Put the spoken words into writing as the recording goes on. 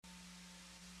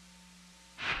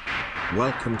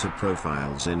Welcome to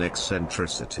Profiles in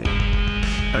Eccentricity,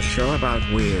 a show about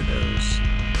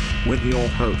weirdos. With your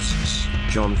hosts,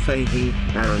 John Fahey,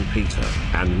 Aaron Peter,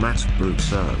 and Matt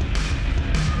Brousseau.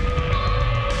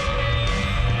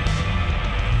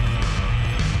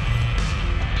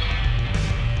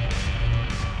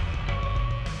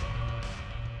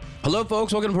 Hello,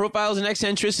 folks. Welcome to Profiles in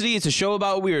Eccentricity. It's a show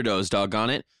about weirdos, doggone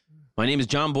it. My name is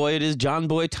John Boy. It is John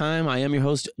Boy time. I am your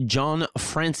host, John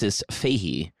Francis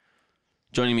Fahey.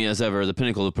 Joining me as ever, the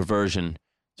pinnacle of perversion.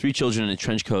 3 children in a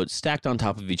trench coat stacked on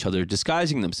top of each other,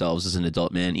 disguising themselves as an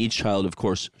adult man. Each child, of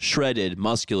course, shredded,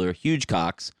 muscular, huge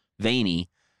cocks, veiny,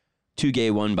 2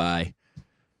 gay, 1 bi.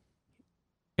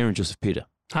 Aaron Joseph Pita.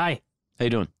 Hi. How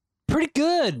you doing? Pretty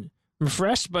good.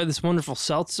 Refreshed by this wonderful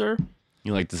seltzer.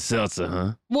 You like the seltzer,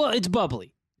 huh? Well, it's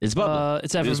bubbly. It's bubbly.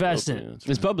 It's effervescent.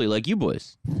 It's bubbly like you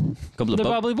boys. Couple of They're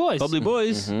bubbly boys. Bubbly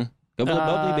boys. Couple of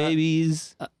bubbly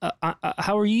babies.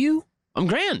 How are you? I'm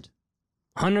grand.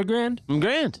 100 grand? I'm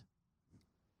grand.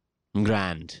 I'm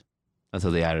grand. That's how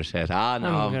the Irish say it.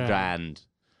 I'm grand.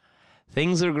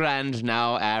 Things are grand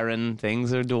now, Aaron.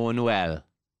 Things are doing well.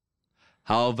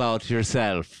 How about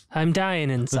yourself? I'm dying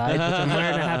inside, but I'm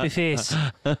wearing a happy face.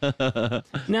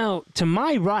 Now, to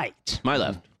my right My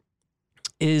left.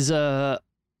 is a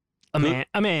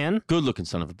man, Good-looking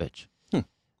son of a bitch.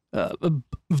 a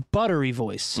buttery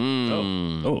voice,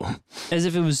 Oh. as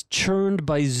if it was churned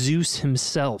by Zeus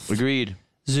himself. Agreed.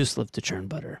 Zeus lived to churn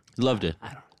butter. Loved it.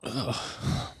 I don't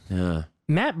Yeah.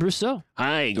 Matt Brousseau.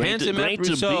 Hi, great Handsome Matt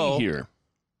to Brousseau. be here.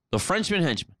 The Frenchman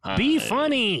henchman. Be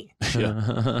funny.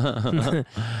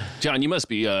 John, you must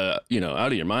be, out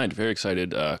of your mind. Very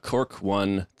excited. Cork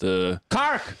won the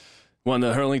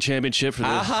hurling championship for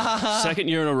the second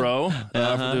year in a row.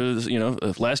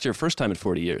 Last year, first time in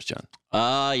 40 years, John.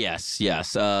 Yes.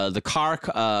 The Cork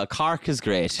is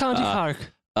great. County Cork.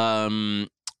 I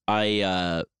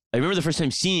remember the first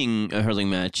time seeing a hurling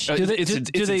match. Do they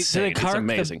insane. cark It's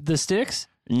amazing. the sticks?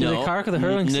 Do they cark the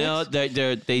hurling sticks? No, they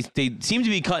seem to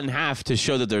be cut in half to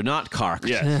show that they're not carked.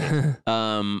 Yeah.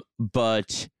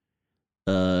 But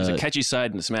There's a catchy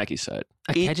side and a smacky side.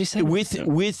 A catchy side?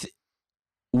 with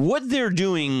what they're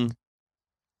doing.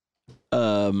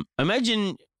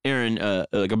 Imagine, Aaron,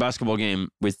 like a basketball game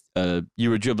with you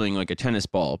were dribbling like a tennis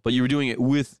ball, but you were doing it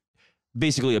with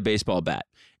basically a baseball bat,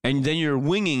 and then you're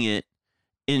winging it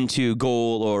into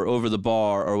goal or over the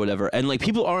bar or whatever, and like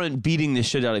people aren't beating the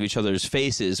shit out of each other's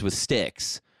faces with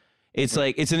sticks. It's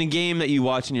like it's in a game that you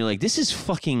watch and you're like, this is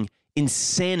fucking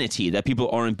insanity that people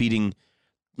aren't beating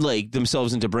like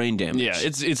themselves into brain damage. Yeah,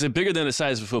 it's bigger than the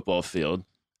size of a football field,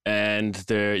 and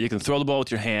you can throw the ball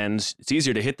with your hands. It's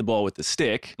easier to hit the ball with the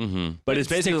stick, but it's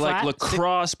basically like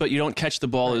lacrosse, but you don't catch the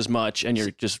ball as much, and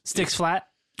you're just Sticks flat?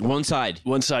 One side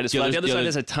is flat. The other side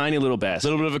has a tiny little a basket.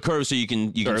 little bit of a curve so you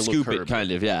can scoop it,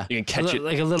 kind of. Yeah, You can catch it.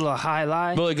 Like a little high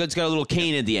lie? but it's got a little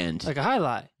cane at the end. Like a high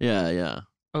lie. Yeah.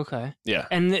 Okay. Yeah.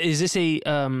 And is this a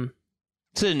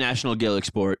It's a national Gaelic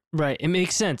sport. right? It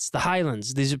makes sense. The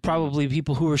Highlands. These are probably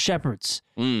people who were shepherds.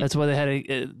 That's why they had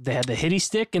the hitty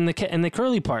stick and the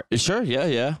curly part. Sure,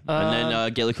 yeah. And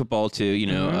then Gaelic football too. You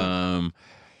know,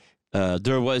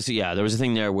 there was a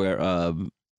thing there where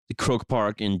Croke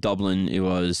Park in Dublin. It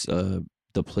was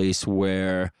the place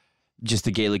where just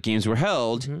the Gaelic games were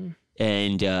held.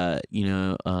 And after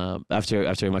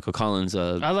Michael Collins,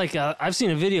 I've seen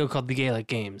a video called The Gaelic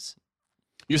Games.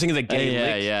 You're thinking the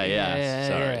Gaelic? Yeah.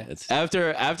 Sorry.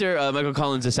 after Michael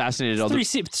Collins assassinated all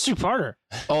It's two-parter.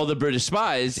 all the British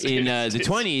spies in the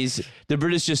 20s, the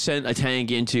British just sent a tank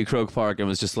into Croke Park and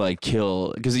was just like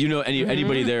kill, because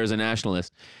anybody there is a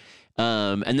nationalist.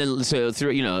 And then so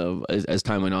through as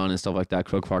time went on and stuff like that,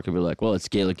 Croke Park would be like, well, it's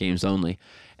Gaelic games only.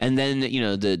 And then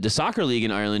the soccer league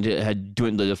in Ireland had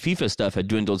dwindled, the FIFA stuff had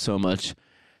dwindled so much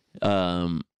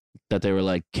that they were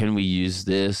like, can we use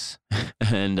this?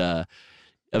 And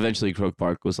eventually Croke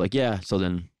Park was like, yeah. So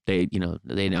then they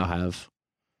now have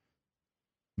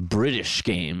British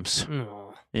games.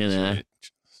 Oh.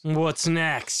 What's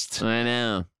next? I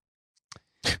know.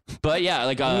 But yeah,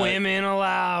 like women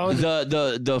allowed.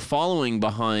 The following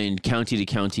behind county to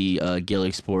county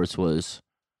Gaelic sports was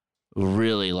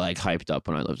really like hyped up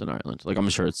when I lived in Ireland. Like I'm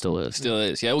sure it still is. Still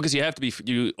is. Yeah, well, because you have to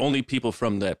be only people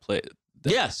from that place.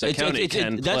 Yes, that county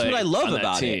can that's play what I love on that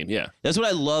about team. it. Yeah, that's what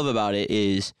I love about it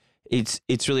is it's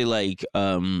really like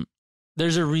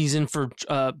there's a reason for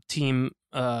team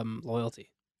loyalty.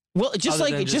 Well, it's just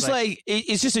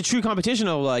a true competition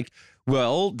of like,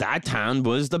 well, that town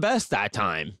was the best that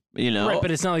time, Right, but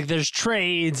it's not like there's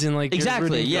trades and like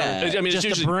exactly, yeah. I mean, just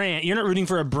it's usually a brand. You're not rooting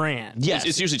for a brand. Yes,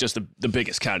 it's usually just the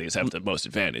biggest counties have the most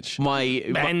advantage.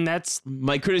 And that's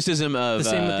my criticism of the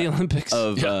same with the Olympics.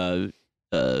 of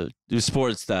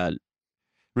sports that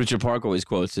Richard Park always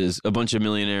quotes is a bunch of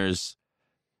millionaires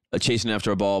chasing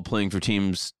after a ball, playing for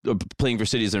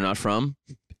cities they're not from,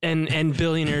 and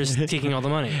billionaires taking all the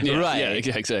money. Yeah, right? Yeah,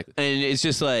 exactly. And it's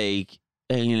just like,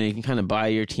 and, you can kind of buy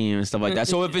your team and stuff like that.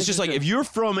 So if it's just like, if you're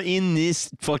from in this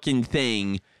fucking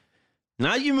thing,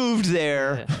 not you moved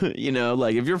there,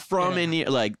 like if you're from in here,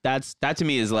 like that to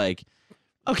me is like,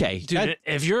 okay, dude.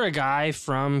 If you're a guy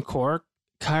from Cork,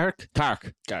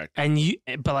 and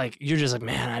you're just like,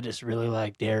 man, I just really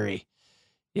like Derry.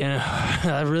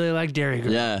 I really like Derry.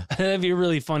 Yeah, that'd be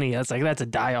really funny. That's a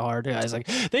diehard guy. It's like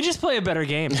they just play a better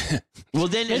game. Well,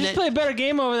 then they play a better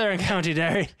game over there in County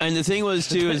Derry. And the thing was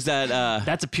too is that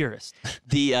that's a purist.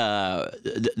 Then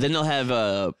they'll have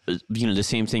the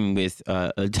same thing with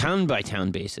a town by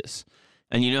town basis,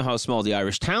 and you know how small the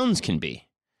Irish towns can be.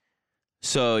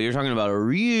 So you're talking about a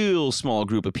real small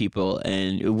group of people,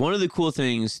 and one of the cool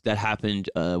things that happened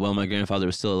while my grandfather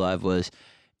was still alive was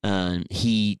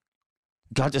he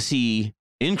got to see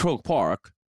in Croke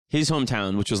Park, his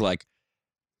hometown, which was like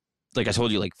I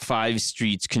told you, like 5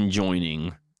 streets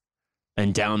conjoining,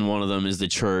 and down one of them is the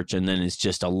church, and then it's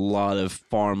just a lot of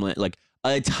farmland, like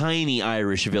a tiny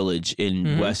Irish village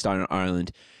in West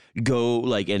Ireland. Go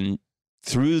and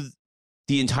through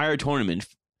the entire tournament,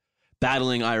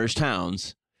 battling Irish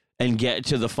towns, and get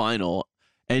to the final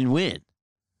and win.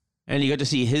 And you got to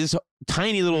see his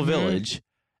tiny little village,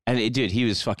 and he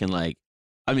was fucking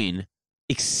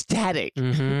ecstatic.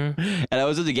 And I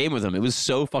was at the game with him. It was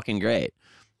so fucking great,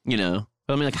 But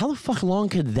I mean, how the fuck long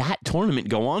could that tournament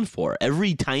go on for?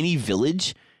 Every tiny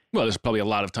village? Well, there's probably a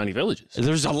lot of tiny villages.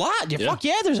 There's a lot. Yeah. Fuck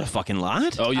yeah, there's a fucking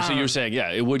lot. Oh, so you're saying,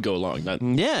 it would go long.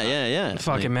 Yeah.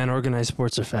 Fucking man, organized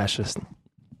sports are fascist.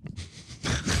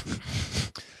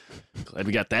 Glad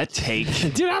we got that take.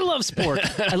 Dude, I love sport.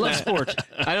 I love sport.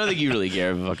 I don't think you really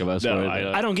care a fuck about sport. No,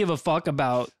 I don't give a fuck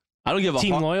about I don't give a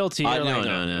team loyalty.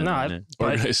 No.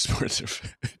 Organized sports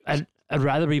are I'd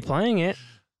rather be playing it.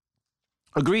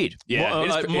 Agreed.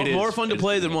 Yeah, more fun to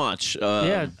play than watch.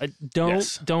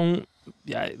 Don't.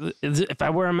 Yeah, if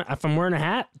I'm wearing a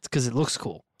hat, it's because it looks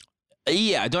cool.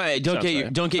 Yeah,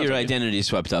 don't get your identity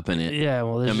swept up in it. Yeah,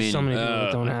 well, there's so many people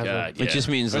that don't have it. It just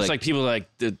means it's like people like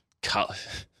the college.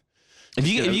 If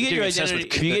you get your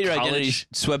identity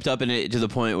swept up in it to the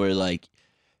point where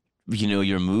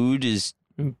your mood is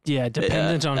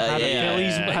dependent on how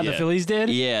the Phillies did.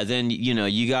 Yeah, then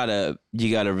you gotta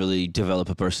really develop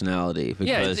a personality.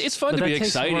 Because, it's fun to be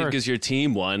excited because your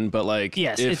team won, but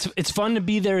it's fun to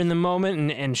be there in the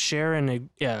moment and share in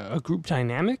a group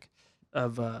dynamic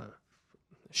of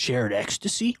shared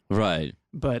ecstasy. Right.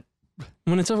 But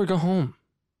when it's over, go home.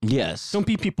 Yes. Don't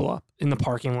beat people up in the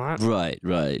parking lot. Right.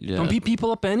 Yeah. Don't beat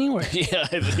people up anywhere. Yeah,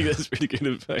 I think that's pretty good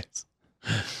advice.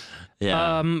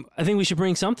 Yeah. I think we should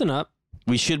bring something up.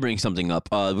 We should bring something up.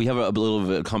 We have a little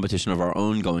bit of competition of our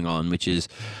own going on, which is...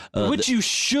 which you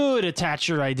should attach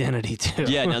your identity to.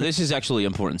 Yeah, now this is actually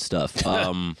important stuff.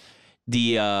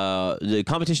 The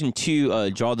competition to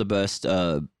draw the best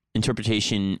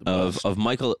interpretation of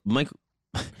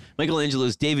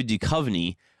Michelangelo's David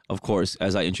Duchovny, of course,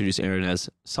 as I introduce Aaron as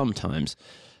sometimes.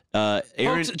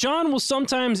 John will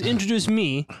sometimes introduce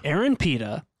me, Aaron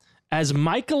Pita, as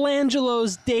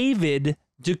Michelangelo's David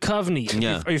Duchovny.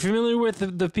 Yeah. Are you familiar with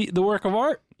the work of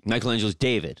art? Michelangelo's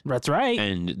David. That's right.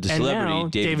 And the celebrity, now,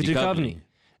 David Duchovny.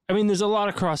 I mean, there's a lot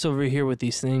of crossover here with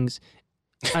these things.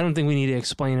 I don't think we need to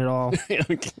explain it all.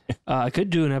 I could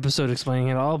do an episode explaining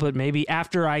it all, but maybe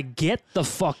after I get the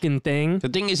fucking thing. The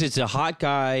thing is, it's a hot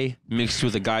guy mixed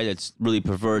with a guy that's really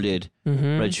perverted,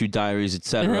 Red Shoe Diaries,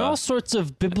 etc. And all sorts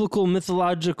of biblical,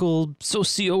 mythological,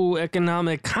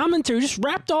 socio-economic commentary just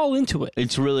wrapped all into it.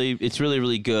 It's really,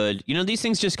 really good. These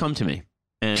things just come to me.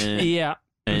 And, yeah.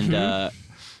 And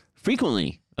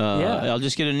frequently, I'll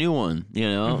just get a new one,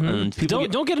 and people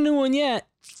don't get a new one yet.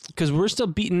 Because we're still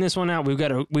beating this one out. We've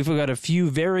got a few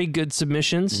very good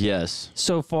submissions. Yes.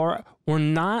 So far, we're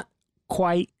not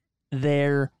quite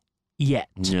there yet.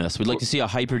 Yes, we'd like to see a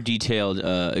hyper detailed,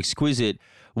 exquisite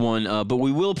one, but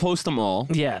we will post them all.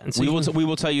 Yeah. So we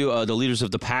will tell you the leaders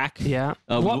of the pack. Yeah.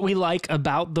 What we like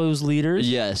about those leaders.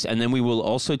 Yes, and then we will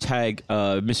also tag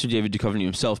Mr. David Duchovny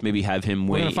himself. Maybe have him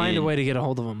weigh in. We're gonna find a way to get a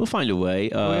hold of him. We'll find a way.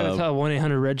 We're gonna tell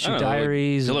 1-800 Red Shoe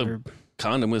Diaries.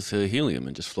 Condom with helium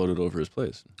and just float it over his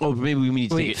place. Oh, maybe we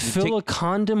need to fill a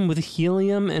condom with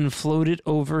helium and float it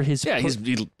over his. Yeah,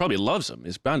 he probably loves him.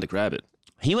 He's bound to grab it.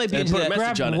 He might be into that.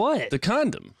 Grab what? The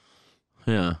condom.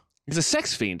 Yeah, he's a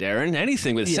sex fiend, Aaron.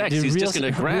 Anything with sex, he's just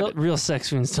gonna grab it. Real sex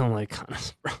fiends don't like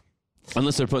condoms, bro.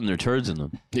 Unless they're putting their turds in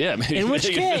them. Yeah, maybe. In which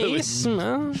case,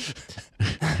 well,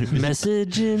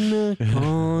 message in the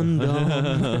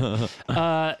condom.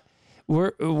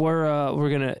 We're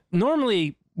gonna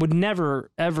normally would never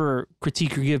ever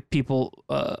critique or give people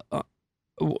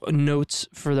notes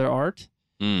for their art,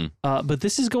 but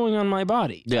this is going on my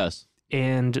body. Yes,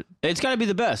 and it's got to be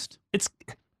the best. It's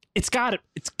gotta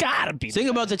be. Think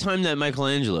about the time that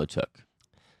Michelangelo took.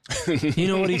 You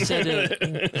know what he said?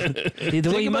 Think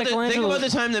about the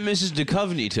time that Mrs.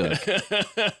 Duchovny took.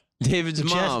 David's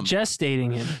mom.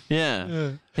 Gestating him.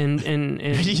 Yeah. And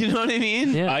you know what I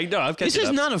mean? Yeah. I know. This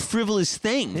is not a frivolous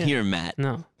thing here, Matt.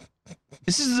 No.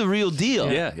 This is the real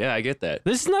deal. Yeah, I get that.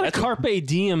 This is not a Carpe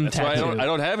Diem That's tattoo. why I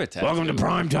don't have it tattooed. Welcome to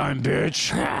primetime,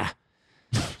 bitch.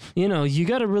 You know, you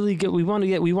got to really get. We want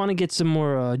to get some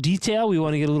more detail. We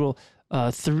want to get a little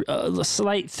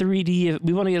slight 3D.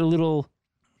 We want to get a little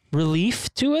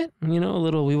relief to it. You know, a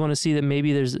little. We want to see that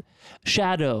maybe there's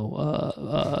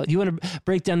shadow. You want to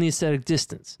break down the aesthetic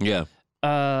distance. Yeah.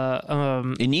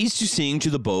 It needs to sing to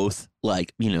the both,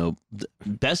 like, you know, the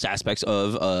best aspects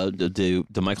of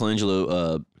the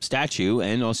Michelangelo statue,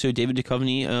 and also David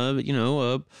Duchovny, you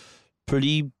know, a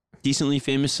pretty decently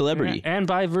famous celebrity, and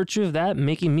by virtue of that,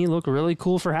 making me look really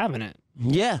cool for having it.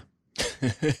 Yeah.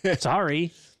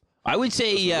 Sorry. I would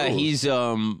say, yeah, he's you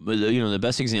know, the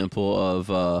best example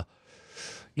of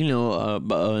you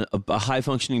know, a high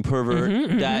functioning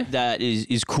pervert that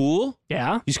is cool.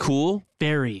 Yeah, he's cool.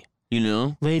 Very. You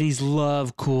know, ladies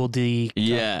love Cool D.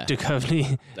 Yeah,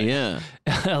 Duchovny. Yeah,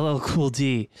 LL Cool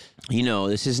D. You know,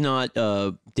 this is not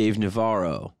Dave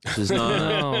Navarro. This is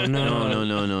not.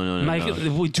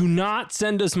 No. We do not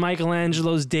send us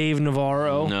Michelangelo's Dave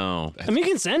Navarro. No, I mean, you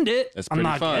can send it. That's I'm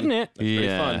not fun. getting it. That's pretty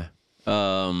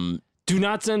fun. Do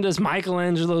not send us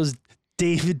Michelangelo's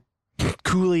David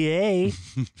Coulier.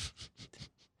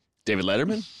 David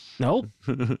Letterman? Nope.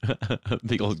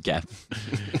 Big old gap.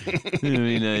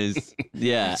 Really nice.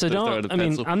 Yeah. So don't. I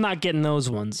mean, I'm not getting those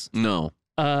ones. No.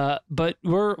 But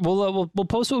we'll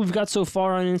post what we've got so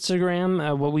far on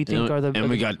Instagram. What we think are the. And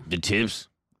we got the tips.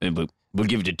 And we'll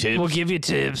give you the tips. We'll give you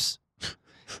tips.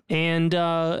 And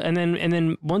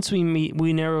then once we meet,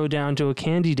 we narrow down to a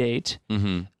candidate.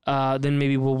 Mm-hmm. Then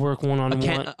maybe we'll work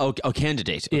one-on-one. A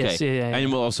candidate. Okay. Yes, yeah.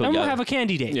 And we'll also we'll have a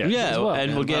candidate. Yeah, well.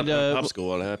 and we'll get popsicle.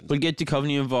 What happens? We'll get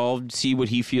Duchovny involved. See what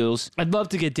he feels. I'd love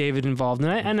to get David involved,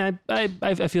 and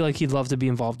I feel like he'd love to be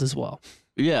involved as well.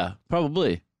 Yeah,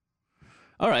 probably.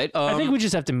 All right. I think we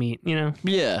just have to meet. You know.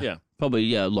 Yeah. Probably.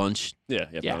 Yeah. Lunch. Yeah.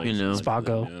 You know.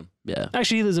 Spago. Yeah.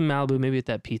 Actually, he lives in Malibu. Maybe at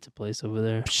that pizza place over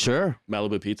there. Sure.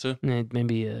 Malibu Pizza.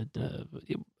 Maybe.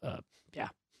 Yeah.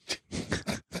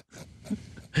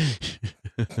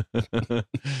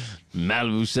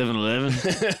 Malibu 7-Eleven.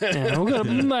 Yeah, we'll go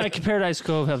to Paradise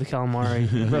Cove, have the calamari,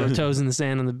 rub our toes in the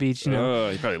sand on the beach. You know.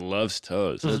 Oh, he probably loves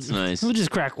toes. That's nice. We'll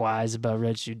just crack wise about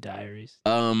Red Shoe Diaries.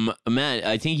 Matt,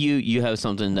 I think you have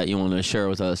something that you want to share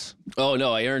with us. Oh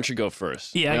no, Aaron should go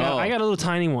first. Yeah, I got a little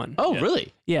tiny one. Oh,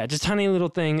 really? Yeah, just tiny little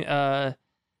thing.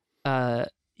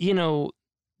 You know,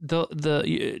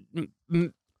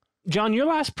 John, your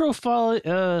last profile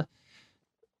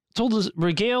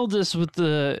regaled us with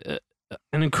an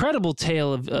incredible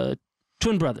tale of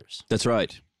twin brothers. That's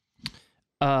right.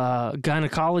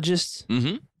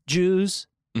 Gynecologists, Jews,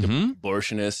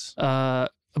 abortionists,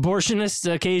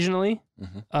 abortionists occasionally,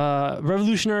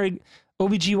 revolutionary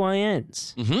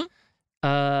OBGYNs,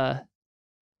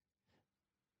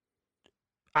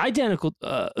 identical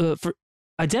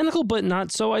but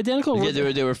not so identical.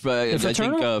 Yeah, they were fraternal? I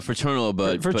think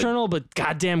fraternal, but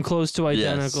goddamn close to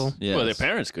identical. Yes. Well, their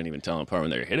parents couldn't even tell them apart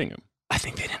when they were hitting him. I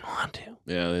think they didn't want to.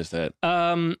 Yeah, there's that.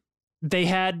 They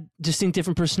had distinct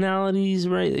different personalities,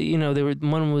 right? You know,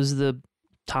 one was the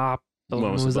top,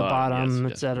 one was the bottom,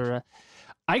 etc.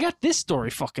 I got this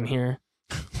story fucking here.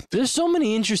 There's so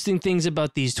many interesting things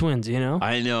about these twins, you know?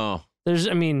 I know.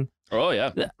 Oh,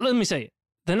 yeah. Let me say it.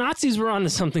 The Nazis were onto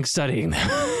something studying them.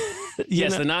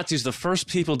 Yes, the Nazis, the first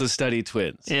people to study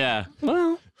twins. Yeah.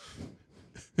 Well,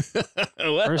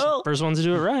 first ones to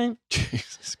do it right.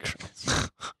 Jesus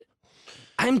Christ.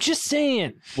 I'm just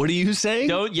saying. What are you saying?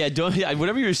 Don't.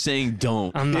 Whatever you're saying,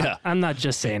 don't. I'm not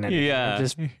just saying it. Yeah.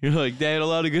 You're like, they had a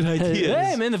lot of good ideas.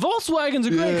 Hey, man, the Volkswagens are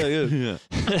great. Yeah.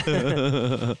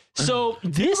 So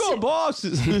this you go,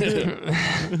 bosses.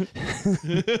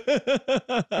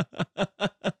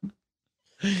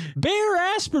 Bayer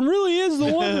aspirin really is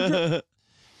the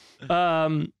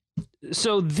one.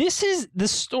 So this is the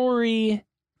story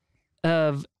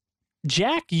of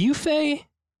Jack Yuffe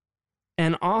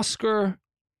and Oscar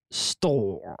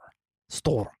Stoll.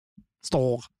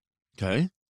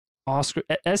 Okay. Oscar,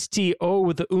 STO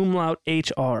with the umlaut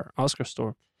HR, Oscar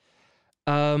Store.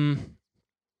 Now,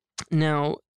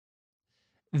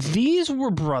 these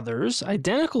were brothers,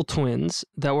 identical twins,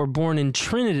 that were born in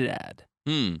Trinidad.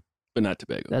 But not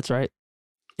Tobago. That's right.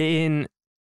 In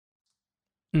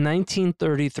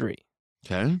 1933.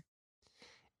 Okay.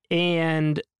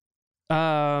 And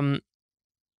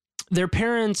their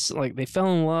parents, like, they fell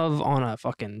in love on a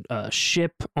fucking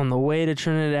ship on the way to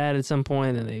Trinidad at some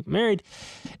point, and they married,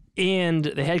 and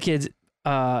they had kids.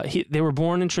 They were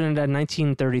born in Trinidad in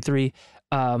 1933.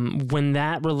 When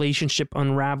that relationship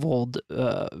unraveled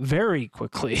very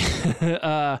quickly.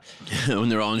 When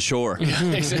they're on shore.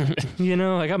 You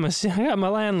know, I got my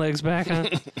land legs back. Huh?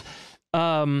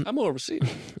 I'm overseas.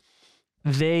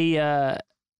 The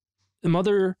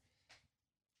mother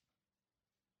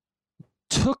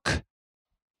took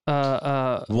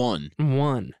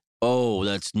one. Oh,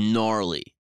 that's gnarly.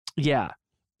 Yeah.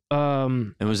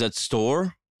 And was that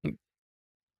store?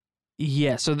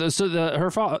 Yeah. So their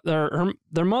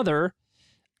mother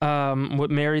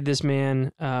married this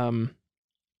man. So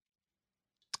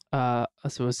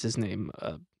what's his name?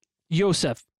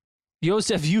 Yosef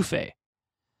Yufe.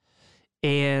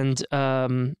 And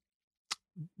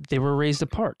they were raised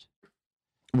apart.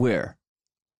 Where?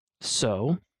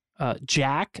 So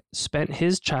Jack spent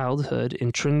his childhood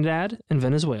in Trinidad and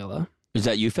Venezuela. Is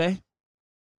that Yufe?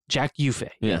 Jack Yufe,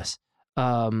 Yeah.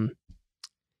 yes.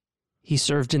 He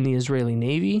served in the Israeli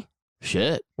Navy.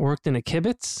 Shit. Worked in a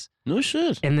kibbutz. No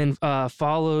shit. And then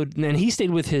followed, and he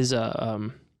stayed with his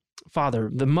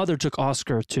father. The mother took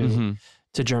Oscar to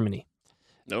Germany.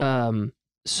 Nope.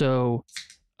 So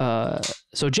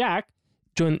Jack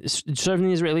served in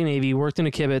the Israeli Navy, worked in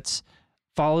a kibbutz,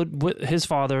 followed with his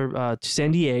father to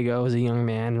San Diego as a young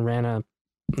man, and ran a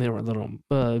little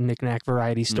knick-knack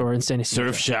variety store in San Diego.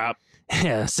 Surf shop.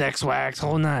 Yeah, sex wax,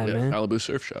 whole nine, man. Malibu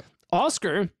surf shop.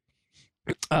 Oscar,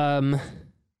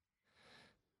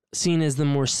 seen as the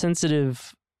more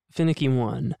sensitive, finicky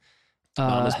one,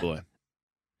 Mama's boy.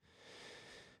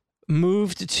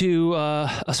 moved to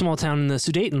a small town in the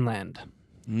Sudetenland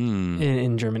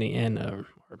in Germany, and it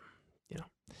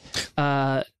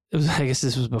was, I guess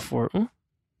this was before.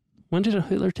 When did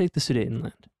Hitler take the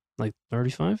Sudetenland? Like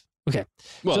 35? Okay.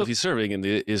 Well, So- if he's serving in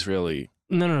the Israeli.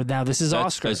 No. Now this is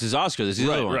Oscar. This is Oscar. This is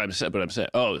the other one. Right. I'm saying.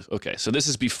 Oh, okay. So this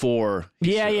is before.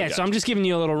 Yeah. Gotcha. So I'm just giving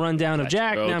you a little rundown of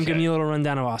Jack. Now I'm Okay. giving you a little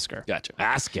rundown of Oscar. Gotcha.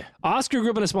 Oscar grew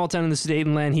up in a small town in the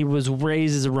Sudetenland. He was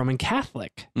raised as a Roman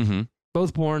Catholic. Mm-hmm.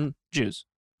 Both born Jews.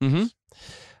 Mm-hmm.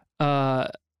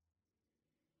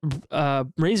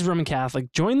 Raised Roman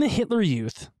Catholic, joined the Hitler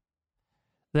Youth.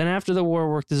 Then after the war,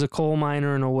 worked as a coal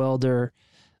miner and a welder,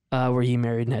 where he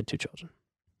married and had 2 children.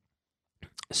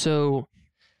 So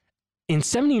in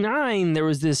 79, there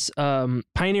was this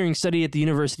pioneering study at the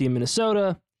University of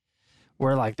Minnesota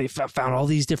where like they found all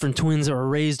these different twins that were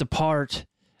raised apart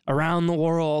around the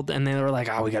world, and they were like,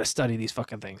 oh, we got to study these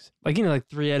fucking things. Like, you know, like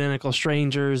 3 Identical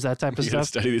Strangers, that type of You gotta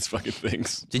stuff. study these fucking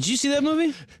things. Did you see that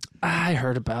movie? I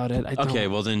heard about it. Okay,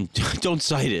 well then don't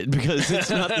cite it because it's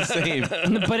not the same.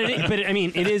 But I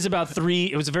mean, it is about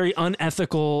 3. It was a very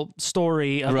unethical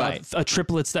story about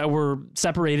triplets that were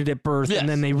separated at birth, Yes. and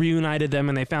then they reunited them,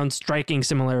 and they found striking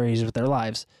similarities with their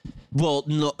lives. Well,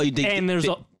 no,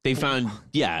 they found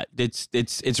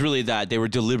it's really that they were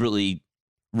deliberately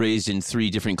raised in 3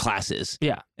 different classes.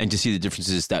 Yeah, and to see the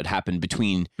differences that happen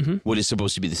between what is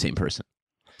supposed to be the same person.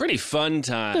 Pretty fun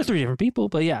time. they're 3 different people,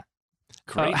 but yeah.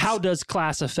 Great. How does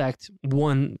class affect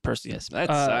one person? Yes,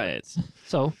 That's science.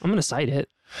 So I'm going to cite it.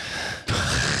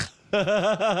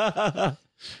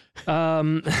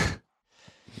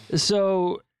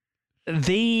 So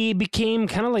they became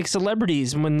kind of like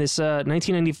celebrities when this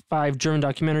 1995 German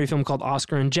documentary film called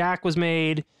Oscar and Jack was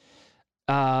made.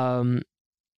 And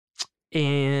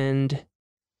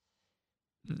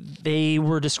they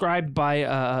were described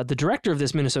by the director of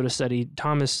this Minnesota study,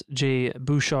 Thomas J.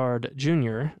 Bouchard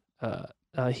Jr.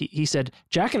 He said,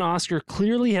 Jack and Oscar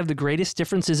clearly have the greatest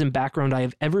differences in background I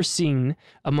have ever seen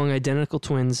among identical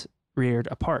twins reared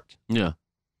apart. Yeah.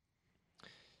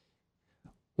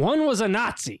 One was a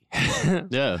Nazi.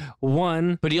 Yeah.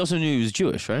 One. But he also knew he was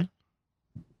Jewish, right?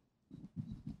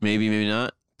 Maybe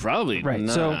not. Probably Right,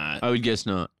 not. so- I would guess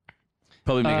not.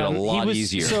 Probably make it a lot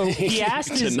easier. So he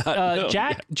asked his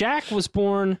Jack was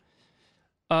born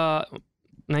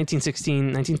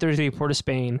 1933, Port of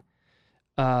Spain.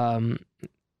 And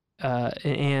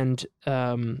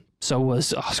so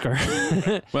was Oscar.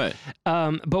 Right.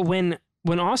 But when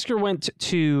Oscar went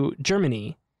to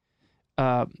Germany,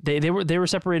 they were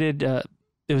separated.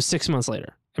 It was 6 months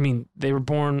later. I mean, they were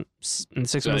born 6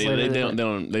 months later. They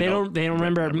don't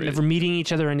remember ever meeting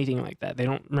each other or anything like that. They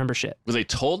don't remember shit. Were they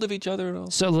told of each other at all?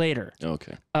 So later.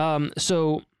 Okay.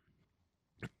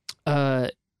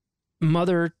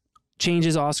 Mother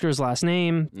changes Oscar's last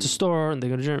name to Storr, and they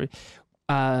go to Germany.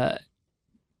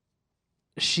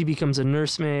 She becomes a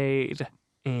nursemaid,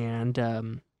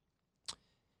 and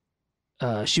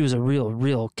she was a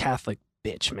real Catholic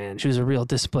bitch, man. She was a real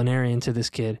disciplinarian to this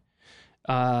kid.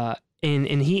 And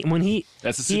when he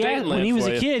was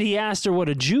a kid, he asked her what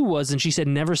a Jew was, and she said,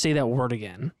 "Never say that word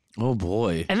again." Oh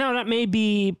boy! And now that may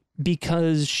be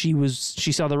because she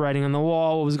saw the writing on the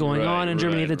wall, what was going on in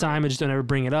Germany at the time, and just don't ever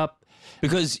bring it up.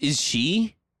 Because is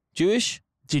she Jewish?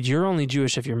 Dude, you're only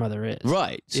Jewish if your mother is.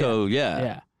 Right. So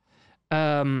yeah.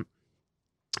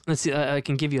 Let's see. I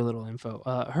can give you a little info.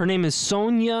 Her name is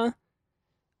Sonia.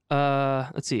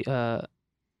 Let's see. Her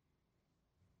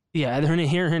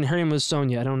name was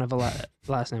Sonia. I don't have a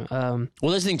last name. Well,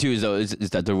 that's the thing too is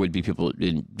that there would be people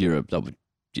in Europe that would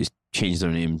just change their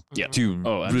name to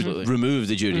remove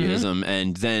the Judaism,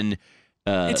 and then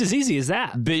it's as easy as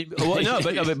that.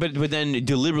 But then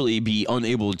deliberately be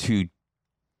unable to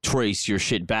trace your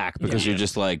shit back because you're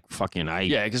just like fucking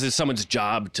because it's someone's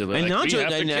job to like, and not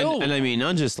just and I mean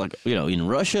not just like in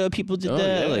Russia people did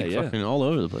that fucking all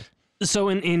over the place. So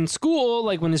in school,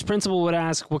 like when his principal would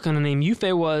ask what kind of name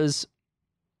Yufei was,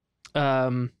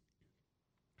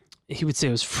 he would say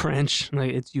it was French,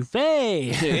 like it's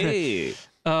Yufei. Hey.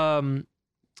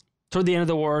 Toward the end of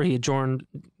the war, he had joined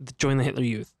the Hitler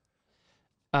Youth.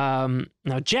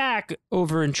 Now Jack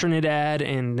over in Trinidad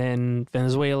and then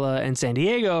Venezuela and San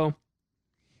Diego,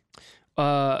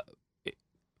 was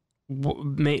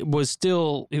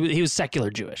still he was secular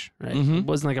Jewish, right? Mm-hmm.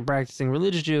 Wasn't like a practicing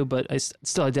religious Jew, but I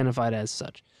still identified as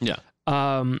such. Yeah.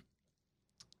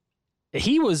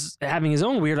 He was having his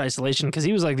own weird isolation because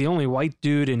he was like the only white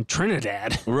dude in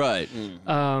Trinidad, right?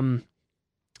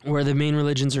 Where the main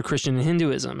religions are Christian and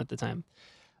Hinduism at the time.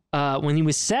 When he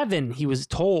was 7, he was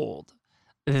told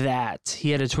that he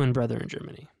had a twin brother in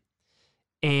Germany,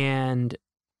 and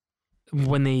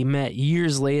when they met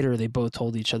years later, they both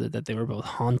told each other that they were both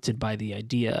haunted by the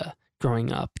idea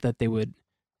growing up that they would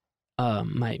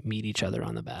might meet each other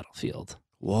on the battlefield.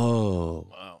 Whoa!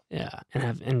 Wow! Yeah,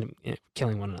 and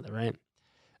killing one another, right?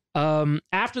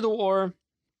 After the war,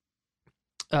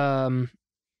 I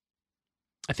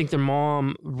think their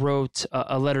mom wrote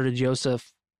a letter to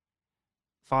Joseph's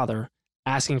father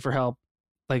asking for help.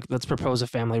 Like, let's propose a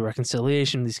family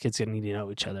reconciliation. These kids need to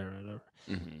know each other or whatever.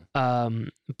 Mm-hmm.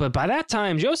 But by that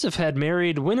time, Joseph had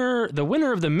married the winner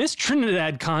of the Miss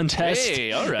Trinidad contest,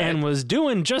 and was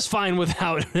doing just fine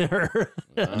without her.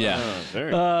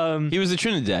 He was a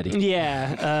Trinidaddy.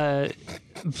 Yeah,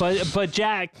 but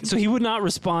Jack, so he would not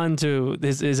respond to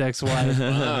his ex-wife.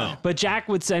 Wow. But Jack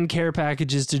would send care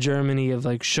packages to Germany of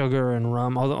like sugar and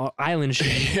rum, all the island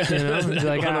shit. You know,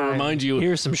 like, I want to remind you,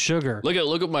 here's some sugar.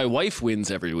 Look at my wife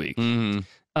wins every week. Mm-hmm.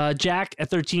 Jack, at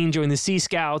 13, joined the Sea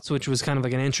Scouts, which was kind of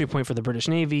like an entry point for the British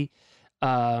Navy.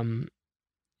 In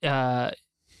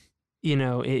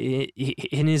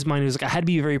his mind, he was like, I had to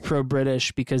be very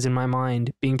pro-British because in my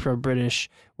mind, being pro-British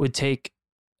would take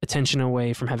attention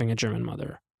away from having a German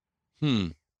mother.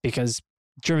 Because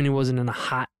Germany wasn't in a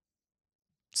hot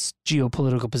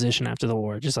geopolitical position after the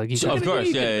war, just like you said. Of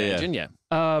course, yeah.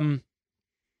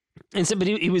 And so, but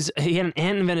he had an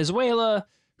aunt in Venezuela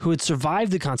who had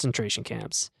survived the concentration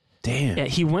camps. Damn. Yeah,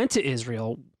 he went to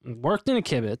Israel, worked in a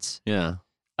kibbutz. Yeah.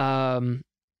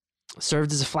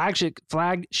 Served as a flagship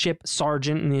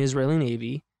sergeant in the Israeli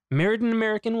Navy. Married an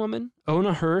American woman,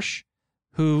 Ona Hirsch,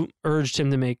 who urged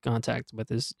him to make contact with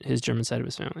his German side of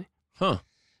his family. Huh.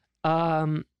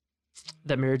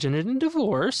 That marriage ended in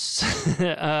divorce.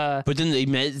 But then they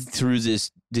met through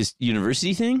this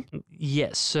university thing?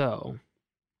 Yes, so...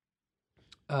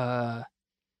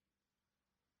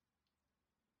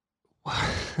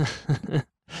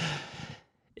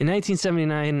 In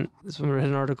 1979, this one read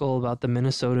an article about the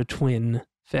Minnesota twin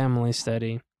family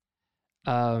study.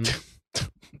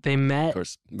 They met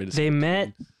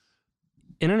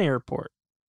in an airport.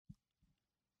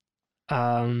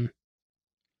 And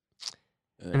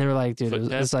they were like,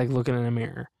 dude, it's like looking in a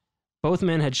mirror. Both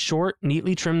men had short,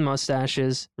 neatly trimmed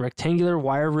mustaches, rectangular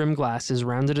wire-rimmed glasses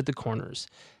rounded at the corners.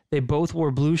 They both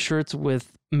wore blue shirts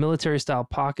with military-style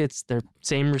pockets, their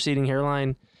same receding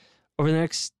hairline. Over the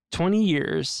next 20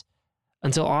 years,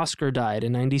 until Oscar died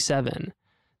in 1997,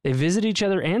 they visited each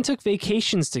other and took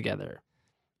vacations together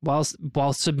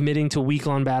while submitting to a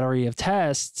week-long battery of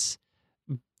tests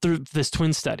through this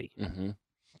twin study. Mm-hmm.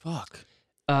 Fuck.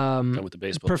 With the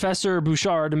baseball Professor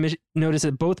Bouchard noticed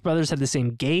that both brothers had the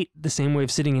same gait, the same way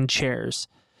of sitting in chairs.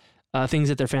 things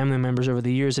that their family members over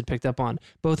the years had picked up on.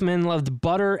 Both men loved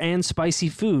butter and spicy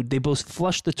food. They both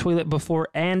flushed the toilet before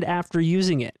and after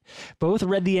using it. Both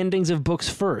read the endings of books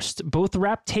first. Both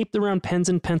wrapped tape around pens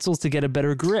and pencils to get a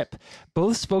better grip.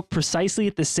 Both spoke precisely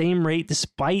at the same rate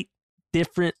despite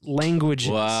different languages.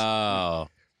 Wow.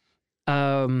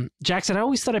 Jack said, I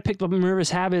always thought I picked up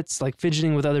nervous habits like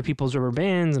fidgeting with other people's rubber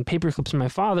bands and paper clips from my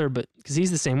father, but because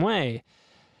he's the same way.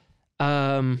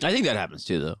 I think that happens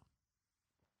too, though.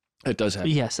 It does happen.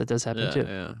 Yes, that does happen too.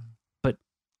 Yeah. But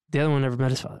the other one never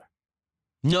met his father.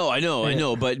 No, I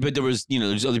know. But there was,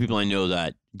 there's other people I know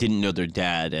that didn't know their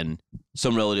dad, and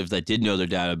some relatives that did know their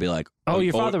dad would be like, "Oh,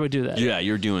 your father would do that." Yeah,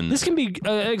 you're doing this. Can be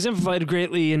exemplified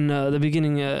greatly in the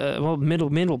beginning,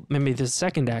 middle, maybe the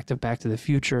second act of Back to the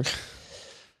Future,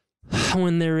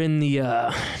 when they're in the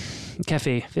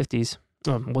cafe 50s,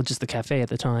 just the cafe at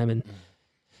the time, and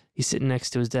he's sitting next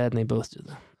to his dad, and they both do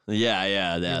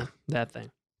that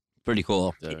thing. Pretty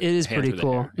cool. It is pretty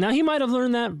cool. Now, he might have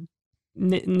learned that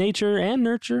nature and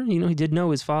nurture. He did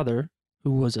know his father,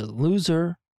 who was a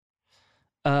loser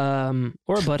or a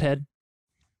butthead.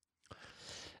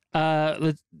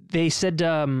 They said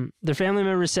their family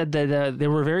members said that they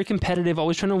were very competitive,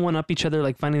 always trying to one-up each other,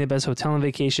 like finding the best hotel on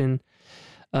vacation.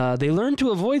 They learned to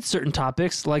avoid certain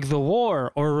topics like the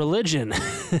war or religion.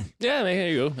 Yeah, there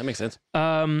you go. That makes sense.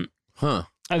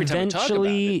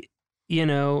 Eventually,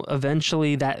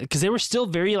 that, because they were still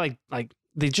very like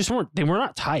they were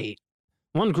not tight.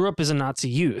 One grew up as a Nazi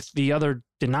youth, the other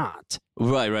did not.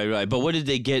 Right. But what did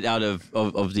they get out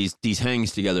of these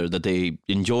hangs together that they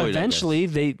enjoyed? Eventually,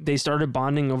 they started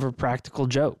bonding over practical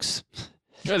jokes.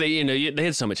 No, they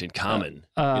had so much in common.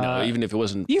 Even if it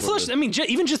wasn't. You flushed.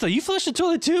 Even just you flushed the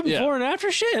toilet too before and after.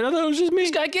 Shit, I thought it was just me.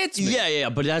 This guy gets me. Yeah.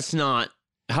 But that's not.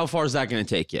 How far is that going to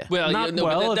take you?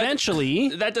 Well, eventually.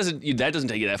 That doesn't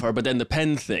take you that far. But then the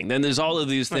pen thing. Then there's all of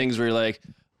these things where you're like,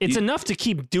 it's enough to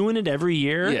keep doing it every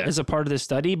year as a part of the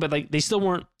study. But like they still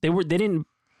weren't. They didn't.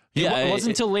 Yeah, it wasn't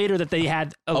until later that they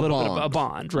had a little bit of a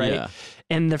bond, right? Yeah.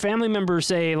 And the family members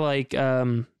say like.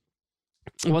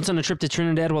 Once on a trip to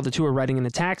Trinidad while the two were riding in a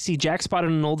taxi, Jack spotted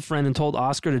an old friend and told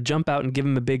Oscar to jump out and give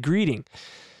him a big greeting.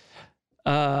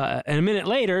 And a minute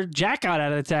later, Jack got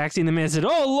out of the taxi and the man said,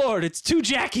 "Oh, Lord, it's two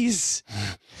Jackies."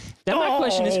 Then my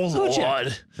question is, who Jack?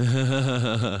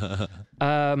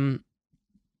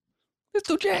 It's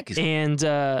two Jackies. And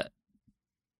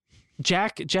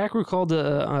Jack recalled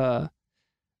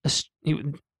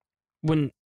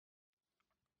when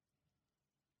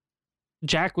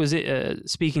Jack was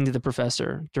speaking to the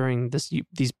professor during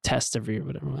these tests every year,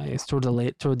 whatever.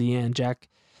 Toward the end, Jack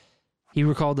he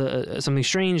recalled something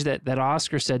strange that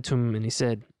Oscar said to him, and he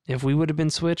said, "If we would have been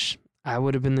switched, I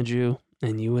would have been the Jew,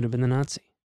 and you would have been the Nazi."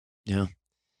 Yeah.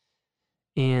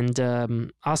 And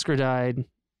Oscar died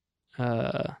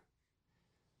back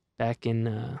in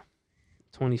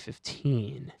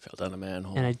 2015. Fell down a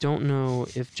manhole. And I don't know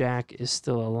if Jack is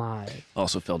still alive.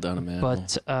 Also fell down a manhole.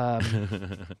 But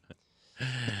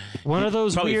one of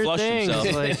those probably weird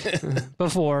things, like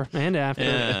before and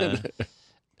after.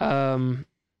 Yeah.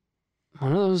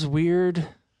 One of those weird.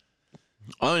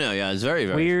 Oh no! Yeah, it's very,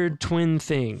 very weird twin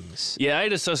things. Yeah, I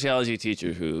had a sociology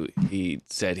teacher who he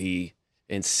said he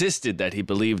insisted that he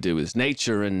believed it was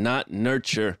nature and not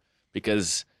nurture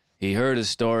because he heard a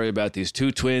story about these two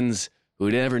twins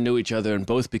who never knew each other and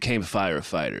both became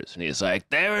firefighters. And he's like,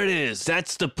 "There it is.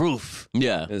 That's the proof."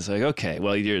 Yeah. And it's like, okay,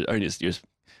 well, you're kind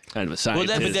of a scientist. Well,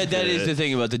 that is the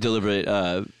thing about the deliberate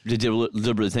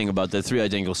thing about the three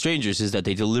identical strangers is that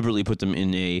they deliberately put them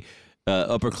in a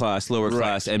upper class, lower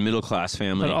class, and middle class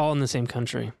family. But all in the same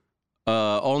country.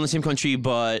 All in the same country,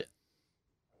 but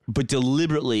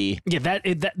deliberately. Yeah,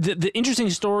 the interesting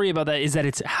story about that is that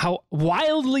it's how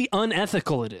wildly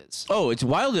unethical it is. Oh, it's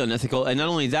wildly unethical, and not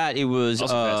only that, it was,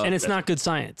 and it's not good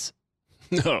science.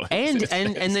 No, and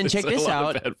then check this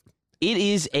out. It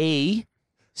is a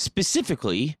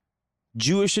specifically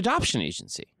Jewish adoption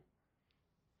agency.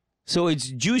 So it's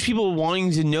Jewish people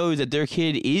wanting to know that their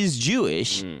kid is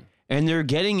Jewish, and they're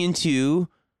getting into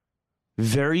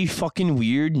very fucking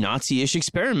weird Nazi-ish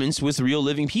experiments with real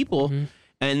living people. Mm-hmm.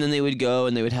 And then they would go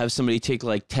and they would have somebody take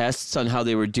like tests on how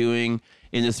they were doing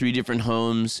in the three different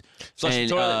homes and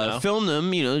film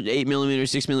them, 8mm,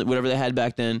 6mm, whatever they had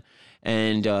back then.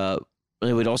 And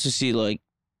they would also see like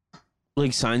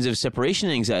signs of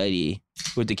separation anxiety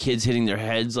with the kids hitting their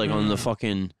heads like on the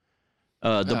fucking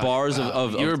the bars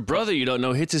of your brother you don't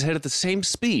know hits his head at the same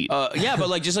speed. Yeah, but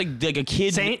like just like a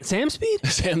kid. Sam speed?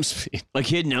 Sam speed. A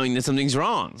kid knowing that something's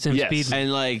wrong. Sam speed.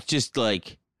 And like just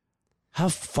like how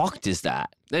fucked is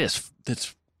that? That's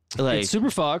Like, it's super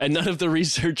fucked. And none of the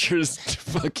researchers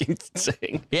fucking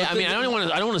saying. Yeah, I mean, I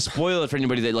don't want to spoil it for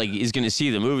anybody that like is going to see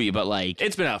the movie, but like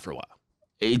It's been out for a while.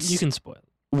 You can spoil it.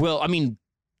 Well, I mean,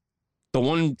 the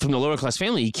one from the lower class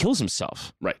family, he kills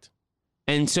himself. Right.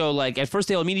 And so, like, at first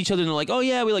they all meet each other and they're like, oh,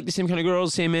 yeah, we like the same kind of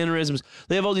girls, same mannerisms.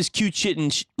 They have all this cute shit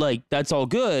and, like, that's all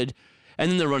good. And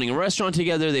then they're running a restaurant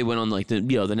together. They went on, like, the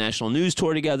national news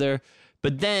tour together.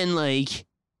 But then, like,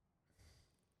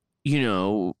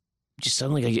 just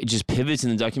suddenly like, it just pivots in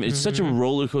the documentary. It's such a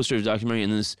roller coaster of documentary.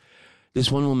 And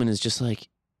this one woman is just like,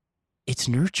 it's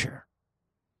nurture.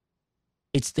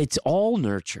 It's all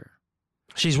nurture.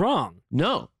 She's wrong.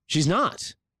 No, she's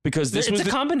not. Because this it's was a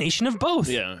combination of both.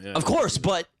 Yeah. Of course,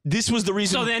 but this was the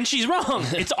reason. So then she's wrong.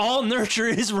 It's all nurture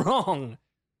is wrong.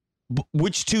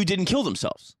 Which two didn't kill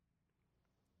themselves?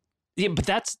 Yeah, but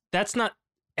that's not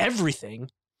everything.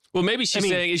 Well, maybe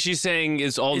she's saying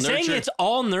it's all nurture. Saying it's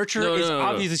all nurture is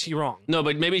obviously wrong. No,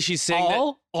 but maybe she's saying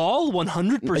all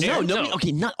 100%. No.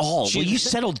 Okay, not all. Will you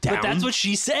settle down? But that's what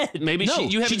she said. Maybe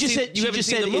you haven't seen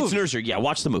the movie. It's nurture. Yeah,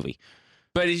 watch the movie.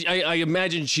 But I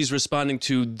imagine she's responding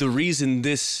to the reason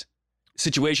this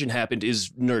situation happened is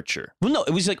nurture. Well, no,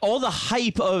 it was like all the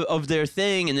hype of their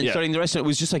thing, and then starting the rest of it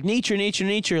was just like nature.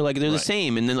 Like they're the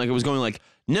same, and then like it was going like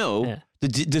no. The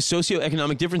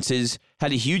socioeconomic differences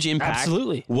had a huge impact.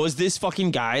 Absolutely. Was this fucking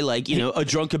guy like, a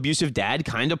drunk, abusive dad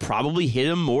kind of probably hit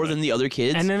him more than the other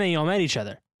kids? And then they all met each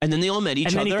other. And then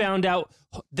he found out,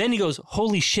 then he goes,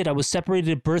 holy shit, I was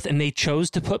separated at birth and they chose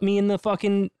to put me in the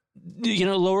fucking,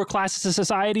 lower classes of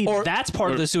society. That's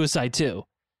part of the suicide too.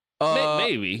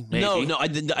 Maybe. No,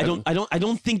 I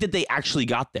don't think that they actually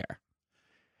got there.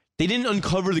 They didn't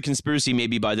uncover the conspiracy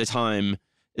maybe by the time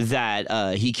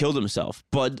that he killed himself,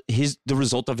 but the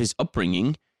result of his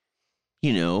upbringing,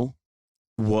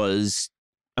 was,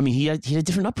 I mean, he had a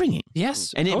different upbringing.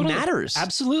 Yes, and it matters.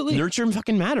 Absolutely, nurture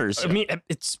fucking matters. I mean,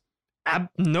 it's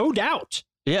no doubt.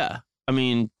 Yeah, I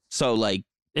mean, so like,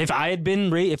 if I had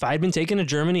been taken to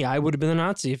Germany, I would have been a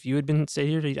Nazi. If you had been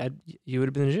stayed here, you would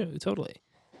have been a Jew. Totally.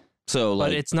 So, like,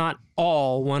 but it's not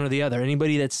all one or the other.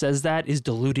 Anybody that says that is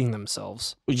deluding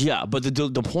themselves. Yeah, but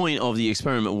the point of the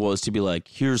experiment was to be like,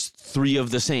 here's 3 of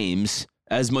the sames,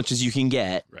 as much as you can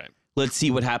get. Right. Let's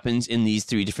see what happens in these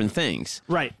 3 different things.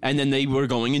 Right. And then they were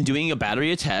going and doing a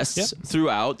battery of tests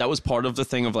throughout. That was part of the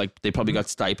thing of like, they probably got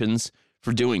stipends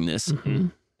for doing this. Mm-hmm.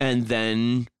 And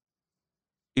then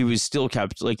it was still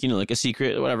kept like, like a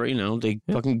secret or whatever, they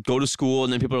fucking go to school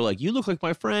and then people are like, you look like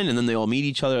my friend. And then they all meet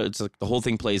each other. It's like the whole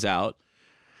thing plays out.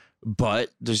 But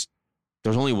there's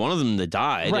only one of them that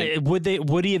died. Right.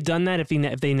 Would he have done that if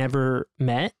they never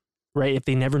met? Right. If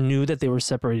they never knew that they were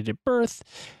separated at birth.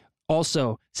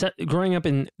 Also, growing up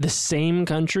in the same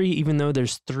country, even though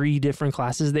there's 3 different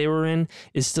classes they were in,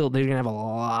 is still, they're going to have a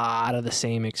lot of the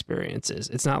same experiences.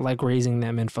 It's not like raising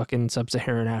them in fucking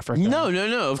sub-Saharan Africa.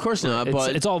 No, of course not.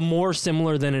 But it's all more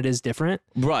similar than it is different.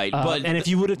 Right. And if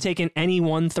you would have taken any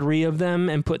 3 of them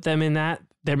and put them in that,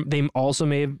 they also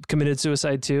may have committed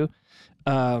suicide too.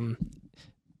 It's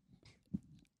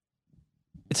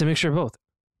a mixture of both.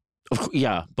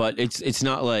 Yeah, but it's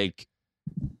not like,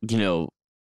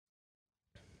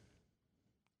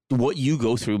 what you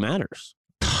go through matters.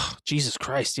 Jesus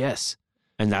Christ, yes.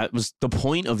 And that was the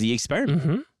point of the experiment.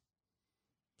 Mm-hmm.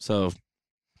 So.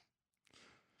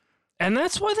 And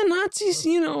that's why the Nazis,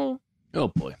 Oh,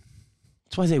 boy.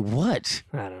 That's why they what?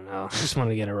 I don't know. I just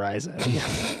wanted to get a rise out of you.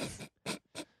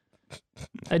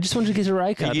 I just wanted to get a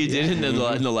rise out of you. You did it in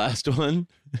the last one?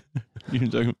 You're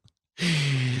talking.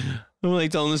 I'm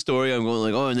like telling the story. I'm going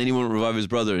like, oh, and then he won't revive his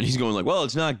brother. And he's going like, well,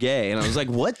 it's not gay. And I was like,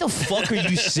 what the fuck are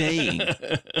you saying?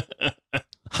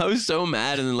 I was so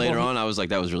mad. And then later on, I was like,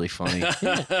 that was really funny.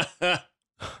 I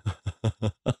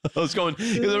was going,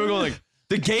 because they were going like,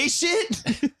 the gay shit?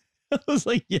 I was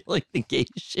like, yeah, like the gay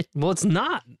shit. Well, it's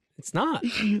not. It's not.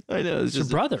 I know. It's your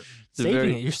brother.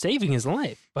 You're saving his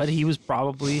life. But he was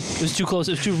probably, it was too close.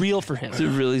 It was too real for him. It's a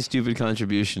really stupid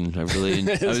contribution. I was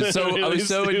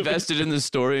so invested in the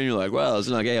story, and you're like, well, it's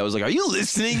not gay. I was like, are you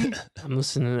listening? I'm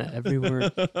listening to every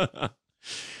word. That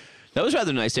was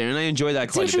rather nice, Aaron. I enjoyed that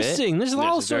quite a bit. It's interesting. There's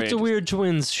all sorts of weird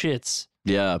twins shits.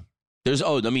 Yeah. There's,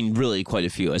 really quite a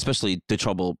few, especially the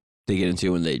trouble they get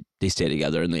into when they stay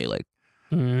together and they like,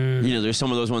 there's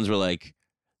some of those ones where like,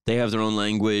 they have their own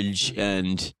language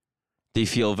and they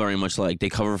feel very much like they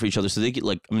cover for each other. So they get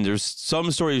like, there's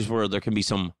some stories where there can be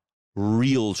some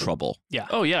real trouble. Yeah.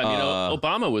 Oh yeah.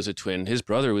 Obama was a twin. His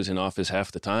brother was in office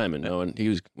half the time and no one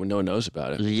knows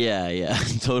about it. Yeah,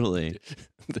 totally.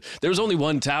 There was only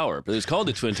one tower, but it's called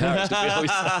the Twin Towers.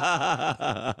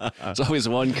 There's always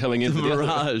one coming into the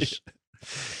mirage.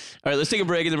 All right, let's take a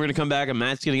break, and then we're going to come back, and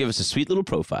Matt's going to give us a sweet little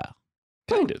profile.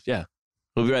 Kind of, yeah.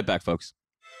 We'll be right back, folks.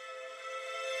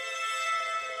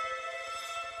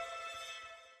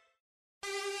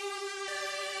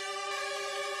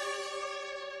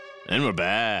 And we're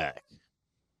back.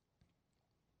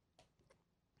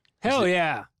 Hell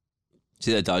yeah.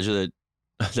 See that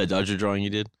Dodger drawing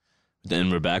you did? Then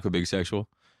we're back with Big Sexual.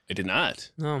 I did not.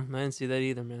 No, I didn't see that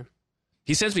either, man.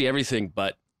 He sends me everything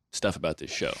but stuff about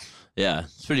this show. Yeah,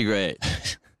 it's pretty great.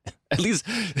 At least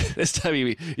this time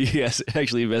he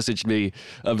actually messaged me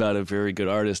about a very good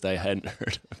artist I hadn't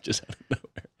heard of just out of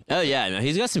nowhere. Oh, yeah. No,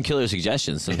 he's got some killer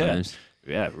suggestions sometimes.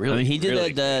 Yeah, really. I mean, he did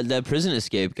really. the prison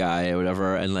escape guy or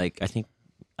whatever, and like I think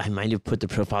I might have put the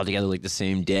profile together like the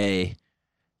same day,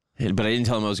 but I didn't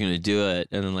tell him I was going to do it,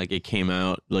 and then like it came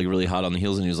out like really hot on the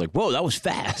heels, and he was like, "Whoa, that was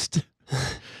fast."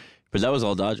 But that was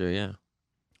all Dodger, yeah.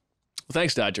 Well,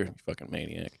 thanks, Dodger. You fucking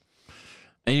maniac.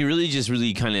 And he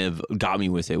really kind of got me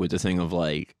with it, with the thing of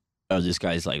like, oh, this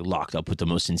guy's like locked up with the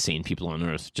most insane people on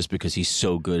earth just because he's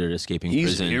so good at escaping He's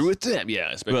prisons. here with them,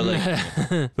 yeah. But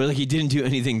like he didn't do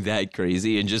anything that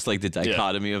crazy, and just like the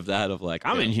dichotomy of that of like,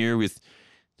 I'm in here with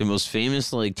the most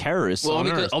famous like terrorists on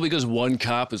earth. All because one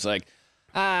cop is like,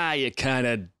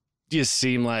 you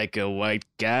seem like a white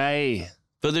guy.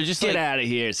 But they're just Get like, out of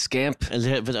here, scamp. but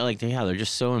they're like, they're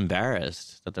just so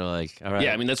embarrassed that they're like, all right.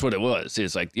 Yeah, I mean, that's what it was.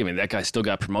 It's like, I mean, that guy still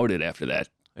got promoted after that.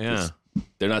 Yeah.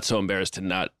 They're not so embarrassed to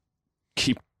not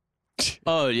keep.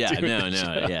 Oh, yeah. No,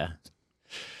 show. yeah.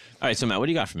 All right, so Matt, what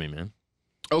do you got for me, man?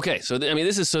 Okay, so I mean,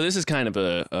 this is kind of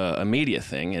a media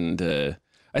thing, and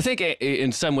I think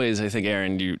in some ways, I think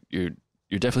Aaron, you're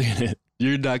definitely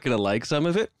you're not gonna like some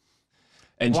of it.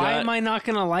 And why am I not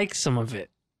gonna like some of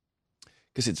it?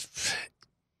 Because it's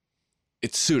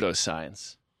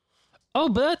pseudoscience. Oh,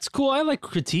 but that's cool. I like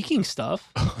critiquing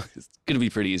stuff. It's going to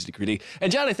be pretty easy to critique.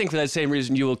 And John, I think for that same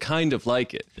reason, you will kind of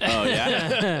like it. Oh,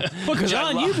 yeah? Because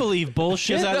John, you believe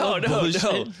bullshit.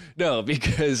 No,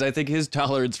 because I think his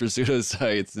tolerance for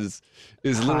pseudoscience is a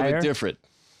little Higher? bit different.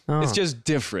 Oh. It's just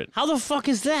different. How the fuck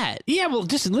is that? Yeah, well,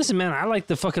 just listen, man. I like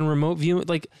the fucking remote view.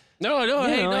 Like, No.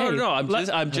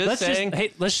 I'm just saying.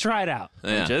 Hey, let's try it out.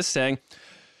 Yeah. I'm just saying.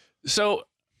 So,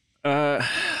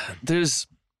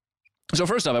 So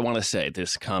first off, I want to say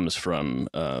this comes from,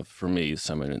 for me,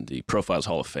 someone in the Profiles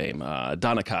Hall of Fame,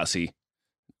 Donna Cassi,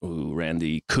 who ran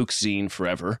the Kook Zine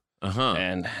forever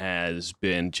and has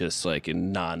been just like a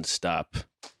nonstop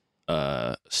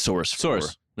source for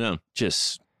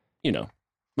just,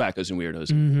 wackos and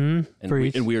weirdos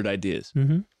and weird ideas.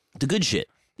 Mm-hmm. The good shit.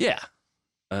 Yeah.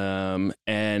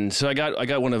 And so I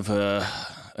got one of her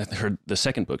the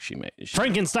second book she made.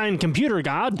 Frankenstein Computer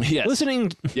God. Yes.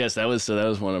 Listening. Yes, that was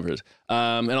one of hers.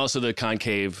 And also the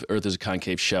concave Earth is a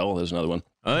concave shell. There's another one.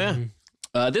 Oh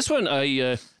yeah. This one,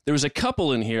 there was a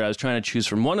couple in here I was trying to choose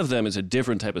from. One of them is a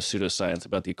different type of pseudoscience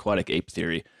about the aquatic ape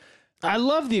theory. I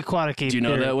love the aquatic ape. Do you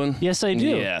know theory. that one? Yes, I do.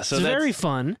 Yeah, so it's that's very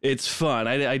fun. It's fun.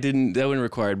 I didn't. That one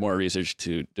required more research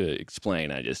to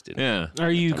explain. I just didn't. Yeah.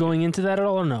 Are you going into that at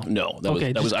all or no? No.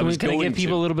 Okay. I was Can I give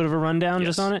people a little bit of a rundown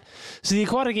just on it? So the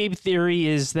aquatic ape theory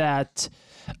is that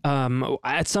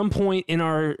at some point in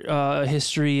our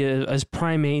history as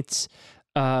primates,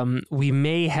 we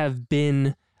may have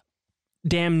been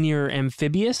damn near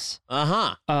amphibious.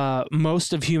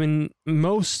 Most of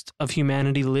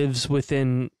humanity lives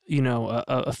within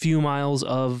a few miles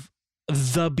of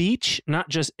the beach, not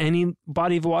just any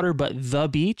body of water, but the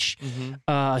beach.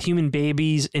 Human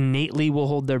babies innately will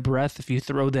hold their breath if you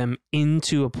throw them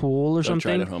into a pool or Don't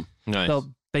try something. it at home. Nice.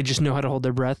 They just know how to hold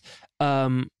their breath.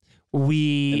 And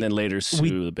then later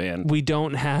sue the band. We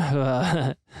don't have.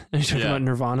 Are you talking about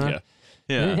Nirvana? Yeah.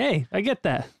 Yeah. Hey, I get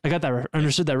that. I got that.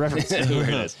 Understood that reference.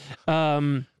 Very nice.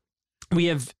 We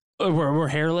have. We're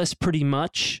hairless, pretty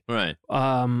much. Right.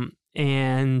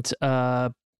 And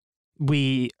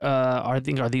we I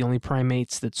think are the only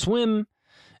primates that swim,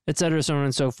 et cetera, so on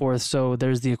and so forth. So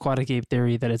there's the aquatic ape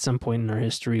theory that at some point in our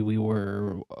history we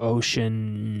were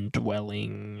ocean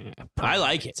dwelling. I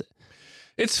like it.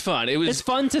 It's fun. It's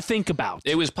fun to think about.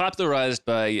 It was popularized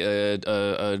by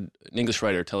an English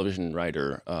writer, television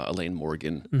writer, Elaine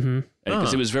Morgan,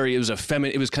 because it was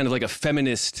kind of like a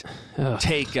feminist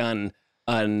take on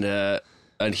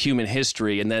human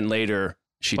history, and then later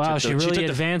she really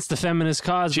advanced the feminist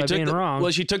cause by being wrong.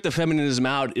 Well, she took the feminism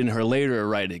out in her later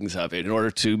writings of it in order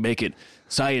to make it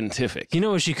scientific. You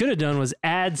know what she could have done was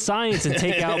add science and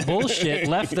take out bullshit,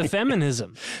 left the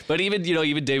feminism. But even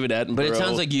David Attenborough. But it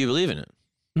sounds like you believe in it.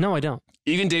 No, I don't.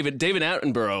 Even David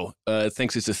Attenborough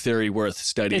thinks it's a theory worth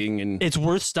studying, and it's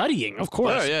worth studying, of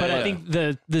course. I think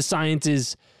the science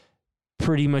is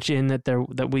pretty much in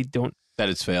that we don't. That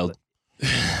it's failed.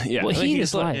 Yeah, Well, heat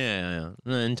is life. Yeah.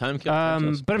 And time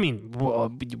kills. But I mean,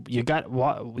 you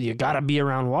gotta be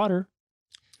around water.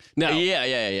 No.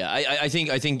 Yeah. I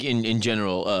think in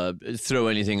general, throw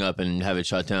anything up and have it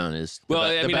shut down is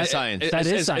the best science.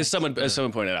 As someone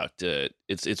pointed out,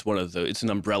 it's an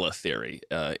umbrella theory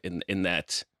in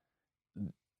that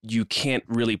you can't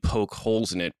really poke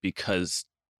holes in it because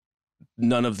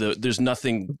there's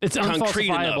nothing concrete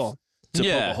enough to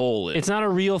poke a hole in. It's not a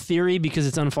real theory because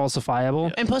it's unfalsifiable.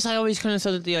 Yeah. And plus, I always kind of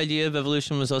thought that the idea of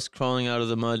evolution was us crawling out of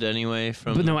the mud anyway.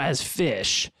 But no, as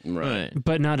fish, right?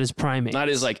 But not as primates. Not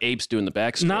as like apes doing the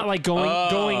backstroke. Not like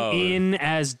going in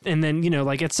as and then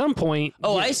like at some point.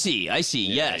 Oh, I see.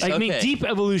 Yes. I mean, deep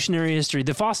evolutionary history.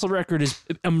 The fossil record is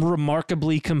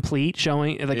remarkably complete,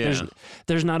 showing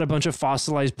there's not a bunch of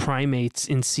fossilized primates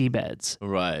in seabeds.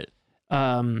 Right.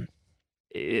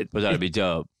 But that'd be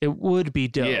dope. It would be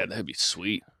dope. Yeah, that'd be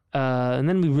sweet. And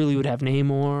then we really would have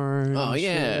Namor. Oh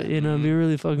yeah, shit. It'd be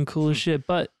really fucking cool as shit.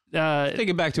 But take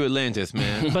it back to Atlantis,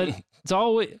 man. But it's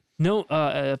always no.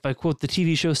 If I quote the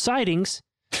TV show Sightings,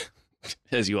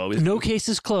 as you always, no case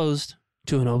is closed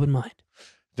to an open mind.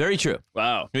 Very true.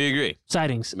 Wow, we agree.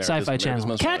 Sightings, Sci-Fi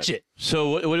Channel. Catch it.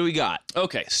 So what do we got?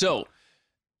 Okay, so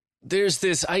there's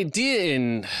this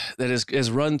idea that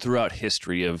has run throughout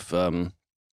history of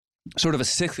sort of a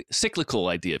cyclical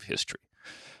idea of history,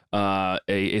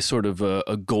 a sort of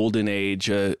a golden age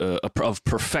of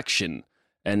perfection,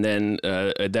 and then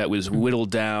that was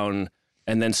whittled down,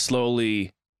 and then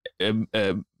slowly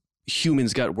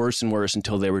humans got worse and worse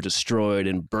until they were destroyed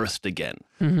and birthed again.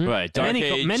 Mm-hmm. Right, Dark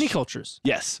Age. Many cultures.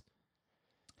 Yes,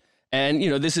 and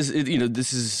this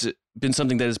has been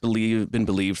something that has been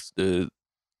believed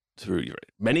through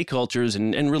many cultures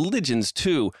and religions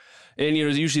too. And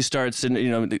it usually starts, and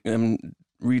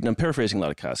I'm paraphrasing a lot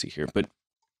of Kasi here, but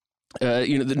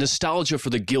the nostalgia for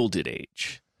the Gilded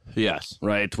Age. Yes.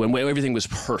 Right, when everything was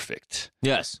perfect.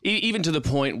 Yes. Even to the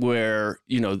point where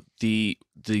the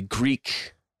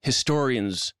Greek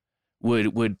historians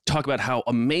would talk about how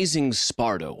amazing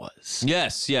Sparta was.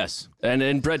 Yes.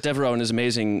 And Brett Devereaux in his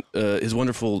amazing, his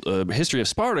wonderful history of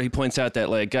Sparta, he points out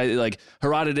that guys like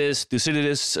Herodotus,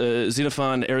 Thucydides,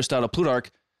 Xenophon, Aristotle,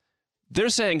 Plutarch, they're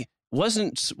saying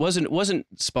wasn't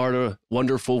Sparta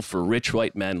wonderful for rich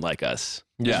white men like us?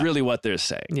 Yeah. Is really what they're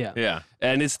saying. Yeah.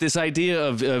 And it's this idea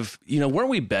of weren't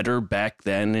we better back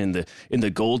then in the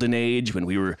golden age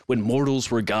when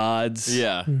mortals were gods?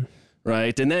 Yeah.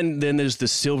 Right. And then there's the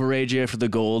Silver Age after the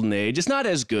Golden Age. It's not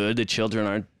as good. The children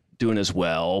aren't doing as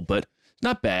well, but it's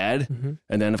not bad. Mm-hmm.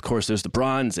 And then of course there's the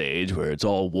Bronze Age where it's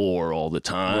all war all the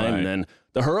time. Right. And then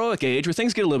the Heroic Age where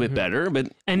things get a little bit better,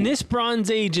 and this Bronze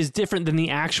Age is different than the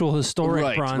actual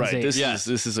historic Bronze Age.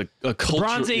 This is a culture.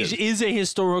 Bronze Age is a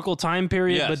historical time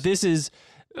period, but this is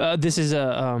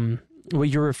what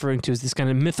you're referring to is this kind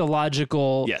of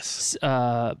mythological,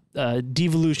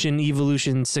 devolution,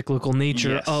 evolution, cyclical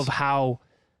nature of how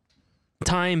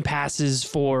time passes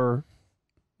for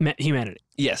humanity.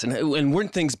 Yes, and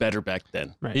weren't things better back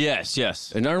then? Right.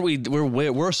 Yes. And aren't we're way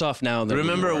worse off now than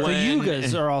remember we were. when the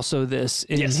Yugas are also this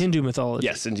in Hindu mythology.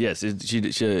 Yes, and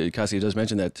Kasi does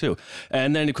mention that too.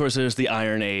 And then of course there's the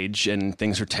Iron Age, and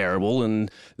things are terrible.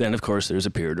 And then of course there's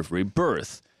a period of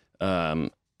rebirth. And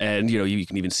you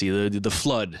can even see the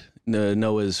flood.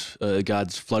 Noah's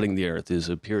God's flooding the earth is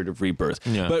a period of rebirth.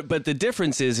 Yeah. But the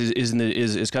difference is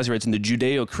as Kasi writes, in the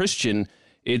Judeo-Christian,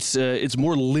 it's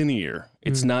more linear.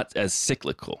 It's not as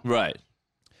cyclical. Right.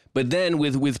 But then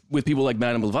with people like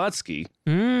Madame Blavatsky,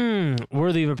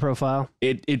 worthy of a profile.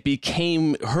 It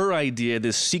became her idea.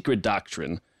 This secret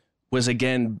doctrine was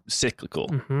again cyclical,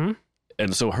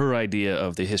 and so her idea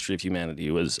of the history of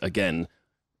humanity was again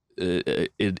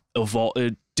it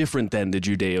evolved different than the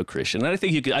Judeo-Christian. And I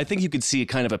think you could see a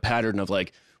kind of a pattern of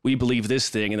we believe this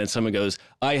thing, and then someone goes,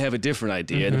 I have a different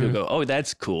idea, and people go, oh,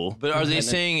 that's cool. But are they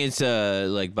saying it's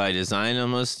by design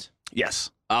almost?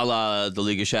 Yes. A la the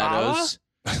League of Shadows?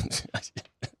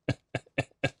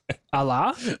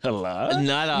 Allah? Allah?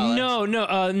 Not Allah.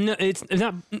 No, it's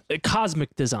not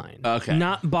cosmic design. Okay.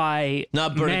 Not by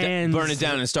burn it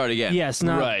down and start again. Yes,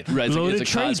 not right. Loaded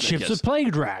trade ships with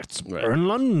plague rats burn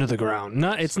London to the ground.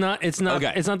 No, it's not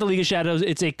Okay. It's not the League of Shadows.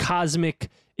 It's a cosmic.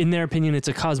 In their opinion, it's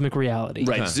a cosmic reality.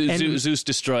 Right. Zeus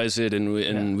destroys it, and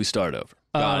we start over.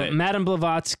 Got it. Madame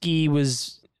Blavatsky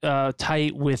was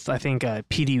tight with, I think,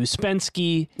 P.D.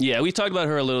 Uspensky. Yeah, we talked about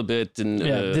her a little bit. And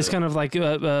this kind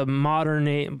of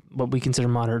modern, what we consider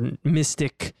modern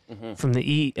mystic from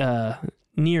the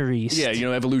Near East. Yeah,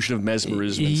 evolution of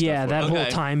mesmerism and stuff that whole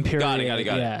time period. Got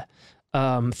it.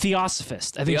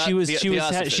 Theosophist. I think she was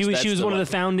one of the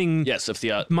founding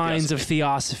minds of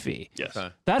Theosophy. Yes.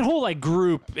 That whole like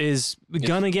group is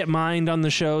gonna get mined on the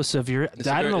show. So if you're,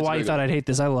 I don't know why you thought I'd hate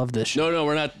this. I love this show. No,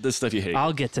 we're not the stuff you hate.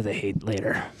 I'll get to the hate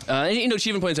later. And, she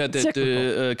even points out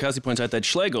that Kasi points out that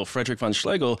Schlegel, Friedrich von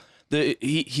Schlegel,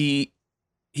 he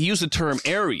used the term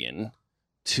Aryan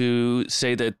to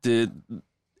say that the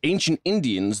ancient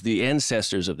Indians, the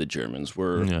ancestors of the Germans,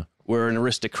 were an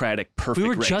aristocratic, perfect race.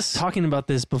 We were just talking about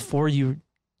this we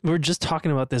were just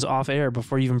talking about this off air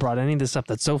before you even brought any of this up.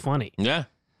 That's so funny. Yeah.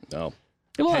 No.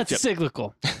 Well, it's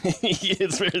cyclical.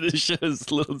 It's where the show is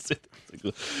a little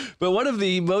cyclical. But one of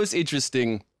the most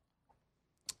interesting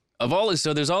of all is,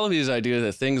 so there's all of these ideas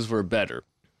that things were better,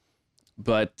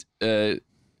 but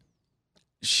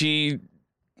she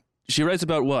writes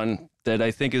about one that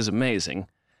I think is amazing,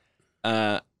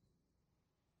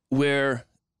 where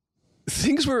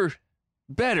things were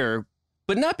better,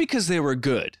 but not because they were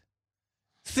good.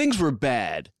 Things were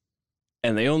bad,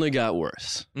 and they only got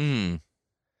worse. Mm.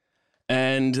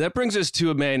 And that brings us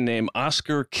to a man named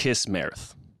Oscar Kiss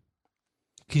Merth.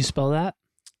 Can you spell that?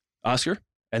 Oscar,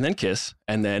 and then Kiss,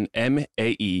 and then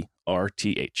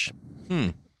Maerth.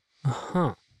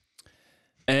 Uh-huh.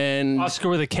 And Oscar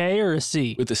with a K or a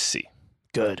C? with a C.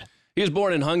 Good. He was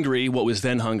born in Hungary, what was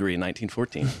then Hungary, in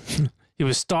 1914. He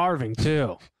was starving,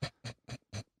 too.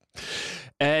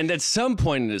 And at some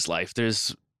point in his life,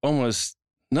 there's almost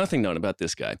nothing known about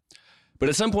this guy. But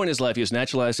at some point in his life, he was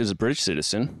naturalized as a British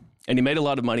citizen, and he made a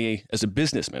lot of money as a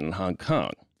businessman in Hong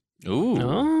Kong. Ooh.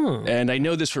 Oh. And I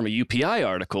know this from a UPI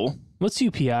article. What's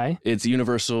UPI? It's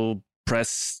Universal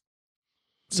Press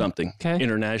something. Okay.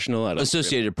 International. I don't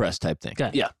Associated Press type thing.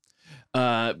 Okay. Yeah.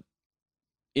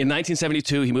 In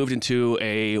 1972, he moved into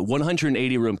a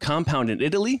 180-room compound in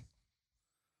Italy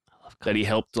that he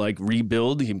helped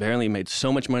rebuild. He apparently made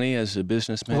so much money as a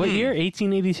businessman. What year?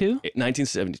 1882?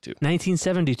 1972.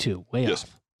 1972. Way Yes.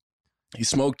 off. He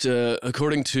smoked,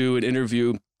 according to an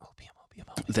interview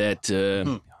that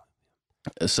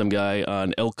some guy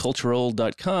on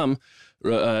elcultural.com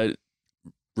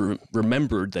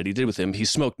remembered that he did with him. He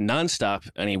smoked nonstop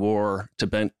and he wore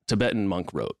Tibetan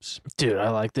monk robes. Dude, I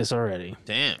like this already.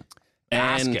 Damn.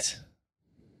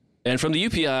 And from the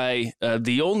UPI,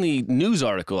 the only news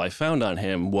article I found on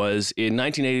him was in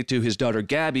 1982, his daughter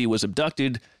Gabby was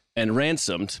abducted and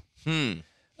ransomed.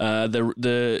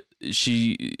 The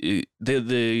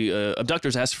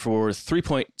abductors asked for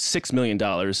 $3.6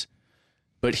 million,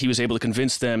 but he was able to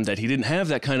convince them that he didn't have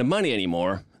that kind of money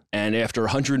anymore. And after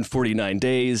 149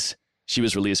 days, she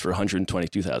was released for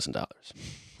 $122,000.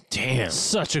 Damn.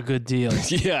 Such a good deal.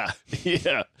 Yeah. She's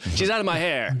out of my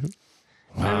hair.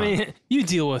 Wow. I mean, you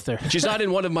deal with her. She's not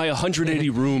in one of my 180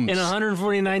 rooms. In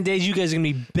 149 days, you guys are going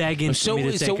to be begging for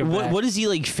me to take her back. What is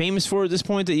he famous for at this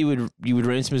point that you would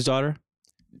ransom his daughter?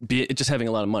 Just having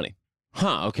a lot of money.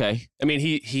 Huh, okay. I mean,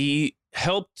 he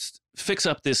helped fix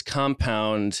up this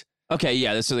compound. Okay,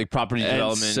 yeah, that's property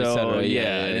development, so, etc.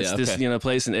 Yeah, it's this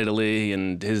place in Italy,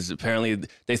 and apparently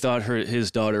they thought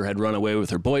his daughter had run away with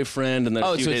her boyfriend, and then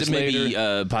a few days maybe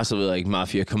later, possibly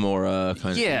Mafia Camorra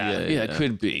kind of. Yeah, it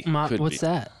could be. What's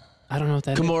that? I don't know what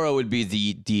that Camorra would be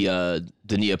the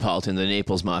Neapolitan, the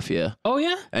Naples Mafia. Oh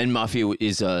yeah, and Mafia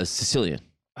is Sicilian.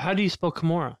 How do you spell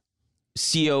Camorra?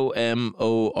 Comorra,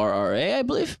 I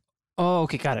believe. Oh,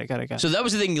 okay, got it. So that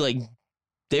was the thing,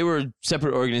 they were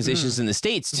separate organizations in the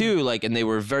States too, and they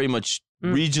were very much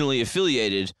regionally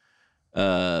affiliated.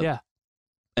 Yeah.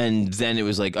 And then it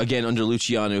was again under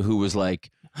Luciano, who was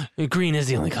green is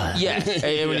the only color. Yeah.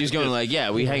 And when he was going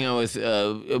we hang out with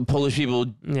Polish people,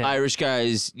 Irish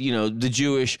guys, the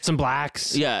Jewish, some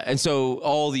blacks. Yeah. And so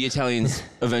all the Italians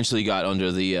eventually got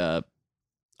under the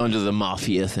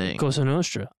Mafia thing. Cosa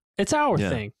Nostra. It's our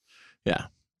thing. Yeah.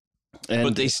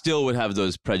 But they still would have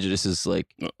those prejudices,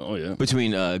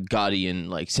 between Gotti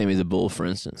and Sammy the Bull, for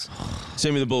instance.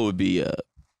 Sammy the Bull would be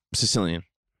Sicilian.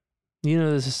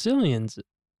 The Sicilians.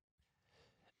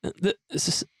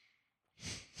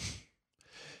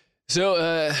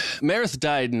 So Merth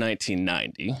died in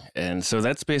 1990, and so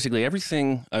that's basically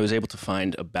everything I was able to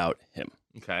find about him.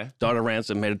 Okay. Daughter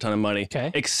ransom, made a ton of money.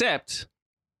 Okay. Except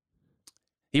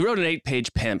he wrote an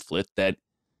 8-page pamphlet that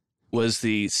was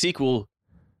the sequel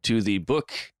to the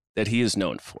book that he is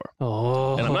known for.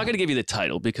 Oh. And I'm not going to give you the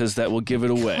title because that will give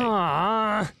it away.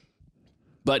 Aww.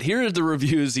 But here are the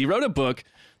reviews. He wrote a book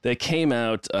that came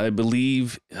out, I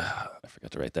believe, I forgot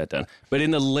to write that down, but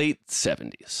in the late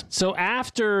 70s. So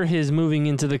after his moving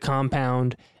into the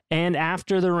compound and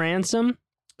after the ransom?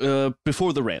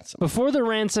 Before the ransom. Before the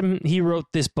ransom, he wrote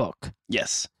this book.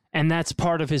 Yes. And that's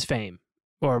part of his fame.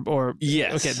 Or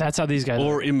yes. Okay, that's how these guys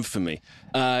or infamy.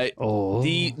 I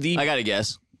got to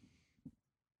guess.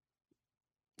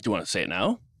 Do you want to say it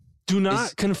now? Do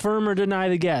not confirm or deny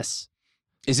the guess.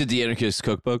 Is it the Anarchist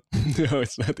Cookbook? No,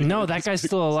 it's not. No, that guy's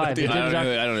still alive. I don't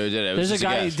know who did it. There's a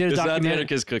guy who did a It's not the documentary.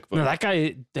 Anarchist Cookbook. No, that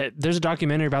guy. There's a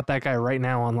documentary about that guy right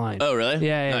now online. Oh, really?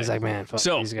 Yeah, he's like, man, fuck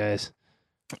So- these guys.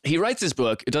 He writes this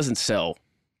book. It doesn't sell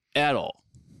at all.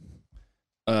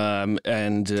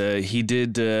 And he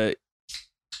did.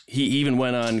 He even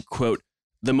went on, quote,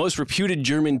 the most reputed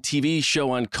German TV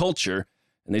show on culture,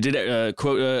 and they did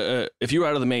quote. If you were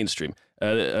out of the mainstream,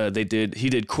 he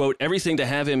did quote everything to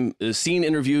have him seen,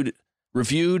 interviewed,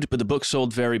 reviewed, but the book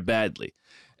sold very badly,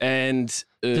 and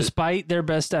Despite their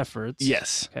best efforts.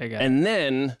 yes, Okay, got it. and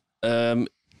then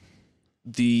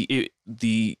the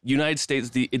United States,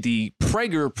 the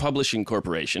Praeger Publishing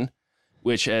Corporation,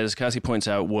 which, as Cassie points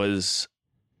out, was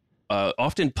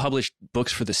often published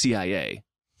books for the CIA.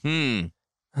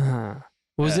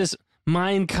 Was this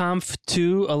Mein Kampf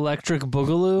 2 Electric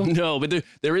Boogaloo? No, but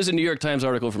there is a New York Times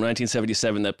article from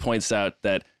 1977 that points out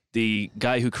that the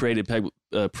guy who created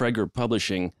Praeger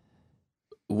Publishing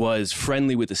was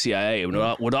friendly with the CIA and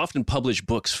would often publish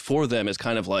books for them as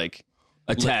kind of like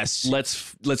A test.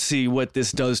 Let's see what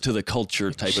this does to the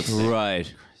culture type of thing.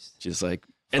 Right. Just like,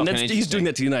 and Fucking he's doing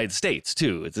that to the United States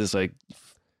too. It's just like,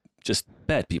 just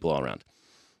bad people all around.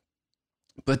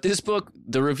 But this book,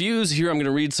 the reviews here, I'm going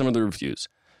to read some of the reviews.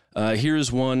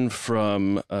 Here's one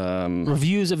from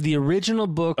Reviews of the original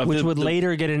book, which would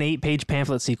later get an 8-page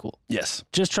pamphlet sequel. Yes.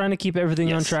 Just trying to keep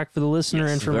everything on track for the listener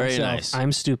and for very myself. nice.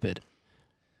 I'm stupid.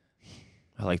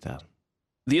 I like that.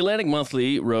 The Atlantic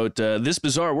Monthly wrote, this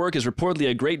bizarre work is reportedly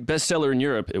a great bestseller in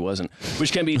Europe. It wasn't.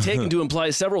 Which can be taken to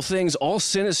imply several things, all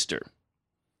sinister.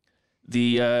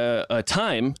 The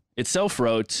Time itself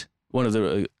wrote, one of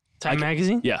the... Time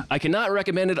Magazine? Yeah, I cannot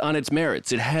recommend it on its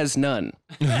merits. It has none.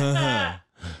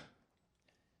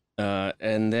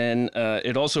 And then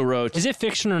it also wrote... Is it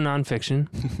fiction or nonfiction?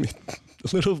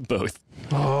 a little of both.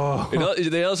 Oh.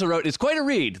 They also wrote, it's quite a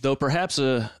read, though perhaps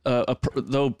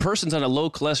though persons on a low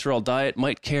cholesterol diet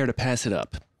might care to pass it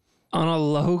up. On a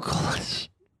low cholesterol.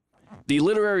 The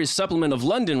Literary Supplement of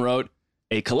London wrote,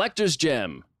 a collector's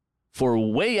gem. For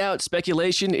way out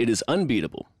speculation, it is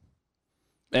unbeatable.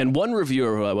 And one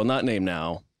reviewer, who I will not name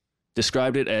now,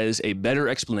 described it as a better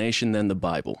explanation than the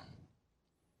Bible.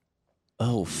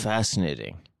 Oh,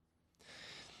 fascinating.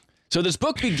 So this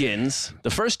book begins, the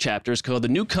first chapter is called The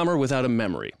Newcomer Without a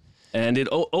Memory. And it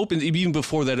opens, even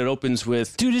before that, it opens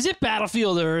with... Dude, is it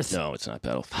Battlefield Earth? No, it's not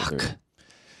Battlefield Earth.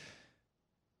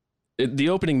 The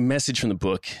opening message from the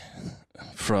book,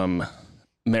 from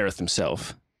Meredith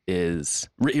himself, is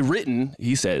written,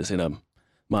 he says, in a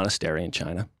monastery in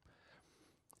China.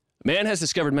 Man has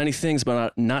discovered many things,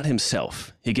 but not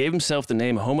himself. He gave himself the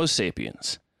name Homo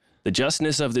sapiens. The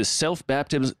justness of this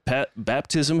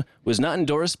self-baptism was not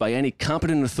endorsed by any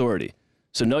competent authority.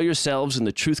 So know yourselves and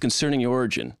the truth concerning your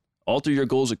origin. Alter your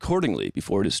goals accordingly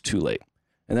before it is too late.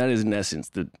 And that is, in essence,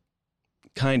 the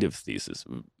kind of thesis,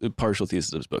 the partial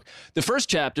thesis of his book. The first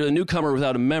chapter, The Newcomer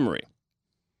Without a Memory.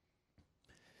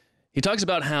 He talks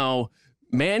about how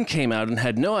man came out and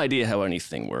had no idea how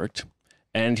anything worked.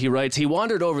 And he writes, he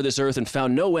wandered over this earth and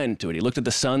found no end to it. He looked at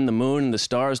the sun, the moon, and the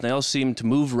stars, and they all seemed to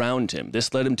move round him.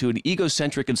 This led him to an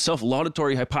egocentric and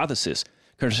self-laudatory hypothesis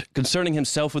concerning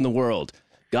himself and the world.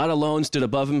 God alone stood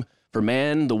above him. For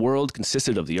man, the world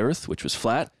consisted of the earth, which was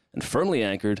flat and firmly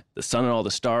anchored. The sun and all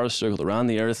the stars circled around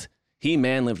the earth. He,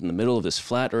 man, lived in the middle of this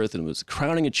flat earth, and it was the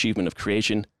crowning achievement of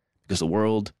creation because the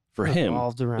world, for him,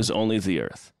 was only the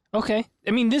earth. Okay.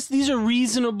 I mean, these are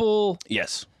reasonable...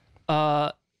 Yes. These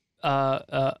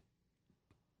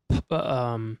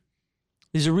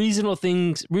are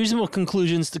reasonable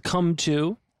conclusions to come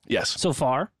to. Yes. So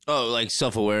far. Oh, like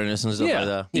self-awareness and stuff like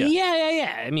that.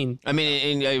 Yeah. I mean,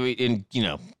 in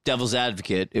Devil's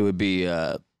Advocate, it would be.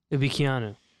 It'd be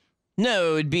Keanu.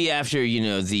 No, it would be after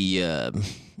the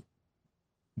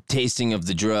tasting of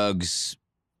the drugs.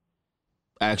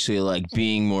 Actually, like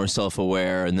being more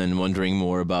self-aware and then wondering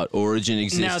more about origin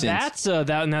existence.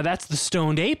 Now that's the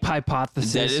stoned ape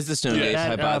hypothesis. That is the stoned ape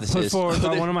hypothesis. Put forward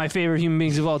by one of my favorite human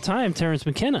beings of all time, Terrence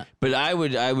McKenna. But I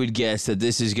would guess that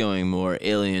this is going more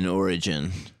alien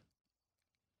origin.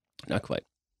 Not quite.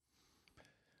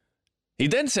 He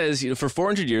then says, for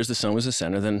 400 years the sun was the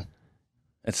center. Then,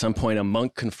 at some point, a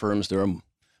monk confirms there are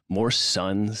more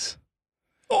suns.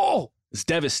 Oh, it's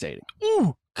devastating.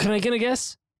 Ooh, can I get a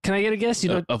guess? You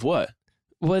know of what?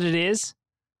 What it is?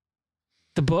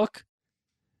 The book?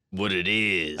 What it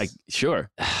is?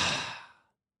 Sure.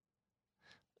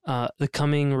 The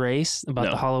Coming Race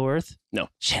about the Hollow Earth? No.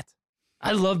 Shit.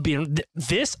 I love being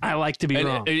this. I like to be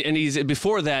wrong. And he's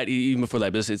before that, even before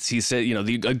that, he said,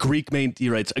 he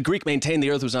writes, a Greek maintained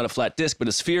the earth was not a flat disc, but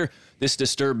a sphere. This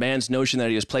disturbed man's notion that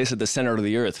he was placed at the center of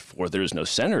the earth, for there is no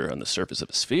center on the surface of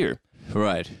a sphere.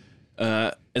 Right.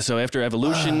 And so after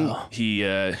evolution, he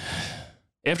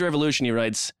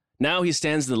writes, now he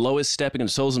stands in the lowest step and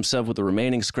consoles himself with the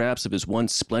remaining scraps of his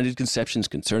once splendid conceptions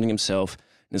concerning himself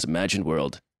and his imagined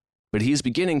world. But he is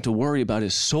beginning to worry about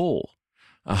his soul.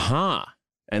 And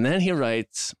then he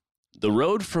writes, the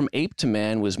road from ape to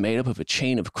man was made up of a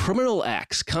chain of criminal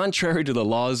acts contrary to the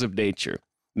laws of nature.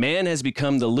 Man has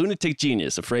become the lunatic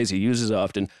genius, a phrase he uses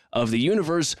often, of the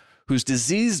universe, whose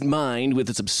diseased mind with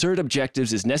its absurd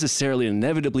objectives is necessarily and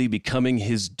inevitably becoming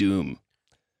his doom.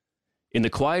 In the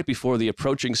quiet before the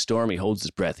approaching storm, he holds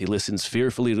his breath. He listens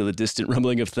fearfully to the distant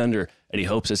rumbling of thunder, and he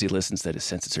hopes as he listens that his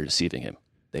senses are deceiving him.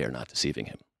 They are not deceiving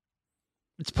him.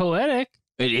 It's poetic.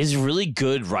 It is really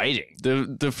good writing.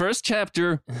 The first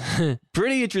chapter,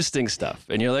 pretty interesting stuff.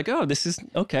 And you're like, oh, this is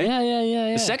okay.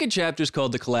 Yeah. The second chapter is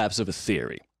called The Collapse of a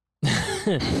Theory.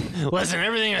 Listen,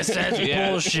 everything I said is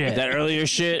bullshit. That earlier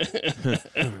shit.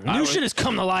 New shit has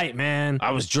come to light, man.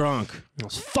 I was drunk. I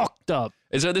was fucked up.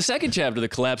 And so the second chapter, The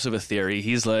Collapse of a Theory,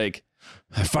 he's like,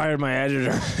 I fired my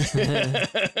editor.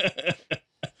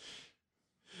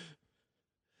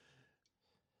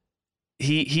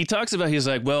 He talks about, he's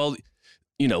like, well,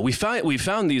 we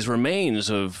found these remains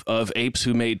of apes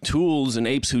who made tools and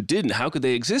apes who didn't. How could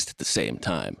they exist at the same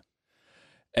time?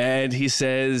 And he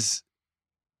says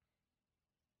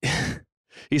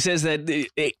that the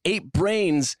ape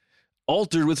brains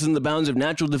altered within the bounds of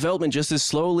natural development just as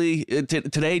slowly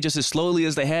today, just as slowly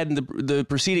as they had in the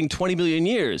preceding 20 million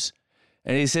years.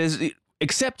 And he says,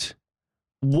 except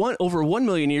over 1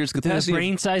 million years, the capacity the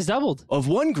brain size doubled of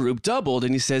one group doubled.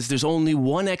 And he says there's only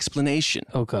one explanation.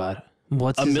 Oh God.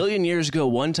 A million years ago,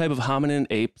 one type of hominin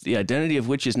ape, the identity of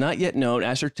which is not yet known,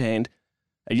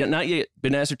 not yet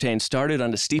been ascertained, started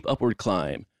on a steep upward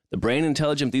climb. The brain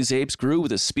intelligence of these apes grew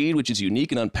with a speed which is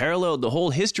unique and unparalleled in the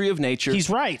whole history of nature. He's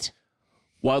right.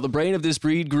 While the brain of this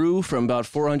breed grew from about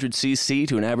 400 cc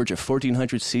to an average of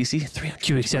 1400 cc,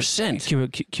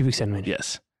 300%. Cubic centimeter.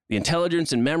 Yes. The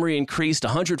intelligence and memory increased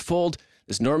 100-fold.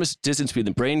 This enormous distance between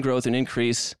the brain growth and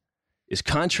increase is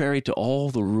contrary to all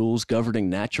the rules governing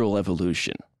natural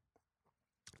evolution.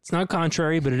 It's not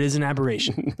contrary, but it is an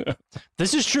aberration.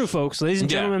 This is true, folks. Ladies and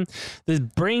gentlemen, the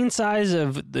brain size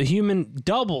of the human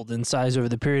doubled in size over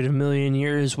the period of a million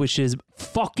years, which is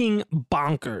fucking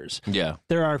bonkers. Yeah.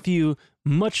 There are a few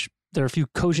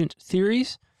cogent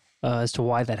theories as to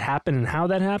why that happened and how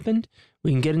that happened.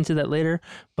 We can get into that later,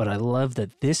 but I love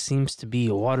that this seems to be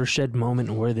a watershed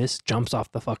moment where this jumps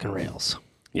off the fucking rails.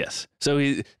 Yes. So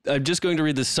I'm just going to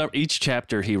read each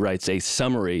chapter. He writes a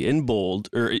summary in bold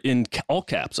or in all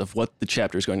caps of what the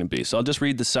chapter is going to be. So I'll just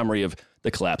read the summary of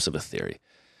The Collapse of a Theory.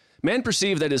 Man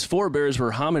perceived that his forebears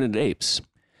were hominid apes.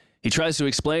 He tries to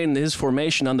explain his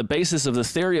formation on the basis of the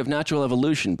theory of natural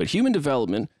evolution, but human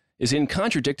development is in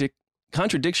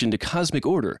contradiction to cosmic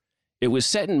order. It was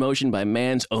set in motion by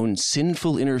man's own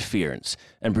sinful interference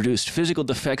and produced physical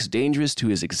defects dangerous to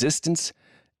his existence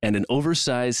and an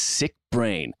oversized, sick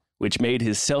brain, which made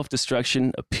his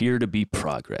self-destruction appear to be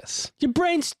progress. Your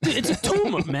brain's, it's a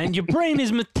tumor, man. Your brain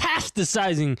is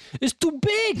metastasizing. It's too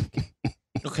big.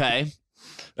 Okay.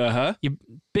 Uh-huh.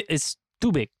 It's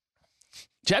too big.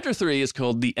 Chapter 3 is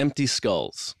called The Empty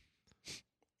Skulls.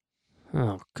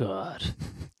 Oh, God.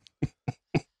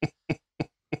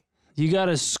 You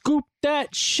gotta scoop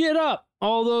that shit up.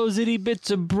 All those itty bits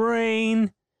of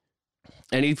brain.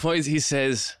 And he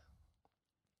says,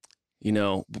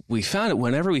 we found it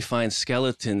whenever we find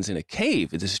skeletons in a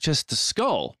cave. It is just the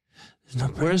skull.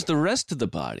 Where's the rest of the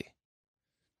body?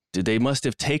 They must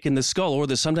have taken the skull,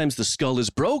 or sometimes the skull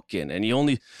is broken and you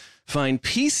only find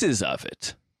pieces of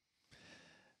it.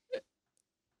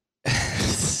 You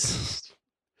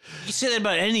say that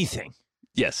about anything.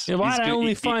 Yes. Yeah, why'd I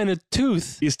only find a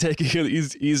tooth?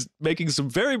 He's making some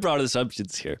very broad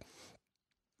assumptions here.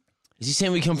 Is he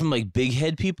saying we come from like big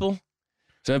head people?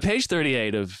 So on page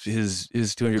 38 of his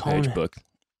 200-page book.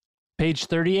 Page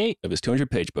 38? Of his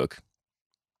 200-page book,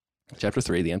 chapter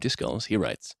 3, The Empty Skulls, he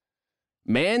writes,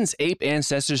 man's ape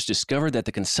ancestors discovered that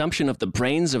the consumption of the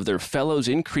brains of their fellows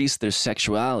increased their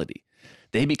sexuality.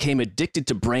 They became addicted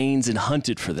to brains and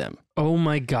hunted for them. Oh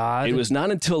my God. It was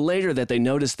not until later that they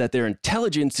noticed that their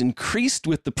intelligence increased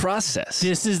with the process.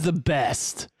 This is the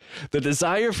best. The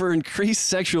desire for increased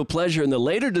sexual pleasure and the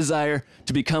later desire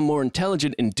to become more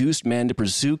intelligent induced man to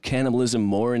pursue cannibalism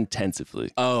more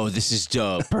intensively. Oh, this is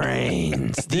dope.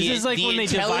 Brains. This is like when they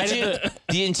divided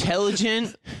the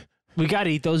intelligent We got to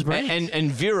eat those brains.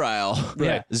 And virile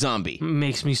zombie.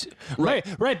 Makes me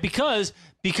right because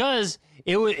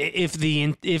it would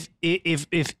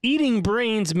if eating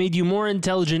brains made you more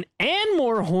intelligent and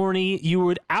more horny, you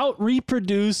would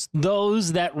out-reproduce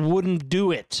those that wouldn't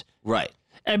do it. Right.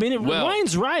 I mean, it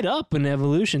lines right up in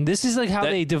evolution. This is like how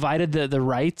they divided the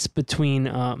rights between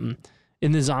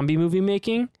in the zombie movie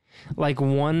making. Like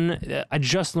one, I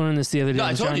just learned this the other day. No,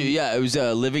 I told you. Yeah, it was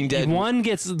Living Dead. One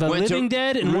gets the living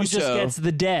dead, and one just gets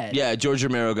the dead. Yeah, George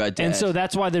Romero got dead, and so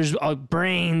that's why there's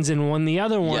brains in one, the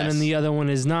other one, and the other one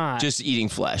is not just eating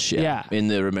flesh. Yeah, in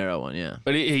the Romero one. Yeah,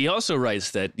 but he also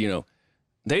writes that they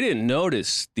didn't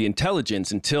notice the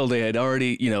intelligence until they had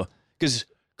already because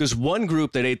one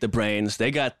group that ate the brains, they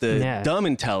got the dumb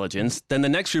intelligence. Then the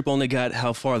next group only got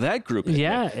how far that group had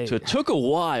been. So it took a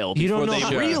while before they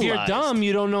realized. If you're dumb,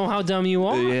 you don't know how dumb you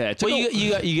are. Yeah.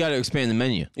 You got to expand the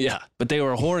menu. Yeah, but they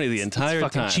were horny the entire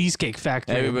time. Cheesecake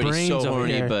Factory. Everybody's so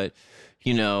horny, but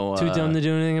too dumb to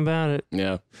do anything about it.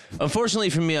 Yeah. Unfortunately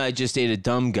for me, I just ate a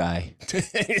dumb guy,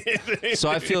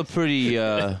 so I feel pretty.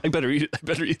 I better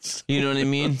eat. You know what I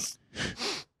mean?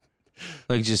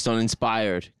 Like just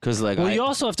uninspired, because you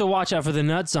also have to watch out for the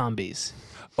nut zombies.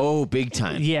 Oh, big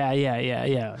time.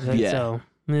 Yeah. So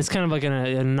it's kind of like an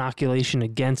inoculation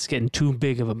against getting too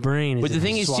big of a brain. But the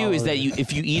thing is too is that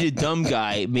if you eat a dumb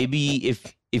guy, maybe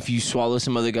if you swallow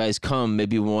some other guy's cum,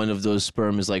 maybe one of those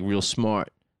sperm is like real smart.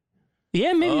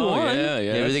 Yeah, maybe one. Yeah.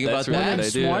 You ever think about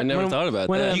that? I never thought about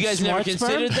that. You guys never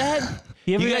considered that?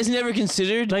 You guys never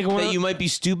considered that you might be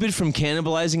stupid from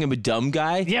cannibalizing a dumb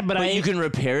guy? Yeah, but you can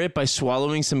repair it by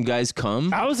swallowing some guy's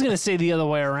cum? I was going to say the other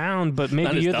way around, but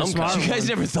maybe you're the smart one. You guys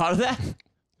never thought of that?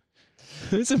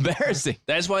 It's embarrassing.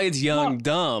 That's why it's young,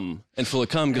 dumb, and full of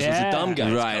cum, because it's a dumb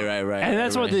guy. Right. And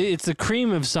that's why it's the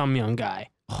cream of some young guy.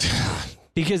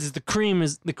 Because the cream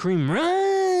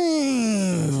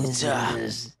rises.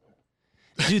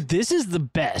 Dude, this is the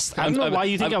best. I don't know why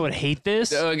you think I would hate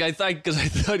this. I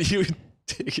thought you would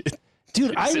take it.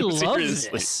 Dude, I love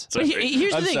this.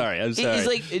 Here's the thing. I'm sorry. It's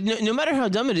like, no matter how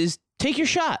dumb it is, take your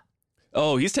shot.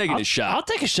 Oh, he's taking a shot. I'll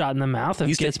take a shot in the mouth if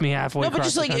it gets me halfway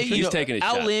across the country. He's taking a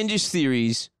shot. Outlandish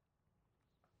theories.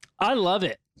 I love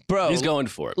it. Bro. He's going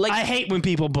for it. Like, I hate when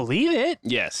people believe it.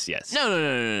 Yes.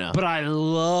 No. But I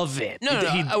love it. No.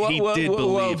 He did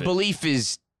believe it. Belief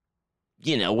is,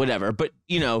 whatever. But,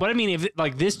 But I mean, if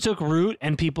this took root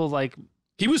and people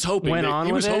he was hoping.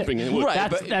 He was hoping it would.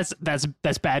 Right,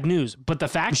 that's bad news. But the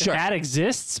fact that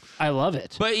exists, I love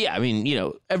it. But yeah, I mean,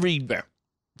 every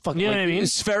fucking what I mean?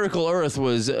 Spherical Earth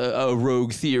was a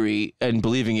rogue theory, and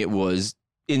believing it was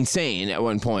insane at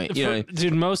one point.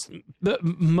 Dude, most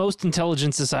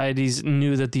intelligent societies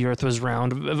knew that the Earth was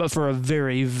round for a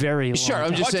very, very long time.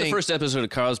 I'm just saying. Watch the first episode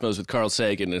of Cosmos with Carl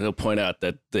Sagan, and he'll point out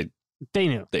that they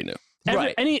knew. They knew.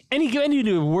 Right. Any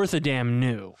dude worth a damn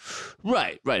knew.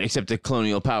 Right. Except the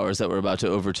colonial powers that were about to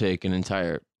overtake an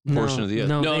entire portion of the Earth.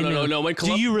 No.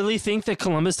 Do you really think that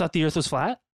Columbus thought the Earth was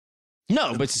flat?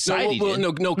 No, but society did.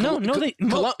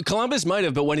 Columbus might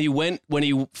have, but when he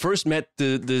first met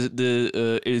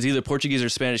the it was either Portuguese or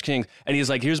Spanish king, and he's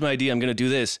like, "Here's my idea. I'm going to do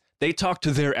this." They talked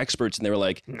to their experts, and they were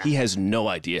like, "He has no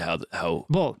idea how the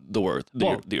Earth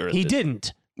He is."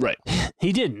 didn't. Right.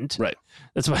 He didn't. Right.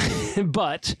 That's why.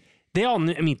 But they all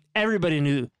knew. I mean, everybody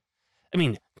knew. I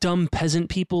mean, dumb peasant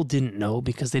people didn't know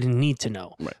because they didn't need to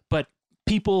know. Right. But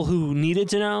people who needed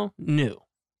to know knew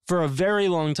for a very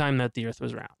long time that the Earth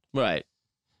was round. Right.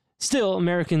 Still,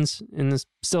 Americans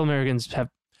have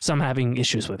some having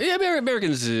issues with it. Yeah,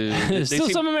 Americans.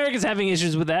 Some Americans having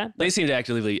issues with that. They seem to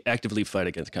actively fight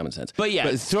against common sense. But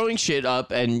throwing shit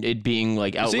up and it being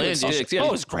like outlandish.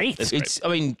 It's great. It's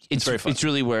very fun. It's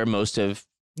really where most of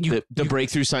the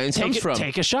breakthrough science comes from.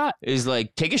 Take a shot. Is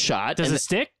like take a shot. Does it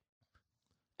stick?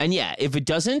 And if it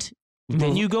doesn't,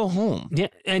 then you go home. Yeah,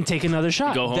 and take another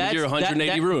shot. Go home to your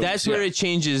 180 rooms. That's where it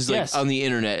changes on the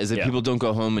internet, is that people don't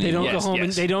go home anymore.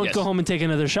 They don't go home and take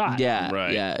another shot. Yeah.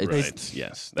 Right. Yeah. Right.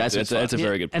 Yes. That's a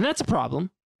very good point. And that's a problem.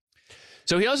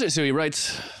 So he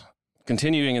writes,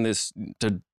 continuing in this,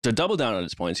 to double down on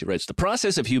his points, he writes, the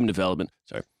process of human development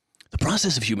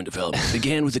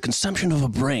began with the consumption of a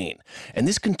brain, and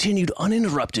this continued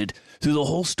uninterrupted through the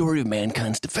whole story of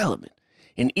mankind's development.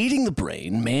 In eating the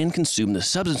brain, man consumed the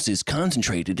substances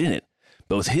concentrated in it.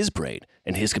 Both his brain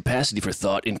and his capacity for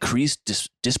thought increased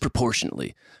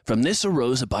disproportionately. From this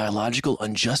arose a biological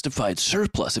unjustified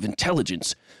surplus of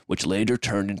intelligence, which later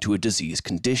turned into a diseased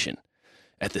condition.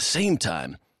 At the same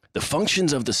time, the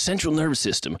functions of the central nervous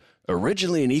system,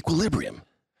 originally in equilibrium,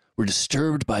 were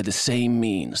disturbed by the same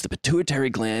means, the pituitary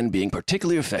gland being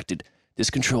particularly affected. This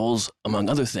controls, among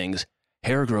other things,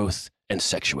 hair growth and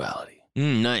sexuality.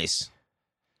 Nice.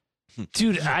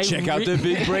 Dude, Check out the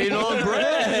big brain on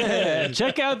Brad.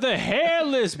 Check out the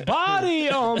hairless body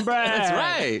on Brad. That's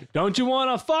right. Don't you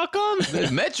want to fuck him?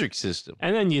 The metric system.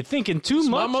 And then you're thinking too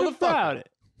much about it.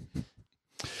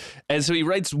 And so he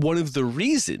writes, one of the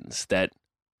reasons that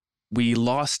we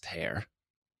lost hair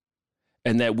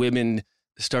and that women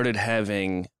started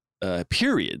having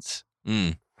periods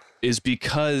is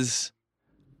because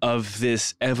of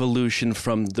this evolution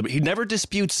from the... He never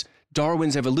disputes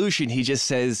Darwin's evolution. He just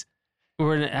says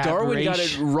Darwin got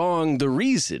it wrong, the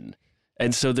reason.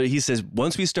 And so he says,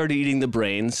 once we started eating the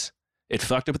brains, it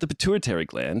fucked up the pituitary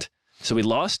gland. So we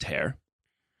lost hair.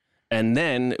 And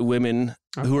then women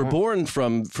who were born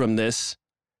from this,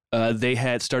 they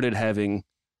had started having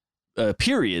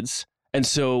periods. And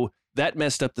so that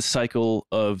messed up the cycle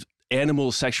of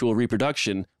animal sexual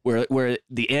reproduction, where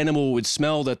the animal would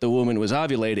smell that the woman was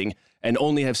ovulating and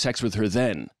only have sex with her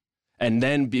then. And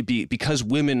then because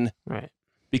women,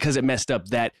 because it messed up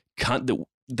that idea.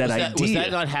 Was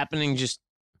that not happening just...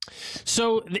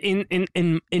 So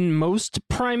in most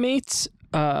primates,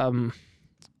 there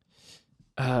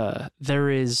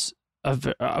is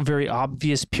a very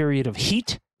obvious period of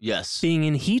heat. Yes. Being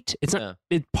in heat. It's not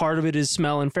part of it is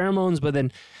smell and pheromones, but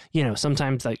then,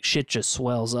 sometimes like shit just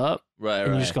swells up. Right,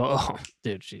 and you just go, oh,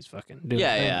 dude, she's fucking doing it.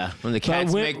 Yeah. When the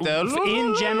cats make the...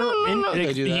 In general,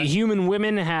 human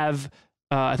women have,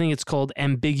 I think it's called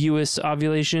ambiguous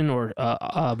ovulation or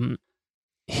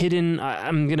hidden,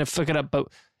 I'm going to fuck it up, but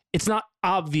it's not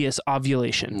obvious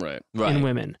ovulation in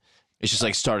women. It's just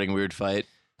like starting a weird fight.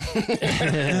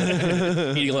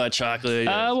 Eating a lot of chocolate.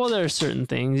 Well, there are certain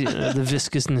things, the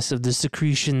viscousness of the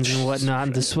secretions and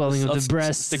whatnot, the swelling of the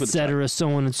breasts, etc.,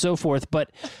 so on and so forth.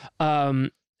 But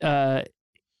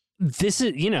this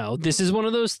is one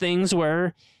of those things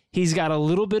where he's got a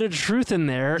little bit of truth in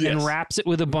there and wraps it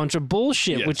with a bunch of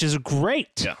bullshit, which is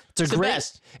great. Yeah.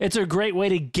 It's a great way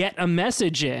to get a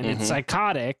message in. It's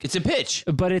psychotic. It's a pitch,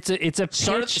 but it's a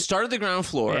pitch. Start at the ground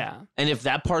floor. Yeah. And if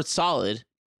that part's solid,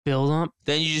 build up.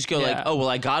 Then you just go like, oh, well,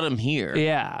 I got him here.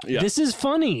 Yeah. This is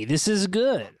funny. This is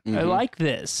good. I like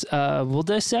this. We'll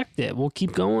dissect it. We'll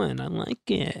keep going. I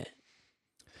like it.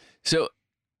 So,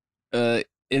 and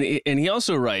he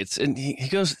also writes, and he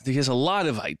has a lot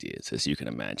of ideas, as you can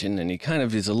imagine, and he kind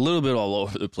of is a little bit all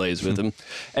over the place with them.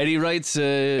 And he writes,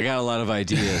 I got a lot of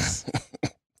ideas.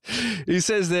 He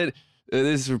says that,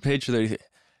 this is for page 30,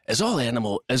 as all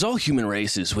human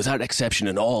races, without exception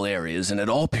in all areas and at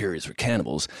all periods were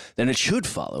cannibals, then it should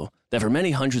follow that for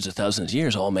many hundreds of thousands of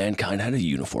years, all mankind had a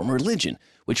uniform religion,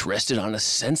 which rested on a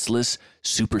senseless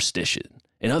superstition.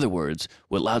 In other words,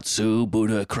 what Lao Tzu,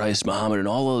 Buddha, Christ, Muhammad, and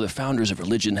all other founders of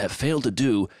religion have failed to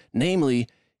do, namely,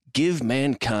 give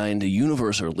mankind a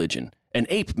universal religion, an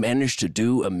ape managed to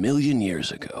do 1,000,000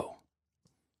 years ago.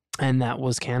 And that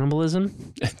was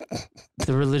cannibalism?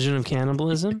 The religion of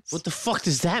cannibalism? What the fuck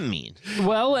does that mean?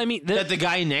 Well, I mean... that the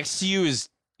guy next to you is...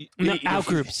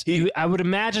 outgroups. I would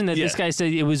imagine that this guy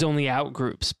said it was only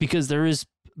outgroups, because there is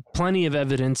plenty of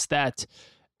evidence that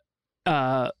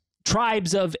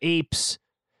tribes of apes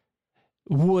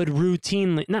would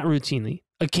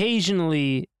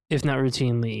occasionally, if not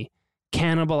routinely,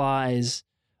 cannibalize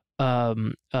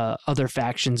other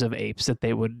factions of apes that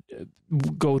they would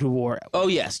go to war. Oh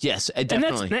yes,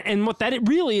 definitely. And what that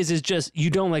really is just you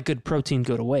don't let good protein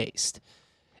go to waste.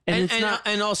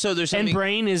 And also there's something, and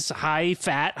brain is high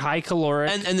fat, high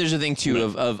caloric, and there's a thing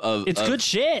too of it's good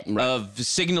shit of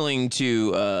signaling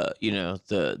to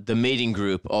the mating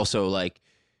group also like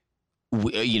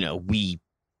we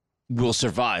will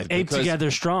survive ape together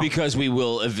strong because we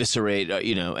will eviscerate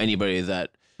anybody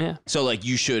that so like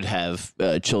you should have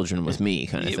children with me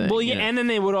kind of thing. Well, yeah, and then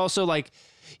they would also like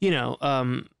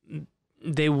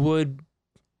they would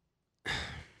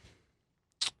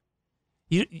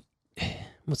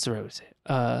what's the right way to say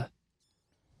it?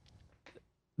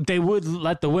 They would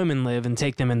let the women live and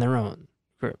take them in their own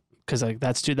group because like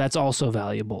that's also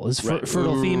valuable.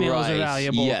 Fertile females are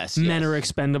valuable. Yes, men are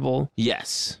expendable.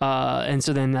 Yes, and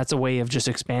so then that's a way of just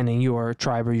expanding your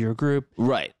tribe or your group.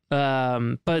 Right.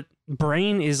 But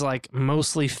brain is like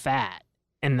mostly fat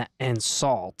and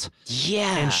salt.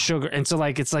 Yeah, and sugar, and so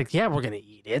like it's like we're gonna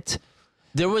eat it.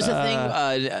 There was a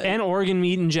thing and organ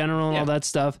meat in general and all that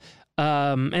stuff.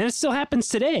 And it still happens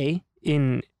today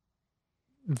in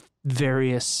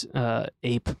various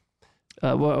ape,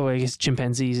 I guess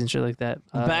chimpanzees and shit like that.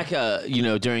 Back,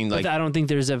 during like, I don't think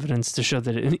there's evidence to show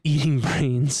that eating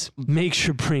brains makes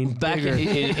your brain bigger.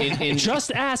 In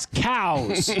just ask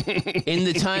cows. In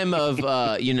the time of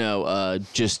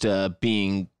just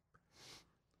being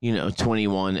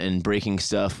 21 and breaking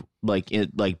stuff like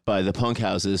by the punk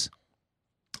houses.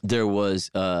 there was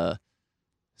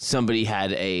somebody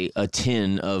had a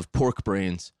tin of pork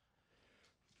brains.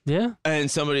 Yeah. And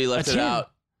somebody left it out.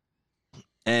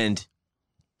 And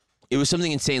it was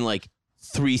something insane like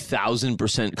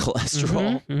 3,000%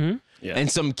 cholesterol. Mm-hmm. Yeah.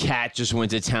 And some cat just went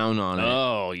to town on it.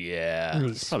 Oh, yeah. And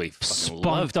It's probably fucking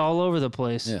spunked all over the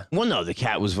place. Yeah. Well, no, the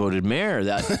cat was voted mayor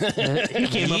that He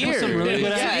came up with some really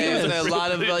good ideas. There's a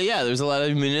lot of there's a lot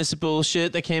of municipal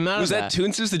shit that came out Was of that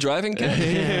Toonces the driving cat?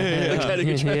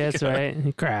 Yeah, that's right.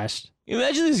 He crashed.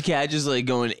 Imagine this cat just like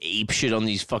going ape shit on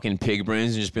these fucking pig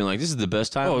brains and just being like, "This is the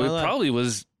best time." Oh, of my it life. probably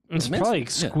was. It's probably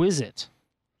exquisite.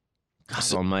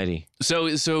 God almighty.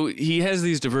 So he has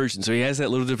these diversions. So he has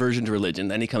that little diversion to religion.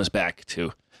 Then he comes back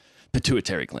to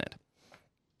pituitary gland.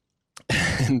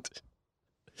 And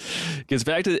gets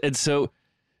back to, and so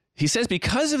he says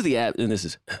because of the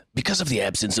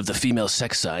absence of the female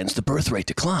sex signs, the birth rate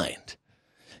declined.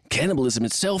 Cannibalism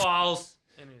itself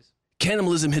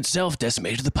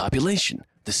decimated the population.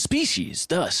 The species,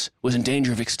 thus, was in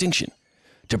danger of extinction.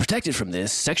 To protect it from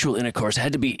this, sexual intercourse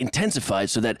had to be intensified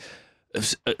so that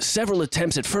several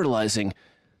attempts at fertilizing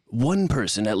one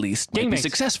person at least might be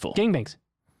successful. Gangbangs.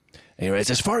 And he writes,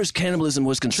 as far as cannibalism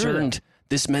was concerned,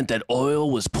 this meant that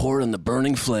oil was poured on the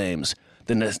burning flames.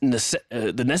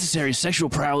 The necessary sexual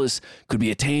prowess could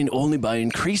be attained only by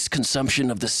increased consumption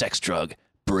of the sex drug,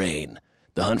 brain.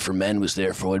 The hunt for men was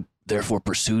therefore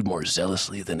pursued more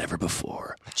zealously than ever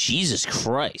before. Jesus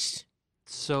Christ.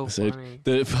 So So funny.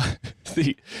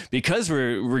 because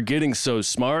we're getting so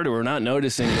smart, or we're not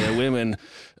noticing that women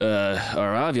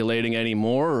are ovulating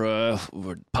anymore,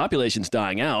 population's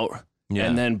dying out.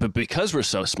 Yeah. But because we're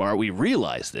so smart, we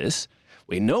realize this.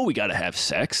 We know we got to have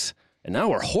sex, and now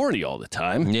we're horny all the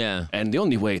time. Yeah. And the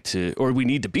only way we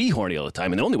need to be horny all the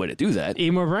time, and the only way to do that,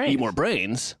 Eat more brains. eat more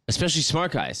brains. Especially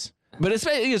smart guys. But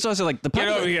it's also like Get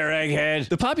over here, egghead.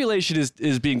 the population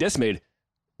is being decimated.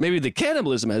 Maybe the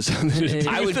cannibalism has something to do.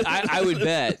 I would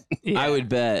bet. Yeah. I would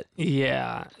bet.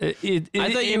 Yeah. I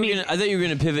thought you were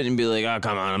gonna pivot and be like, "Oh,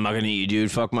 come on, I'm not gonna eat you,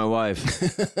 dude. Fuck my wife."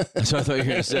 That's what I thought you were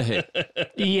gonna say.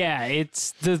 Yeah,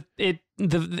 it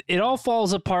all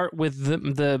falls apart with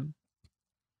the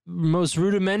most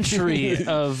rudimentary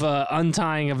of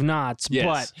untying of knots, Yes.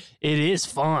 but it is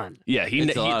fun. Yeah,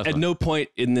 It's a lot of at fun. no point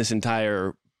in this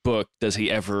entire book does he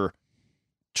ever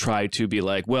try to be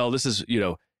like, well, this is,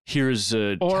 here's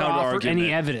a Or counter offer argument.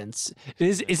 any evidence.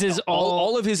 Is his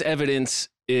all of his evidence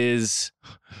is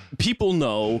people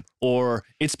know, or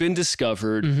it's been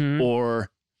discovered, Mhm. or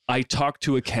I talked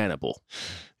to a cannibal.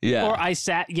 Yeah. Or I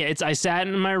sat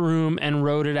in my room and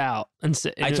wrote it out and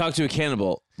I talked to a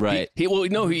cannibal, right?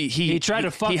 He tried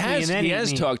to fuck me and then he eat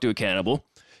has me. talked to a cannibal,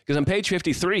 because on page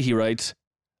 53 he writes,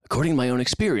 according to my own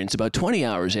experience, about 20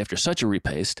 hours after such a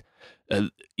repast,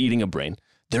 eating a brain,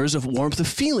 there is a warmth of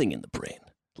feeling in the brain,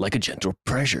 like a gentle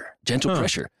pressure.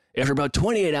 After about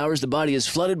 28 hours, the body is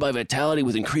flooded by vitality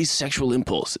with increased sexual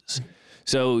impulses.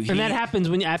 So and that happens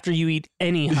after you eat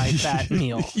any high fat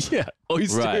meal. Yeah,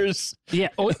 oysters. Yeah,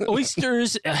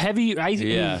 oysters, heavy.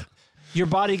 Yeah. Your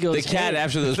body goes. The cat "Hey,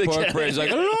 after those pork brains like,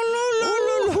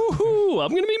 Ooh, I'm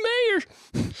gonna be mayor.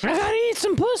 I gotta eat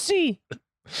some pussy.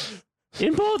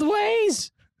 In both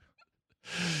ways.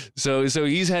 So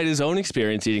he's had his own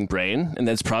experience eating brain, and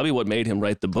that's probably what made him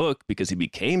write the book, because he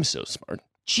became so smart.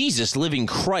 Jesus living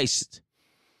Christ.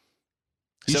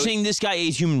 You're So- saying this guy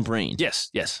ate human brain?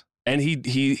 Yes. And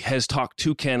he has talked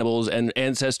to cannibals and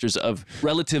ancestors of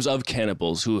relatives of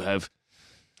cannibals who have.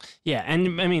 Yeah,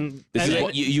 and I mean, This You is ate,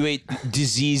 what- you ate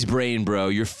disease brain, bro.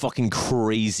 You're fucking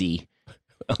crazy.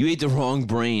 You ate the wrong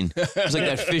brain. It was like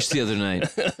that fish the other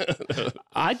night.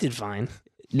 I did fine.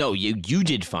 No, you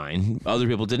did fine. Other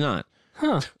people did not.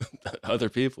 Huh? Other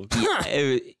people.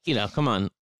 Come on.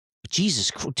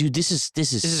 Jesus, dude, this is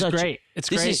This is such great. It's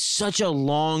this great. is such a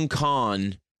long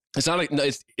con.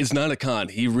 It's not a con.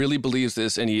 He really believes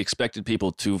this, and he expected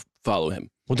people to follow him.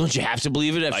 Well, don't you have to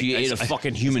believe it after you ate a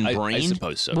fucking human brain? I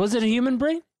suppose so. Was it a human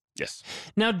brain? Yes.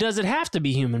 Now, does it have to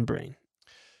be human brain?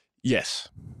 Yes.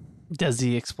 Does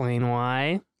he explain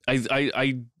why? I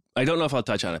don't know if I'll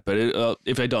touch on it, but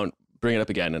if I don't, bring it up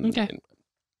again. Okay.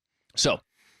 So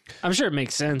I'm sure it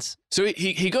makes sense.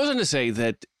 he goes on to say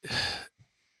that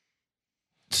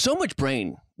so much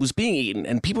brain was being eaten,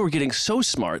 and people were getting so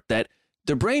smart that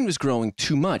their brain was growing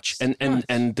too much, and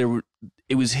it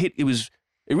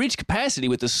reached capacity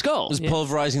with the skull. It was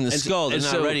pulverizing the skull. They're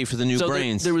not ready for the new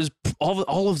brains. There was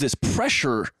all of this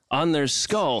pressure on their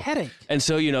skull. Headache. And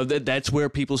so, that's where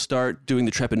people start doing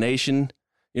the trepanation,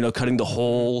 cutting the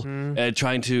hole,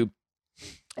 trying to,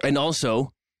 and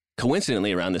also,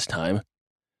 coincidentally around this time,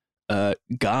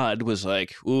 God was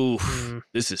like, ooh,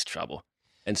 this is trouble.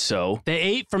 And so they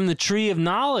ate from the tree of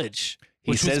knowledge.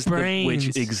 he Which says was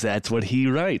brains. that's what he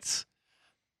writes.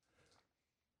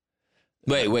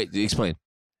 Wait, explain.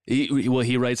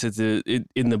 He writes that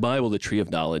in the Bible, the tree of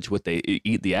knowledge, what they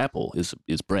eat, the apple,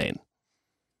 is brain.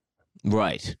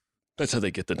 Right. That's how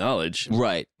they get the knowledge.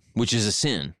 Right. Which is a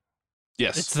sin.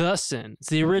 Yes. It's the sin. It's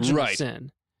the original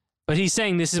sin. But he's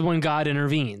saying this is when God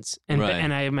intervenes, and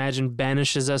and I imagine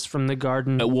banishes us from the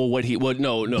garden. No.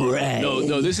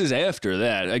 This is after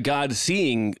that. God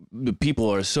seeing the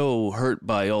people are so hurt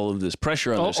by all of this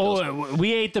pressure on their skulls.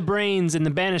 We ate the brains, and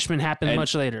the banishment happened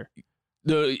much later.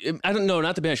 I don't know,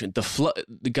 not the banishment.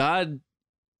 The God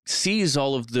sees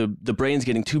all of the brains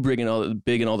getting too big and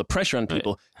all the pressure on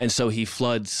people, and so he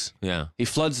floods. Yeah, he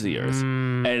floods the earth,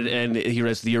 and he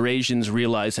writes the Eurasians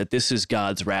realize that this is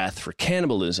God's wrath for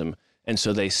cannibalism, and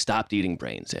so they stopped eating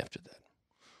brains after that.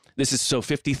 This is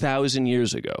 50,000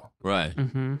 years ago. Right.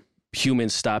 Mm-hmm.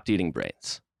 Humans stopped eating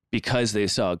brains because they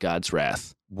saw God's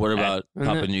wrath. What about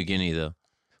Papua New Guinea though?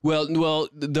 Also,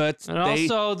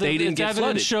 the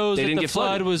evidence shows that the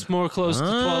flood was more close to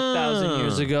 12,000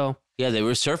 years ago. Yeah, they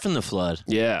were surfing the flood.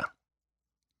 Yeah.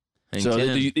 So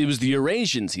it was the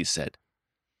Eurasians, he said,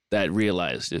 that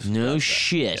realized. No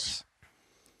shit. Yes.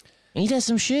 Ain't that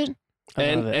some shit?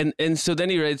 And so then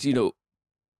he writes,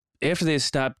 after they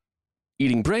stopped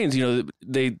eating brains,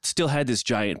 they still had this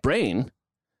giant brain.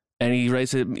 And he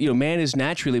writes that, man is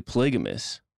naturally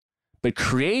polygamous, but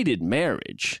created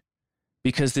marriage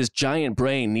because this giant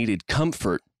brain needed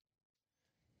comfort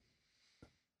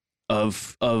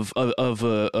of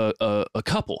a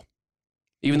couple.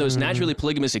 Even though it's naturally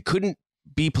polygamous, it couldn't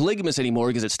be polygamous anymore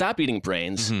because it stopped eating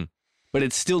brains, but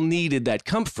it still needed that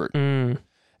comfort. And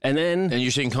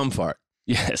you're saying comfort.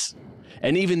 Yes.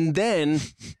 And even then,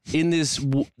 in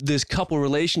this couple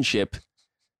relationship,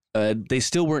 they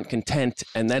still weren't content,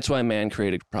 and that's why man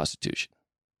created prostitution.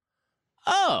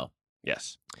 Oh.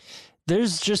 Yes.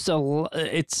 There's just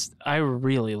I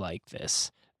really like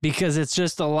this because it's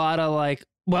just a lot of like,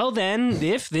 well, then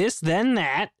if this, then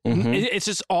that. It's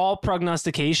just all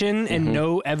prognostication and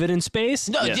no evidence base.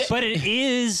 No, but it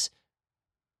is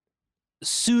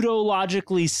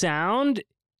pseudo-logically sound.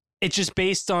 It's just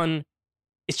based on,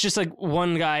 it's just like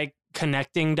one guy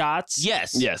connecting dots.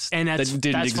 Yes. And that's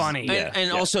funny.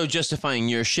 And also justifying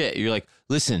your shit. You're like,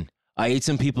 listen, I ate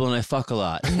some people and I fuck a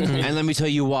lot. And let me tell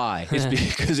you why. It's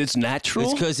because it's natural.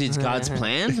 It's because it's God's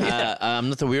plan. I'm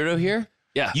not the weirdo here.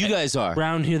 Yeah. You guys are.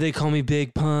 Around here, they call me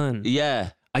Big Pun.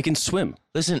 Yeah. I can swim.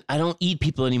 Listen, I don't eat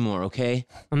people anymore, okay?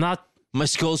 I'm not. My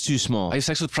skull's too small. I have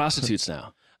sex with prostitutes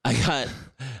now. I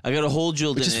got a hole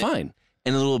drilled in it. Which is fine.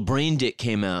 And a little brain dick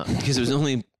came out because it was the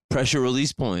only pressure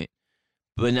release point.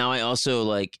 But now I also,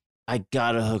 I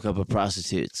gotta hook up with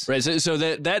prostitutes. Right. So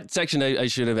that section I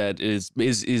should have had is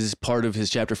part of his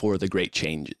chapter 4, The Great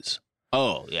Changes.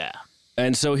 Oh, yeah.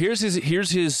 And so here's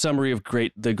his summary of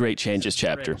the Great Changes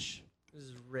chapter. This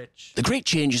is rich. The great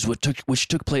changes which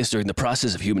took place during the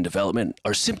process of human development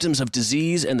are symptoms of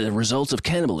disease and the results of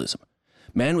cannibalism.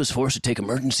 Man was forced to take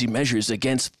emergency measures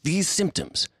against these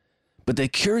symptoms, but they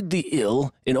cured the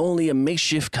ill in only a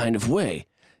makeshift kind of way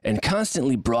and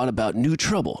constantly brought about new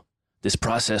trouble. This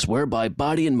process whereby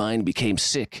body and mind became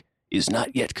sick is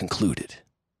not yet concluded.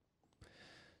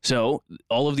 So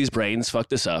all of these brains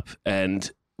fucked us up,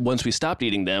 and once we stopped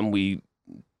eating them, we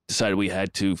decided we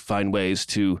had to find ways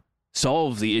to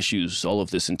solve the issues all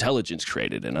of this intelligence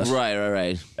created in us.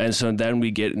 Right. And so then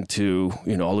we get into,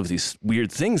 all of these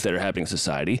weird things that are happening in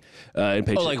society.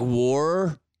 Like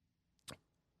war?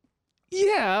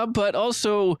 Yeah, but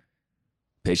also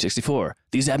page 64.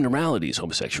 These abnormalities,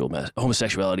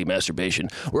 homosexuality, masturbation,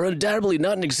 were undoubtedly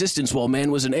not in existence while man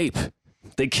was an ape.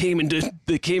 They came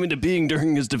into being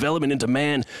during his development into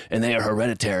man, and they are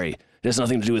hereditary. It has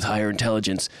nothing to do with higher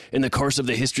intelligence. In the course of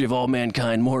the history of all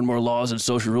mankind, more and more laws and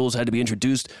social rules had to be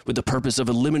introduced with the purpose of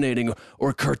eliminating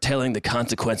or curtailing the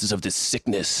consequences of this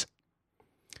sickness.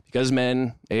 Because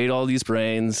men ate all these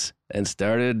brains and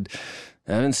started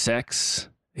having sex,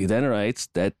 he then writes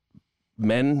that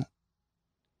men...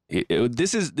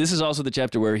 This is also the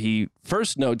chapter where he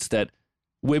first notes that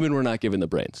women were not given the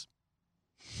brains.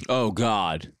 Oh,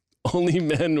 God. Only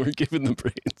men were given the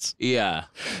brains. Yeah.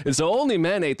 And so only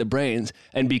men ate the brains,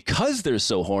 and because they're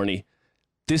so horny,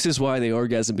 this is why they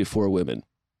orgasm before women.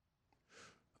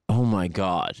 Oh, my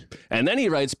God. And then he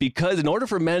writes, because in order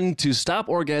for men to stop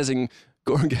orgasming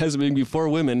before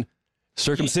women,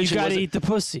 circumcision you gotta eat the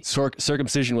pussy.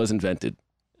 Circumcision was invented.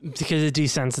 Because it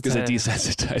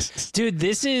desensitizes. Dude,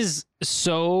 this is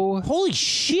so... Holy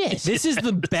shit. This is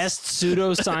the best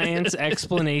pseudoscience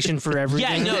explanation for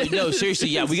everything. Yeah, no, seriously,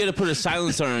 yeah, we got to put a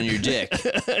silencer on your dick.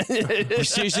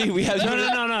 Seriously, we have to...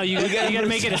 No, you got to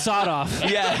make it a sawed-off.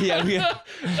 Yeah.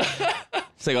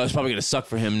 It's like, it's probably going to suck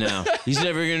for him now. He's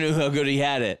never going to know how good he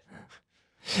had it.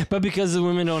 But because the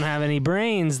women don't have any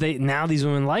brains, now these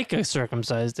women like a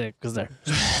circumcised dick because they're...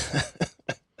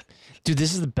 Dude,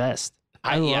 this is the best.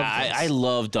 I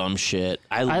love dumb shit.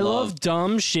 I love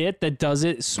dumb shit that does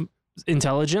it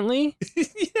intelligently.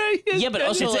 Yeah, but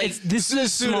also this is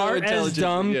as smart as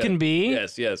dumb can be.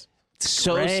 Yes.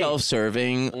 So great.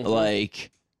 Self-serving,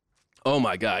 like, oh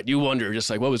my God, you wonder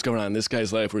just like what was going on in this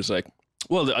guy's life. Where it's like,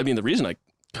 well, I mean, the reason I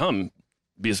come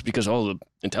is because all the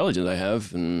intelligence I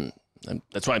have, and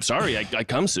that's why I'm sorry I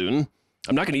come soon.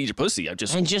 I'm not going to eat your pussy.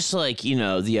 And just like,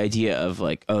 the idea of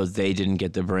like, oh, they didn't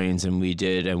get the brains and we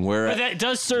did, and we're... But that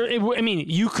does serve... I mean,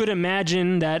 you could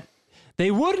imagine that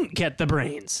they wouldn't get the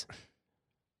brains.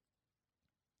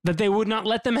 That they would not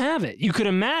let them have it. You could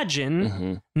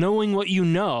imagine, knowing what you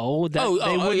know, that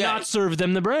they would not serve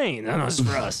them the brain. That's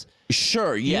for us.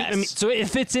 Sure, yes. I mean, so it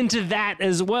fits into that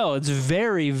as well. It's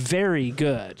very, very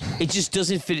good. It just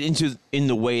doesn't fit in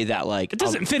the way that, like... It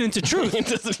doesn't fit into truth. It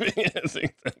doesn't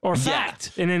fit or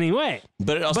fact in any way.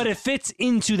 But it fits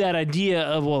into that idea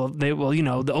of,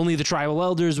 only the tribal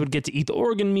elders would get to eat the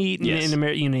organ meat in Native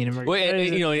American...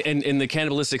 Well, and in the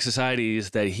cannibalistic societies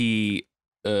that he,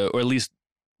 or at least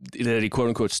that he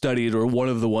quote-unquote studied, or one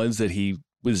of the ones that he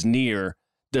was near,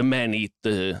 the men eat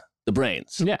the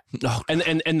brains. Yeah.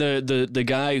 And the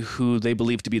guy who they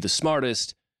believe to be the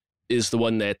smartest is the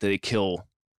one that they kill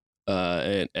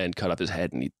and cut off his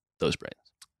head and eat those brains.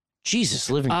 Jesus,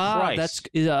 living Christ.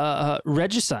 That's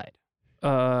regicide.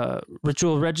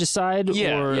 Ritual regicide?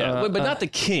 Yeah. But not the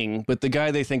king, but the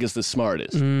guy they think is the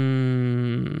smartest.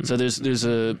 So there's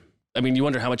a... I mean, you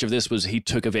wonder how much of this was he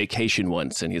took a vacation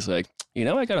once and he's like, I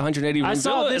got 180 I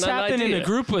saw this happen in a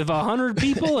group with 100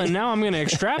 people, and now I'm going to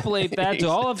extrapolate that to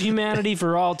all of humanity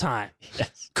for all time.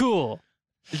 Yes. Cool.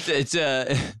 It's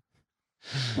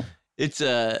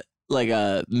like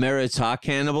a meritocratic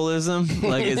cannibalism.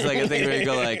 Like, it's like a thing where you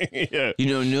go like,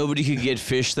 nobody could get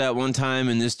fish that one time,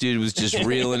 and this dude was just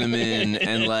reeling him in,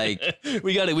 and like,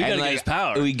 we got to get his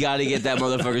power. We got to get that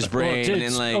motherfucker's brain. Well, dude,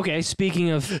 and like, okay, speaking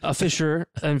of a fisher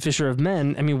and fisher of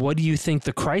men, I mean, what do you think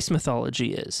the Christ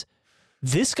mythology is?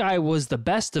 This guy was the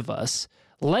best of us.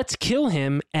 Let's kill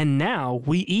him, and now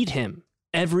we eat him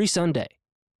every Sunday.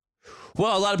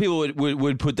 Well, a lot of people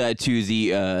would put that to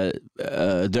the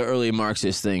early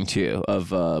Marxist thing too,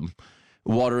 of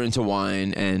water into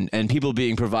wine and people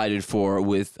being provided for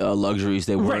with luxuries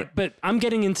they weren't. Right, but I'm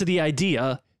getting into the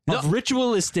idea of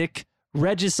ritualistic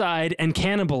regicide and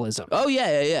cannibalism. Oh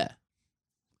yeah.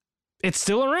 It's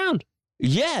still around.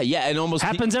 Yeah, and almost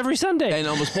happens every Sunday, and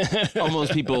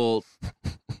almost people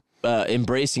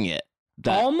embracing it.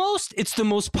 Almost? It's the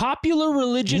most popular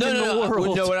religion in the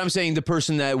world. No, what I'm saying, the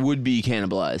person that would be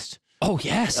cannibalized. Oh,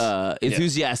 yes.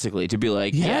 Enthusiastically, to be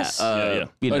like, yes. Fine.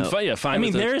 I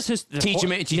mean, there's teach a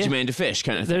man to fish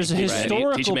kind of thing. There's a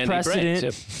historical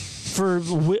precedent for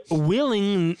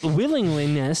willingly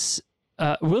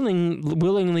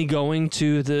going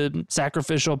to the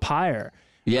sacrificial pyre.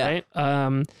 Yeah.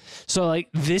 Right? So, like,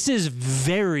 this is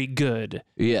very good.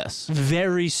 Yes.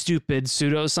 Very stupid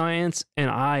pseudoscience, and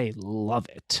I love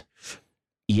it.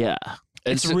 Yeah.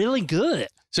 It's really good.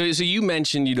 So you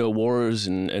mentioned, wars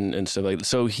and stuff like that.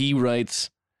 So he writes,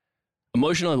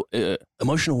 emotional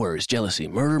worries, jealousy,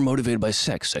 murder motivated by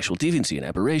sex, sexual deviancy and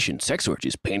aberration, sex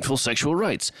orgies, painful sexual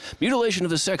rites, mutilation of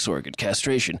the sex organ,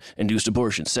 castration, induced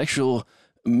abortion, sexual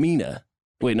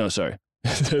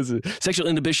sexual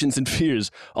inhibitions and fears.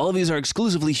 All of these are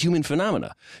exclusively human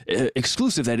phenomena.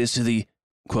 Exclusive, that is, to the,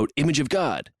 quote, image of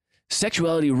God.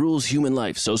 Sexuality rules human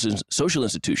life, social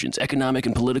institutions, economic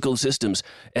and political systems,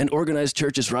 and organized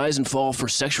churches rise and fall for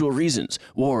sexual reasons.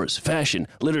 Wars, fashion,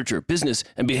 literature, business,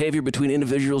 and behavior between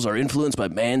individuals are influenced by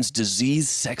man's diseased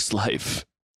sex life.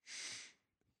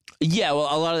 Yeah, well,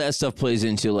 a lot of that stuff plays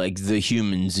into, like, the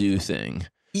human zoo thing.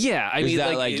 Yeah, I mean,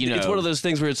 it's one of those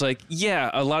things where it's like,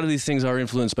 a lot of these things are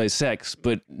influenced by sex,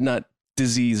 but not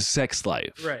diseased sex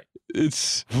life. Right.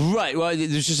 It's right. Well,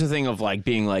 there's just a thing of like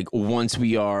being like, once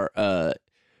we are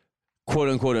quote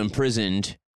unquote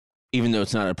imprisoned, even though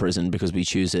it's not a prison because we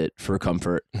choose it for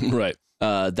comfort. Right.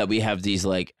 That we have these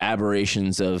like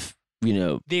aberrations of,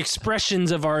 the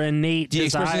expressions of our innate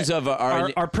expressions of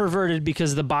are perverted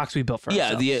because of the box we built for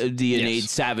ourselves. Yeah, the innate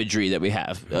savagery that we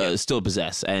have still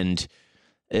possess and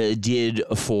did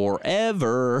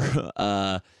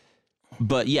forever.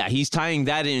 But yeah, he's tying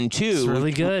that in too. It's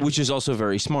really good. Which is also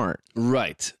very smart.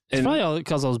 Right. It's probably all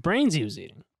because those brains he was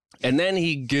eating. And then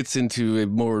he gets into a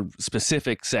more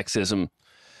specific sexism.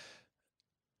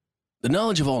 The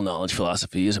knowledge of all knowledge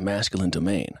philosophy is a masculine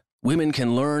domain. Women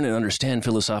can learn and understand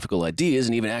philosophical ideas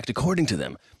and even act according to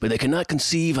them, but they cannot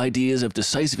conceive ideas of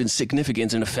decisive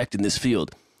significance and effect in this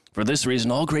field. For this reason,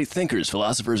 all great thinkers,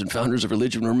 philosophers, and founders of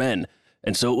religion were men,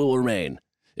 and so it will remain.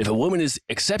 If a woman is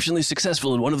exceptionally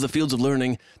successful in one of the fields of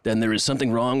learning, then there is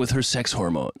something wrong with her sex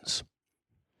hormones.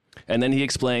 And then he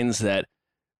explains that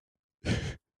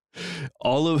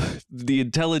all of the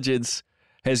intelligence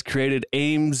has created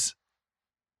the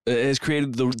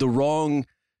wrong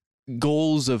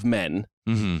goals of men,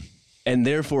 and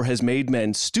therefore has made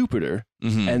men stupider,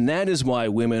 and that is why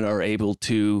women are able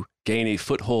to gain a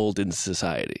foothold in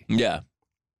society. Yeah.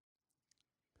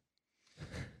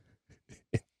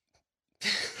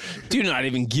 Do not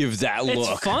even give that look.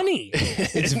 It's funny.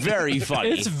 It's very funny.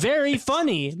 It's very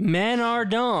funny. Men are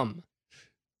dumb.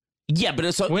 Yeah, but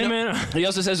it's women. He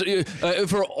also says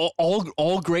for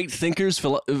all great thinkers,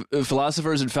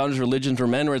 philosophers, and founders of religion for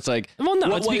men, where it's like, well,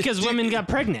 no, it's because women got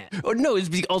pregnant. Or no, it's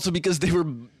also because they were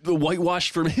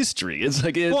whitewashed from history. It's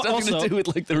like it's nothing to do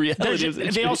with like the reality of the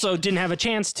They also didn't have a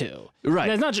chance to. Right.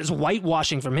 And it's not just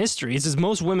whitewashing from history. It's just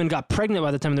most women got pregnant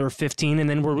by the time they were 15, and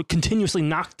then were continuously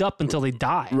knocked up until they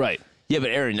died. Right. Yeah,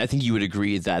 but Aaron, I think you would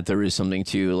agree that there is something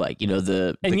to, like, you know,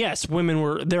 and yes,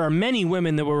 there are many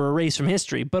women that were erased from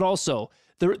history, but also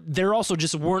there also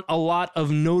just weren't a lot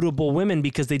of notable women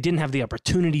because they didn't have the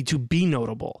opportunity to be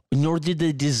notable. Nor did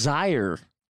they desire.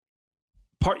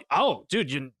 Oh,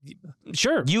 dude,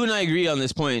 sure. You and I agree on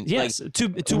this point. Yes, like,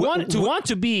 to want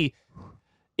to be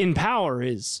in power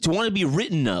is to want to be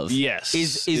written of. Yes,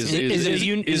 is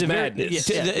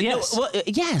madness.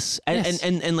 Yes,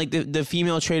 and like the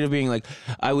female trait of being like,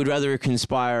 I would rather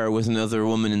conspire with another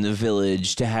woman in the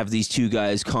village to have these two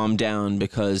guys calm down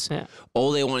because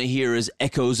all they want to hear is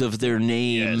echoes of their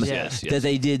name. Yes. That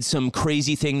they did some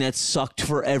crazy thing that sucked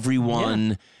for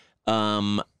everyone.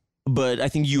 Yeah. But I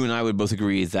think you and I would both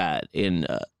agree that in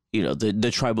the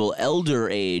tribal elder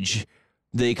age,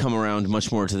 they come around much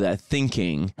more to that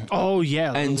thinking. Oh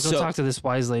yeah, and go talk to this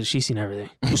wise lady. She's seen everything.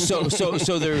 So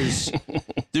there's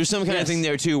some kind of thing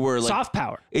there too, where like soft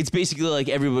power. It's basically like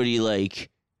everybody like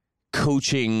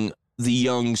coaching the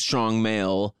young, strong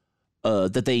male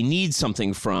that they need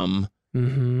something from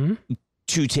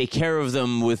to take care of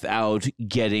them without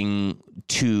getting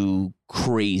too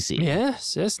crazy.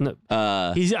 Yes. No.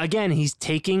 He's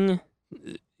taking.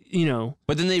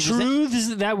 But then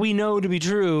truths that we know to be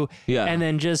true, and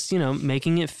then just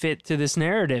making it fit to this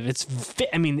narrative. It's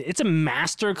a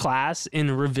master class in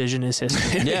revisionist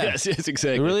history. Yes,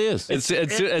 exactly. It really is. It's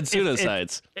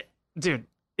pseudoscience, dude.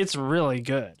 It's really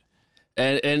good.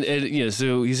 And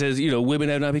so he says, women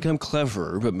have not become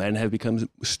cleverer, but men have become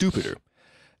stupider.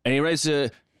 And he writes,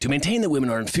 to maintain that women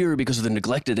are inferior because of the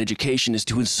neglected education is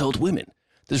to insult women.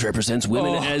 This represents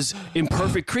women as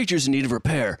imperfect creatures in need of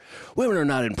repair. Women are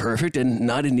not imperfect and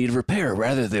not in need of repair.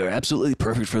 Rather, they are absolutely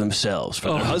perfect for themselves,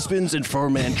 for their husbands, and for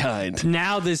mankind.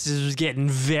 Now this is getting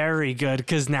very good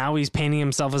because now he's painting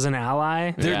himself as an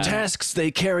ally. Their tasks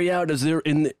they carry out as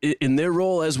in their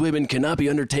role as women cannot be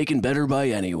undertaken better by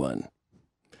anyone.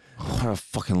 What a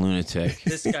fucking lunatic.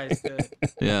 This guy's good.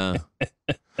 Yeah.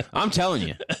 I'm telling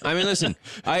you. I mean, listen,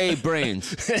 I ate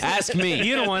brains. Ask me.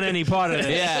 You don't want any part of it.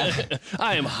 Yeah.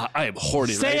 I am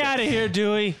hoarding. Stay out of here,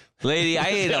 Dewey. Lady, I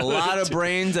ate a lot of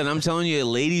brains, and I'm telling you,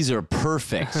 ladies are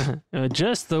perfect.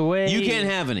 Just the way. You can't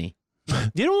have any.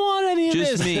 You don't want any of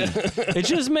just this. Just me. It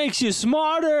just makes you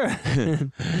smarter.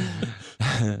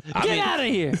 Get out of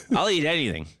here. I'll eat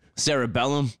anything.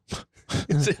 Cerebellum.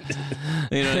 You know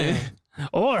what I mean?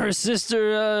 Or her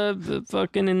sister,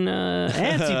 fucking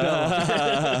Antibell.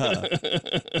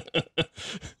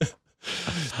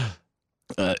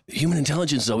 Human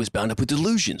intelligence is always bound up with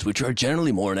delusions, which are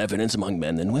generally more in evidence among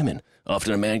men than women.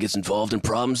 Often a man gets involved in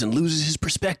problems and loses his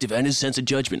perspective and his sense of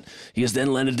judgment. He is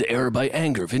then led into error by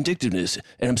anger, vindictiveness,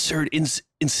 and absurd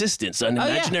insistence on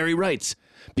imaginary rights.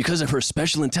 Because of her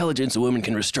special intelligence, a woman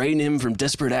can restrain him from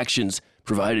desperate actions,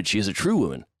 provided she is a true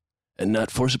woman. And not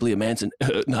a forcibly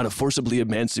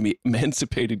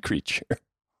emancipated creature.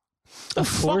 The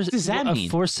fuck does that mean? A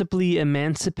forcibly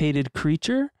emancipated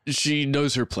creature? She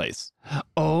knows her place.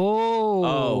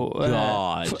 Oh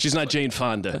God. She's not Jane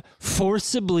Fonda.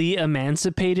 Forcibly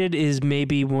emancipated is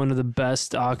maybe one of the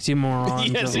best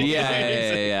oxymorons. Yes,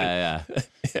 yeah.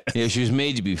 Yeah, she was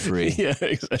made to be free. Yeah,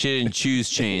 exactly. She didn't choose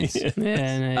chains.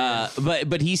 Yeah.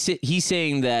 But he's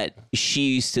saying that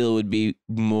she still would be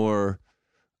more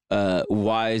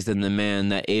wise than the man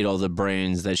that ate all the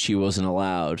brains that she wasn't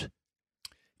allowed.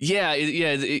 Yeah.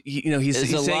 He's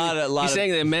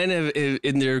saying that men have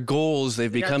in their goals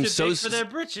they've become so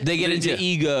they get into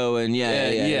ego and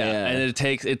and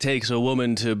it takes a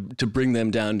woman to bring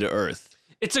them down to earth.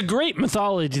 It's a great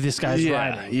mythology this guy's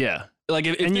writing. Yeah. Like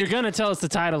and you're gonna tell us the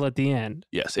title at the end.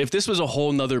 Yes. If this was a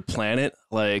whole nother planet,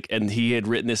 and he had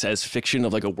written this as fiction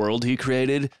of like a world he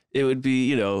created, it would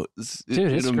be, an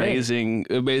amazing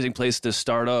place to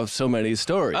start off so many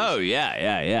stories. Oh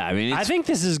yeah. I mean, I think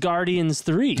this is Guardians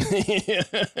 3.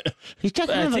 He's got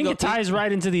I think it ties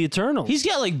right into the Eternals. He's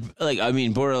got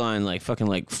borderline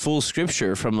fucking full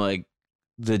scripture from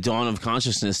the dawn of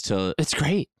consciousness to. It's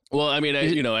great. Well, I mean,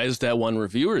 as that one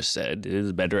reviewer said, it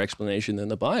is a better explanation than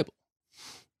the Bible.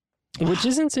 Which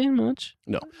isn't saying much.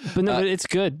 No. But it's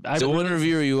good. So one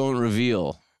reviewer you won't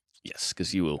reveal. Yes,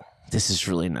 because you will. This is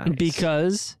really nice.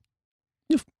 Because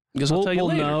I'll tell you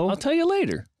later. Know. I'll tell you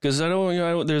later. Because I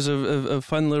don't. There's a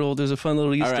fun little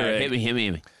Easter egg. Hit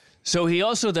me. So he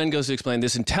also then goes to explain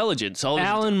this intelligence.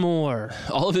 Alan Moore.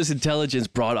 All of his intelligence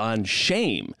brought on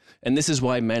shame, and this is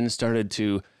why men started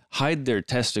to hide their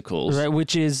testicles, right?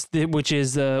 Which is eating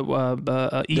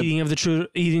of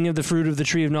the fruit of the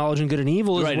tree of knowledge and good and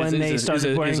evil is when they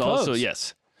started wearing clothes. Also,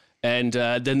 yes, and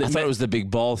then I thought it was the big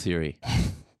ball theory.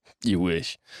 You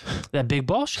wish that big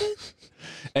ball shit.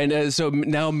 And so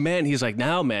now men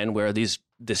wear this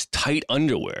tight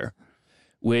underwear,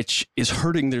 which is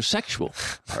hurting their sexual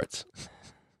parts.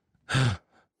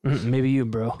 Maybe you,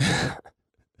 bro.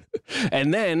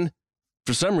 And then,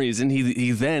 for some reason,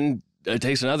 he then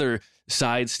takes another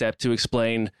side step to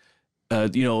explain,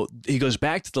 he goes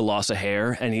back to the loss of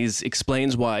hair and he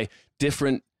explains why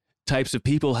different types of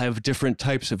people have different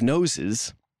types of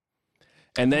noses.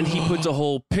 And then he puts a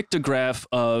whole pictograph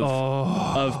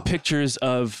of pictures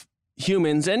of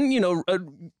humans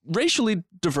and, racially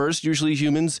diverse, usually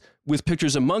humans with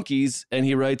pictures of monkeys. And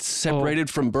he writes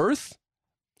separated from birth.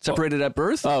 Separated at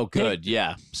birth. Oh, good.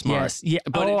 Yeah. Smart. Yes. Yeah.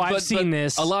 I've seen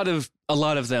this. A lot of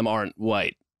them aren't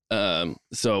white. But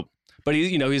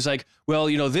he's like, well,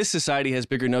 this society has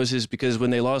bigger noses because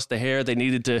when they lost the hair, they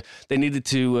needed to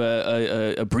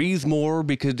breathe more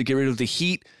to get rid of the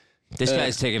heat. This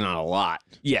guy's taking on a lot.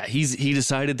 Yeah, he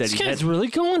decided that this guy's really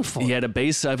going for it. He had a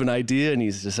base of an idea, and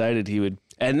he's decided he would.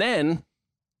 And then,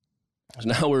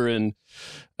 now we're in,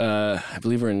 I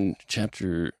believe we're in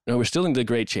we're still in the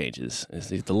Great Changes.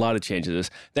 It's a lot of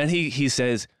changes. Then he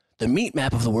says, the meat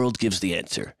map of the world gives the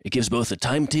answer. It gives both the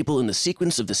timetable and the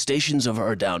sequence of the stations of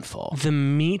our downfall. The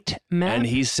meat map? And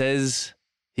he says,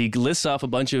 he lists off a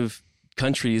bunch of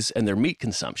countries and their meat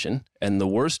consumption. And the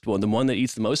worst one, the one that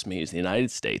eats the most meat is the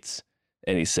United States.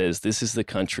 And he says, this is the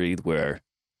country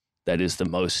that is the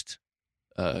most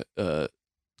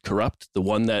corrupt, the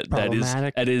one that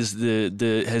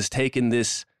has taken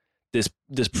this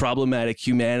problematic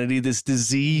humanity, this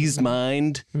diseased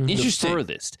mind, the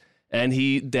furthest. And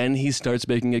he starts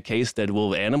making a case that,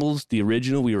 well, animals, we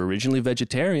were originally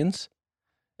vegetarians,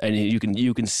 and you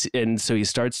can see, and so he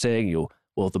starts saying,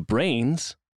 well, the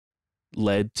brains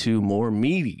led to more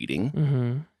meat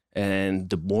eating, and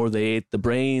the more they ate the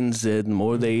brains, the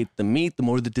more they ate the meat, the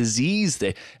more the disease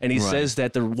and he says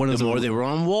that the more they were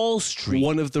on Wall Street.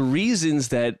 One of the reasons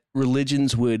that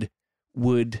religions would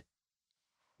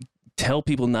tell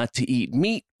people not to eat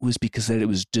meat was because that it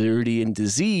was dirty and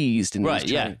diseased, and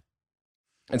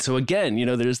And so again,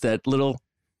 there's that little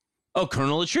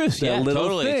kernel of truth. Yeah,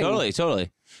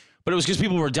 totally. But it was because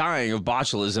people were dying of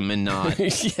botulism and not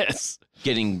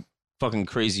getting fucking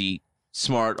crazy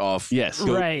smart off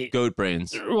goat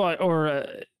brains.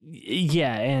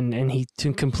 And he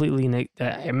completely, I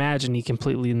imagine he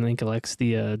completely neglects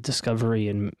the discovery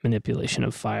and manipulation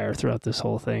of fire throughout this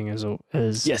whole thing.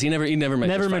 Yes, he never mentions fire.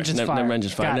 Never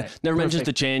mentions fire. Never mentions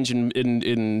the change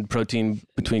in protein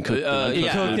between cooked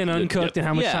and uncooked, and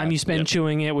how much time you spend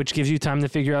chewing it, which gives you time to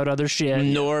figure out other shit.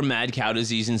 Nor mad cow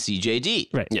disease and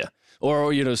CJD. Right. Yeah.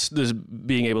 Or there's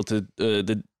being able to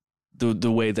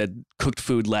the way that cooked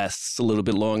food lasts a little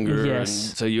bit longer.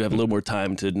 Yes. So you have a little more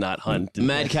time to not hunt.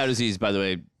 Mad cow disease, by the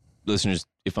way, listeners,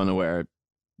 if unaware,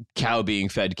 cow being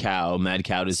fed cow, mad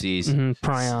cow disease.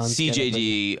 Prions.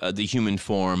 CJD, the human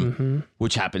form,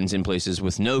 which happens in places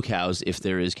with no cows if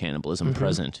there is cannibalism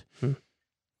present.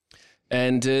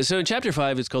 And so in chapter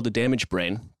 5, it's called The Damaged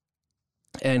Brain.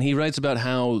 And he writes about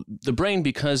how the brain,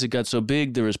 because it got so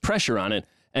big, there was pressure on it,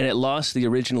 and it lost the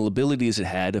original abilities it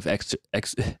had of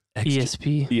ESP.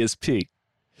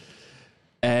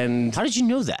 And how did you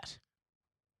know that?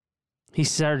 He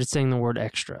started saying the word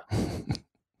extra.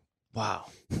 Wow.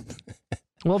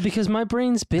 Well, because my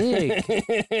brain's big.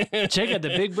 Check out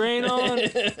the big brain on.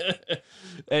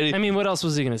 I mean, what else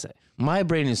was he going to say? My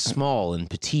brain is small and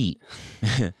petite.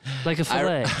 Like a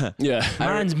fillet. Yeah.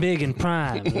 Mine's big and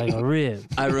prime, like a rib.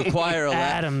 I require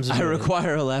Adam's I rib.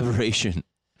 require elaboration.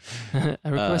 I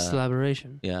request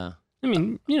elaboration. Yeah. I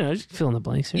mean, just fill in the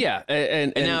blanks here. Yeah.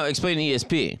 And now explain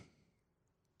ESP.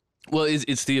 Well,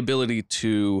 it's the ability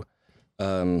to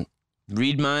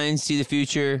read minds, see the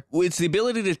future. It's the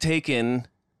ability to take in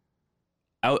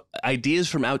ideas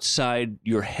from outside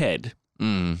your head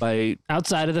by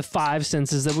outside of the 5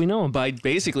 senses that we know about. by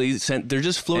basically they're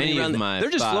just floating around.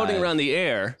 They're just floating around the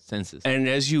air. Senses. And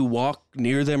as you walk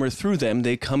near them or through them,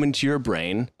 they come into your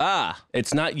brain.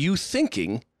 It's not you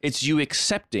thinking; it's you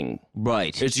accepting.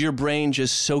 Right. It's your brain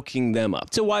just soaking them up.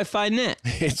 It's a Wi-Fi net.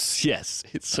 It's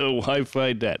a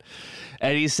Wi-Fi net.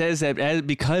 And he says that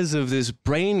because of this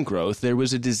brain growth, there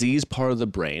was a disease part of the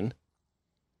brain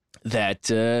that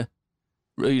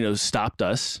stopped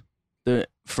us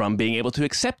from being able to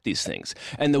accept these things.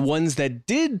 And the ones that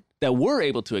were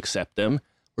able to accept them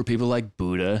were people like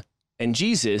Buddha and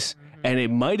Jesus. And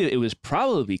it was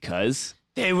probably because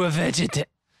They were vegetarian.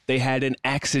 they had an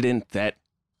accident that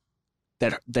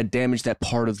damaged that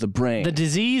part of the brain. The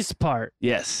diseased part.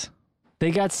 Yes.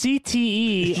 They got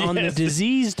CTE on the Yes.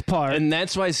 diseased part. And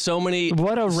that's why so many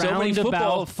What a so many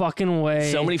roundabout fucking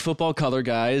way. so many football color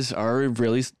guys are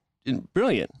really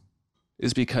brilliant.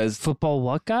 Is because football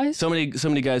what guys? so many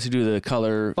guys who do the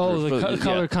color.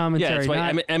 Color commentary. Yeah, that's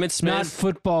why not, Emmett Smith. not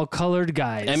football colored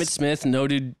guys. Emmett Smith,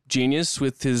 noted genius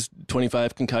with his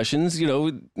 25 concussions.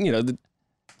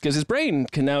 Because his brain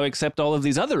can now accept all of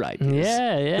these other ideas.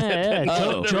 Yeah.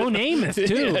 Joe Namath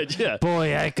too. Yeah.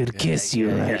 Boy, I could kiss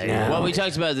you right now. Well, we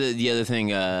talked about the other thing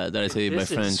that I told you. This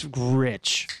is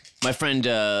rich. My friend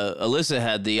Alyssa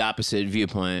had the opposite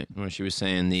viewpoint where she was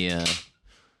saying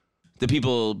the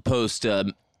people post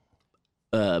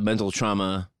mental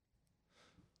trauma.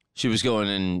 She was going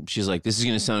and she's like, this is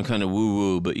going to sound kind of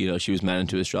woo-woo, but she was mad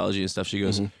into astrology and stuff. She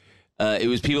goes, it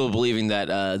was people believing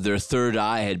that their third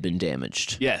eye had been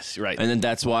damaged. Yes, right. And then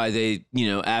that's why they,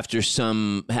 after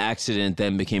some accident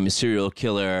then became a serial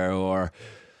killer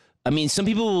some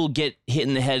people will get hit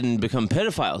in the head and become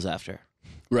pedophiles after.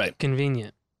 Right.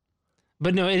 Convenient.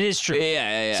 But no, it is true.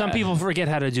 Yeah. Some people forget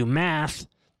how to do math.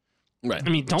 Right. I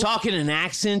mean, don't talk in an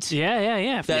accent.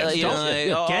 Yeah.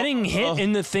 Getting hit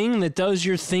in the thing that does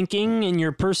your thinking and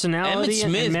your personality Emmett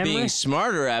Smith and memory. being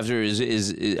smarter after is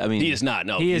I mean he is not.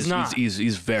 No, he is not. He's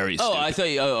very. Stupid. I thought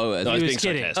you. No, I I was was being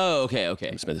kidding. sarcastic. Okay.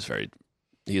 Emmett Smith is very.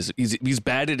 He's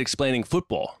bad at explaining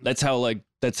football. That's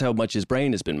how much his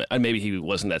brain has been. Maybe he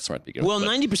wasn't that smart to begin with. Well,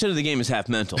 90% of the game is half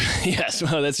mental. Yes,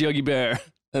 well, that's Yogi Bear.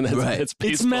 And that's, Right. that's It's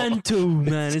baseball. meant to,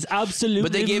 man. It's absolutely.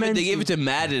 But they gave meant it to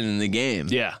Madden in the game.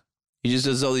 Yeah. He just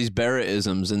does all these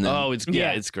Barrett-isms and then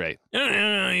It's great. You're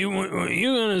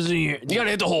gonna see it. You gotta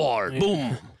hit the hole hard.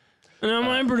 Boom. And I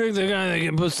might predict the guy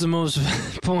that puts the most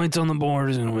points on the board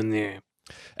is gonna win the game.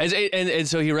 And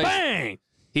so he writes. Bang!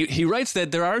 He writes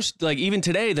that there are even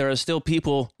today there are still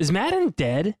people. Is Madden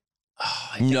dead?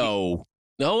 no.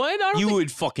 No, I don't. You think,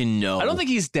 would fucking know. I don't think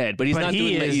he's dead, but he's not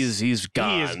doing that. He's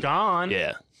gone. He is gone.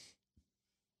 Yeah.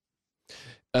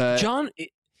 John,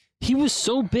 he was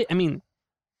so big. I mean,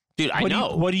 dude, I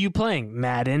know. What are you playing?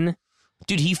 Madden?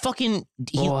 Dude, he fucking.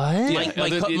 What?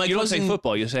 My you don't say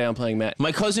football. You say I'm playing Madden.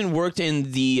 My cousin worked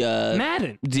in the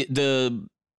Madden. The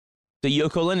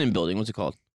Yoko Lennon building. What's it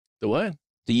called? The what?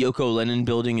 The Yoko Lennon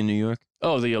building in New York.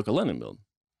 Oh, the Yoko Lennon building.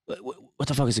 What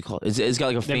the fuck is it called? It's got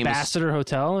like a The famous Ambassador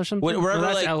Hotel or something. wherever,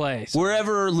 that's like, LA.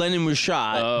 wherever Lennon was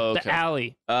shot. Oh, okay. The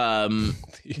alley,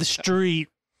 The street.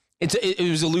 it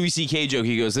was a Louis C.K. joke.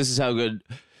 He goes, "This is how good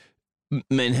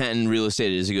Manhattan real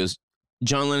estate is." He goes,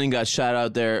 "John Lennon got shot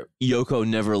out there. Yoko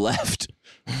never left."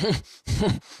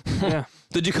 Yeah.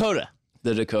 The Dakota.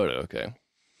 The Dakota. Okay.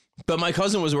 But my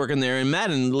cousin was working there, and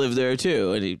Madden lived there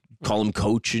too, and he called him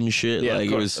Coach and shit. Yeah, like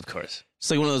of course, it was. of course.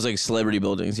 It's like one of those like celebrity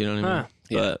buildings. You know what I mean? Huh.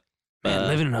 Yeah. But Man,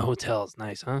 living in a hotel is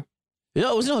nice, huh?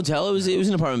 no, it wasn't a hotel. It was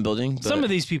an apartment building. But, Some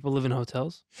of these people live in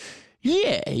hotels.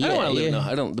 yeah. I don't want to live. No,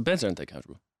 I don't. The beds aren't that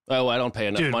comfortable. Oh, I don't pay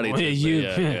enough Dude, money. well, you-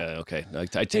 yeah. Okay. I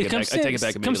take it back. I take it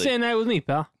back Come immediately. stay a night with me,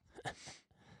 pal.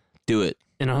 Do it.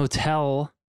 In a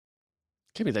hotel.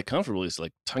 Can't be that comfortable. He's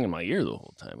like tongue in my ear the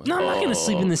whole time. No, I'm not gonna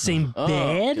sleep in the same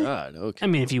bed. Oh God. Okay. I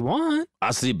mean, if you want,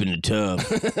 I sleep in the tub.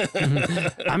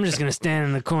 I'm just gonna stand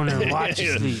in the corner and watch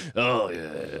you sleep. Oh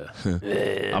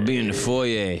yeah. I'll be in the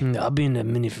foyer. I'll be in the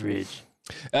mini fridge.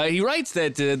 He writes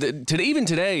that even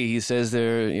today he says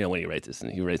there. You know when he writes this,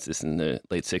 and he writes this in the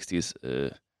late '60s.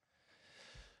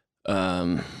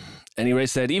 And he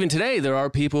writes that even today there are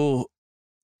people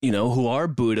who are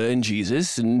Buddha and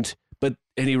Jesus, and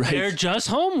he writes, they're just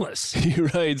homeless. He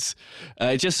writes,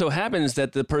 it just so happens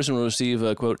that the person will receive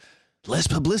a quote, less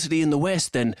publicity in the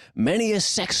West than many a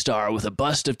sex star with a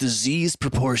bust of diseased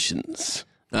proportions.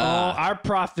 Our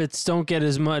profits don't get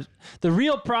as much. The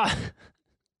real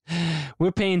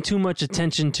we're paying too much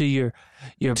attention to your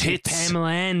tits.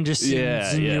 Pamela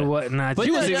Andersons and your whatnot. But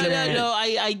no,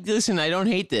 I listen. I don't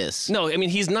hate this. No, I mean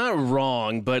he's not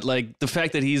wrong, but like the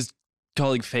fact that he's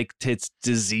calling fake tits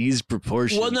disease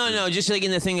proportions. Well, no, just like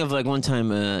in the thing of like one time,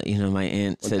 my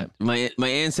aunt said my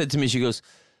aunt said to me, she goes,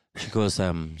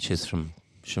 she's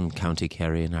from County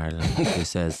Kerry in Ireland. She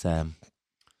says,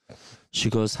 she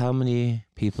goes, how many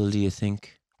people do you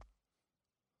think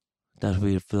that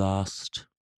we've lost?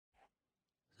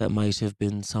 That might have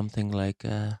been something like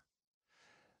a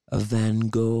Van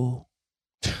Gogh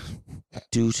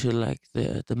due to like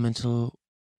the mental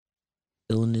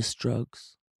illness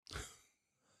drugs.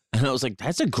 And I was like,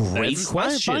 that's a great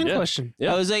question. Fine question.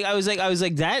 Yeah. I was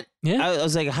like that. Yeah. I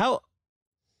was like, how?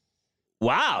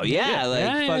 Wow.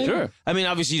 Yeah. Sure. I mean,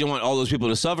 obviously you don't want all those people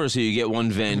to suffer, so you get one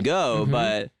Van Gogh,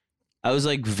 but I was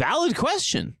like, valid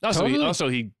question. Also,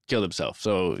 he killed himself.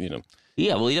 So,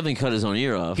 Yeah, well, he definitely cut his own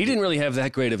ear off. He didn't really have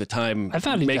that great of a time. I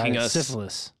thought he making died of us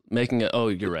syphilis. Oh,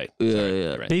 you're right. Yeah, Sorry,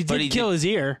 yeah. right. He did kill his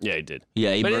ear. Yeah, he did.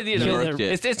 Yeah, he But murked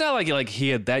it. it's not like he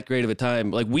had that great of a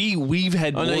time. Like we've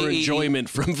had more enjoyment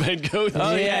from Van Gogh.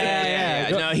 Oh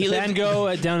yeah. Go, No, he Van lived.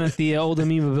 Gogh down at the old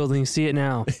Amoeba building. See it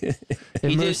now. He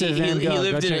Immersive Van Gogh.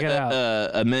 lived Go check in it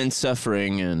out. immense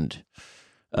suffering, and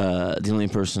the only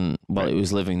person while he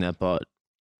was living that bought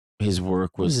his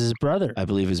work It was was, his brother. I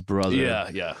believe, his brother.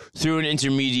 Yeah. Through an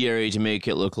intermediary to make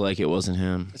it look like it wasn't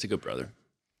him. That's a good brother.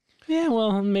 Yeah,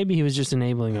 well, maybe he was just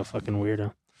enabling a fucking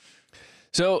weirdo.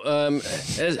 So,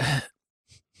 as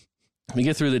we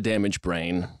get through the damaged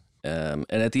brain, and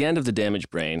at the end of the damaged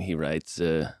brain, he writes,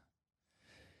 in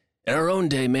our own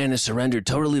day, man is surrendered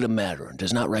totally to matter and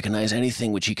does not recognize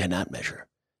anything which he cannot measure.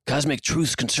 Cosmic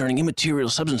truths concerning immaterial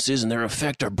substances and their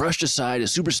effect are brushed aside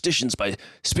as superstitions by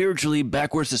spiritually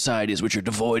backward societies which are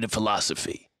devoid of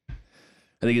philosophy.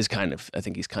 I think he's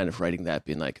kind of writing that,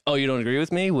 being like, "Oh, you don't agree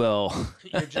with me? Well,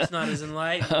 You're just not as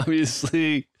enlightened.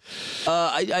 obviously."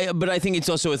 But I think it's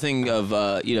also a thing of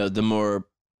the more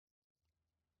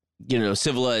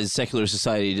civilized secular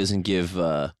society doesn't give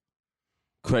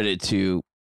credit to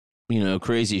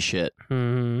crazy shit,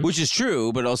 which is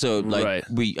true, but also like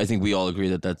I think we all agree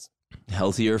that that's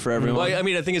healthier for everyone. Well, I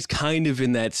mean, I think it's kind of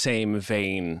in that same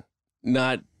vein,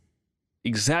 not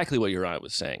exactly what your aunt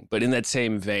was saying, but in that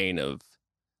same vein of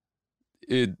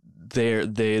the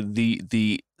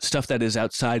stuff that is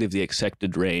outside of the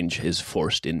accepted range is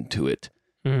forced into it,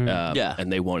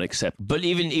 and they won't accept. But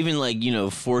even like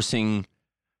forcing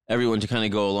everyone to kind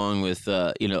of go along with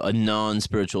a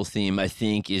non-spiritual theme, I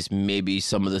think is maybe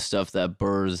some of the stuff that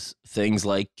births things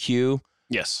like Q.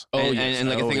 Yes. And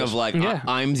like a thing of like,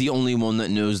 I'm the only one that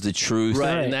knows the truth.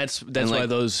 Right. And that's why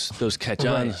those catch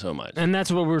on so much. And that's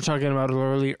what we were talking about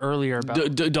earlier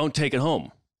about. Don't take it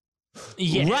home.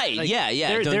 Yeah. Right. Like,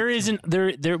 yeah. There isn't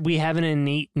we have an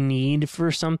innate need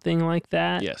for something like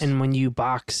that. Yes. And when you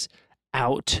box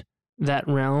out that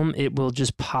realm, it will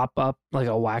just pop up like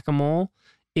a whack-a-mole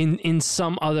in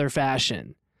some other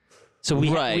fashion. So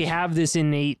we have this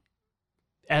innate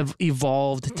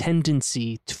evolved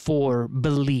tendency for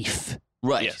belief.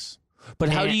 Right. Yes. But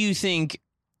how do you think?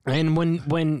 And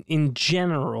when in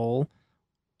general,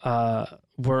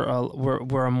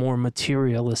 we're a more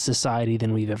materialist society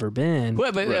than we've ever been.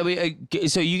 Well, but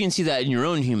so you can see that in your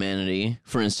own humanity,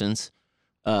 for instance.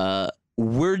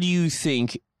 Where do you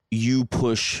think you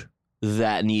push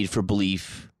that need for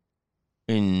belief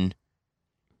in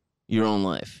your own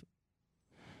life?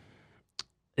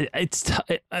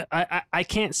 I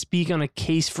can't speak on a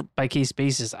case by case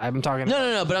basis. I'm talking.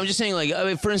 No. But I'm just saying, like, I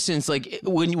mean, for instance, like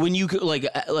when you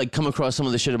like come across some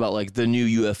of the shit about like the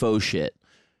new UFO shit.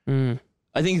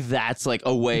 I think that's like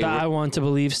a way that I want to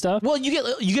believe stuff. Well, you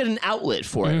get an outlet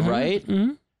for it, right?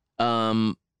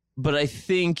 Mm-hmm. But I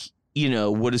think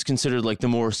what is considered like the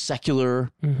more secular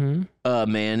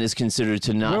man is considered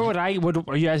to not. Where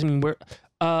are you asking me where?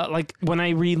 Like when I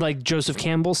read like Joseph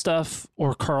Campbell stuff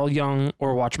or Carl Jung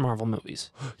or watch Marvel movies.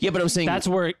 Yeah, but I'm saying that's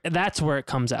where it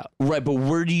comes out. Right, but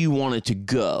where do you want it to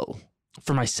go?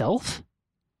 For myself?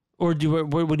 Or what do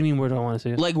you mean where do I want it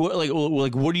to go?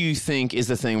 Like what do you think is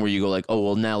the thing where you go like, oh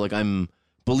well, now like I'm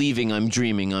believing, I'm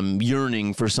dreaming, I'm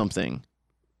yearning for something?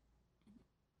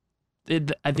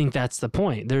 I think that's the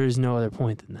point. There is no other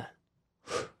point than that.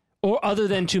 Or other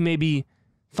than to maybe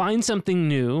find something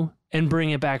new and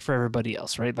bring it back for everybody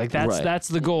else, right? Like that's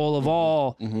the goal of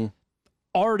all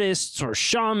artists or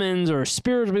shamans or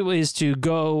spiritual people is to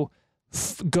go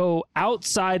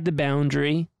outside the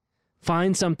boundary,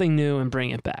 find something new, and bring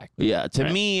it back. Yeah, to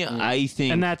me, I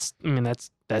think, and that's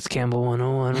Campbell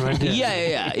 101 right there.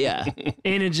 yeah.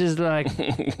 And it's just like,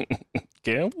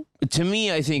 Campbell? To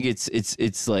me, I think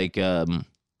it's like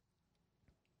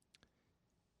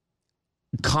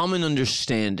common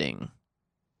understanding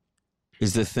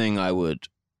is the thing I would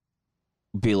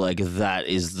be like, that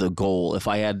is the goal. If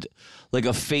I had like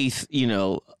a faith,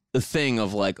 a thing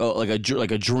of like, like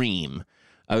a dream,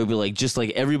 I would be like, just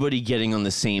like everybody getting on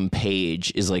the same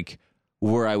page is like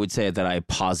where I would say that I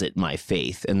posit my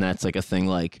faith. And that's like a thing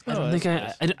like, I don't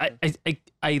think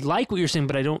I like what you're saying,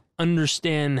 but I don't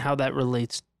understand how that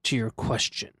relates to your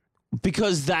question.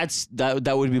 Because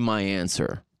that would be my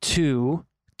answer. To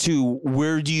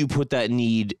where do you put that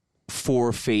need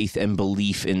for faith and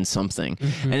belief in something?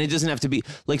 And it doesn't have to be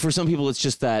like, for some people it's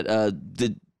just that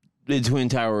the Twin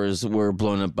Towers were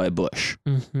blown up by Bush.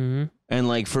 And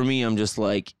like for me, I'm just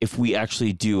like, if we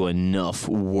actually do enough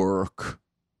work,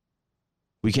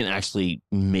 we can actually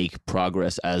make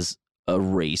progress as a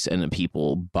race and a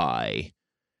people by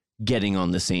getting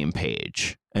on the same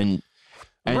page. And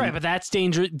right, but that's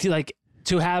dangerous. Like,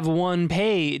 to have one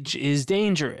page is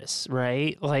dangerous,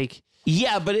 right? Like,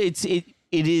 yeah, but it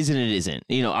is and it isn't.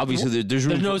 Obviously there's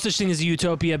no such thing as a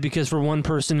utopia, because for one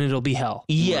person it'll be hell.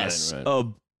 Yes, right.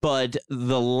 But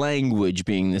the language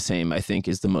being the same, I think,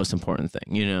 is the most important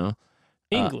thing.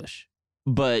 English.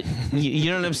 But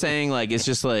you know what I'm saying? Like, it's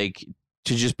just like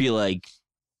to just be like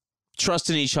trust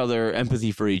in each other,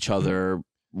 empathy for each other,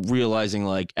 realizing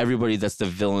like everybody that's the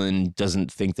villain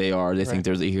doesn't think they are. They think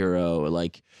they're the hero.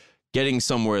 Like getting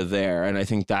somewhere there. And I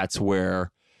think that's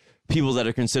where people that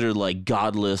are considered like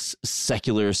godless,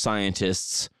 secular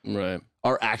scientists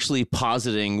are actually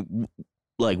positing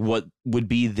like what would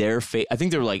be their faith. I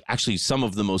think they're like actually some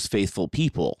of the most faithful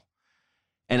people.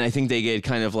 And I think they get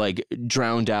kind of like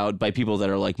drowned out by people that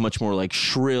are like much more like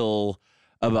shrill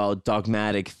about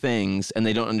dogmatic things. And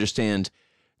they don't understand,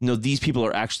 these people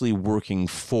are actually working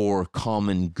for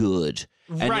common good.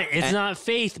 It's not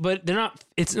faith, but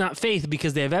it's not faith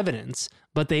because they have evidence,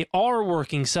 but they are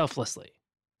working selflessly.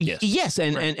 Yes.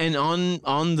 And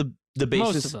on the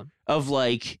basis of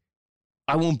like,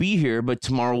 I won't be here, but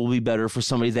tomorrow will be better for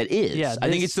somebody that is. Yeah, I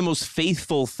think it's the most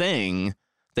faithful thing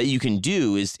that you can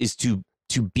do is to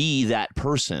be that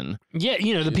person. Yeah,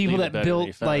 the people that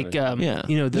built like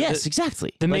yes,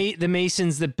 exactly. The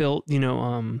Masons that built,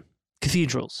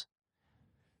 cathedrals.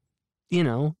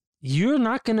 You're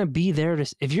not going to be there to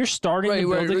if you're starting to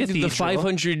build a cathedral. The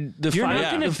 500 you're not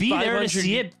going to be there to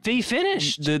see it be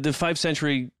finished. The 5th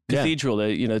century cathedral that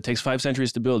it takes 5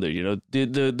 centuries to build it.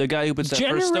 The guy who puts that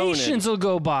first stone in, generations will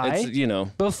go by.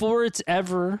 Before it's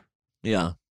ever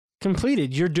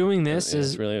completed. You're doing this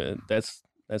it's really that's.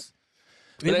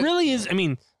 It really is. I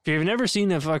mean, if you've never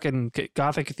seen a fucking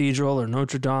Gothic cathedral or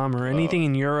Notre Dame or anything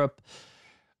in Europe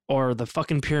or the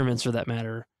fucking pyramids for that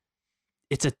matter,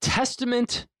 it's a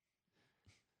testament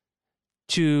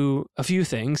to a few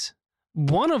things.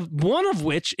 One of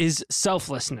which is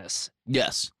selflessness.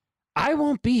 Yes. I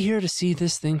won't be here to see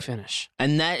this thing finish.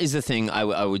 And that is the thing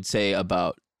I would say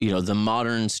about, the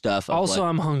modern stuff. Of also, like,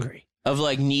 I'm hungry. Of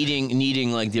like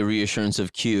needing like the reassurance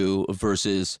of Q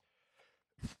versus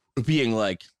being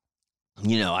like,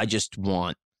 I just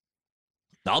want,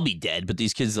 I'll be dead, but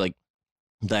these kids like,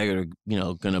 they're,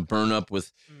 going to burn up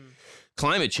with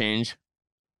climate change.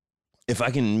 If I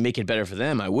can make it better for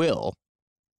them, I will.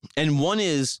 And one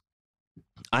is,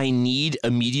 I need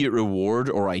immediate reward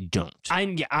or I don't.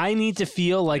 I need to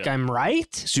feel like I'm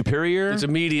right. Superior. It's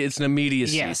immediate. It's an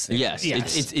immediacy. Yes.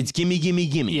 It's gimme.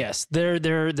 Yes.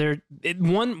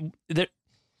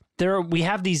 We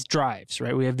have these drives,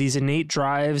 right? We have these innate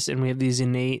drives and we have these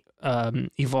innate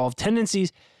evolved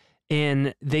tendencies,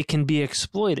 and they can be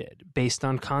exploited based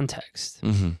on context.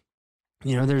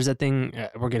 There's that thing,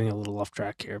 we're getting a little off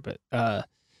track here, but and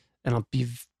I'll be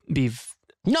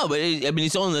no, but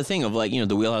it's only the thing of like,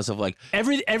 the wheelhouse of like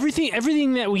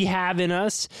everything that we have in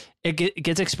us, it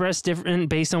gets expressed different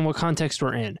based on what context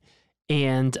we're in.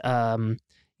 And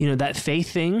that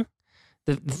faith thing,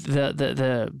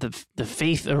 the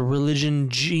faith or religion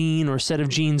gene or set of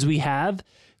genes we have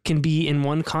can be in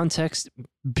one context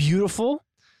beautiful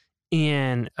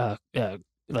and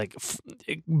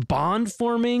bond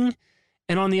forming,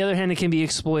 and on the other hand, it can be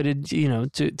exploited,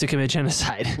 to commit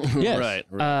genocide. Yes.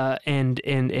 Right. And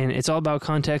it's all about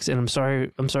context. And I'm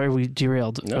sorry we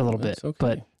derailed a little bit, okay.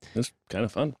 But it's kind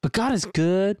of fun. But God is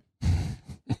good.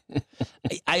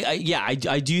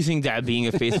 I do think that being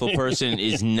a faithful person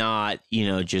is not,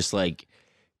 just like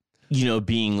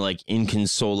being like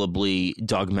inconsolably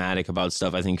dogmatic about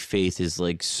stuff. I think faith is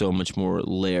like so much more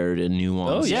layered and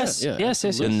nuanced. Oh yes.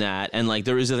 Than that, and like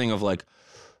there is a thing of like,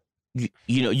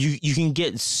 you can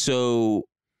get so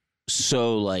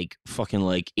like fucking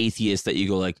like atheist that you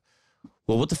go like,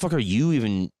 well, what the fuck are you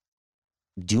even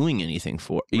doing anything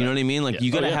for? You know what I mean? Like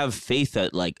you gotta have faith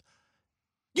that like,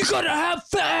 you gotta have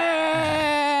faith.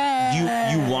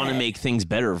 You want to make things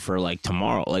better for like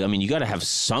tomorrow. Like, I mean, you gotta have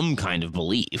some kind of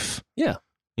belief. Yeah.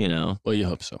 Well, you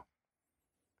hope so.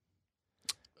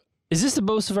 Is this the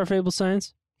boast of our fabled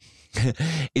science?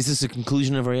 Is this a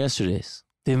conclusion of our yesterdays?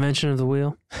 The invention of the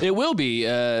wheel? It will be,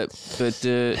 but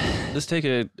let's take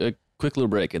a quick little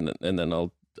break and then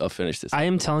I'll finish this. I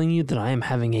am telling you that I am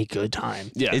having a good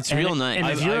time. Yeah, it's real nice. And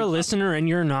if you're a listener and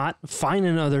you're not, find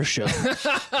another show.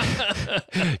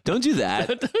 Don't do that.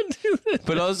 Don't do that.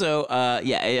 But also,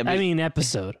 I mean,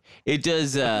 episode. It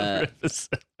does.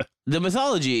 The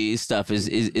mythology stuff is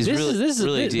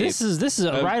really deep. This is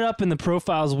right up in the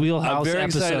Profiles wheelhouse.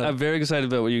 I'm very excited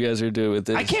about what you guys are doing with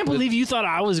this. I can't believe you thought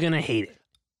I was gonna hate it.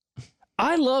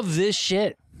 I love this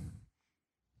shit.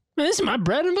 Man, this is my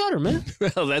bread and butter, man.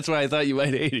 Well, that's why I thought you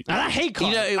might hate it. And I hate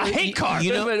cars. I hate cars.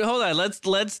 But hold on. Let's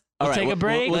take a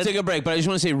break. We'll take a break. But I just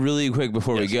want to say really quick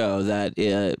before we go that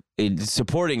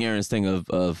supporting Aaron's thing of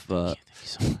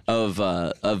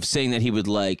saying that he would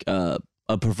like a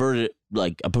perverted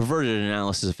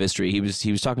analysis of history. He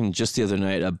was talking just the other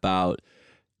night about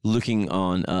looking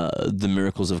on the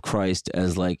miracles of Christ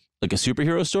as like a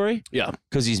superhero story. Yeah,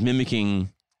 because he's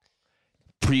mimicking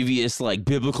previous like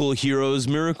biblical heroes'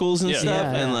 miracles and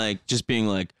stuff, and like just being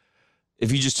like,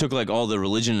 if you just took like all the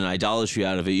religion and idolatry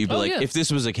out of it, you'd be if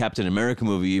this was a Captain America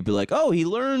movie, you'd be like, oh, he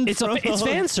learned. It's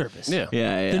fan service. Yeah.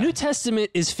 The New Testament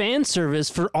is fan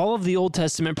service for all of the Old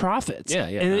Testament prophets. Yeah.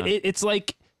 And it's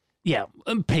like,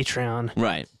 Patreon.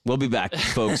 Right. We'll be back,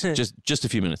 folks. just a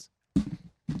few minutes.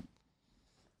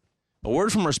 A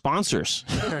word from our sponsors.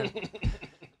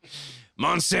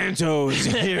 Monsanto is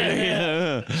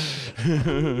here.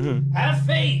 Have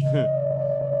faith.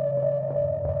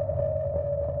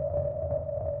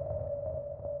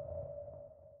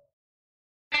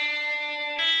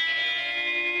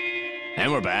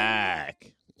 And we're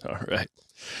back. All right.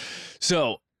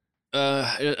 So,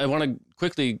 I want to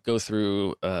quickly go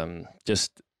through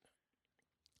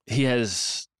he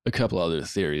has a couple other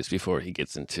theories before he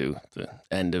gets into the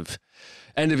end of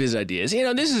his ideas.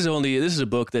 This is a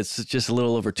book that's just a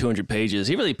little over 200 pages.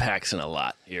 He really packs in a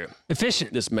lot here.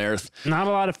 Efficient. This Merith. Not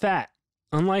a lot of fat.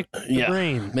 Unlike the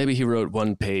brain. Maybe he wrote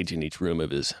one page in each room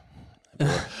of his.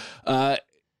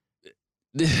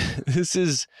 This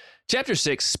is chapter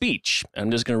 6, speech.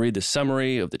 I'm just going to read the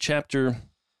summary of the chapter.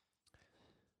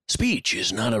 Speech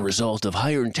is not a result of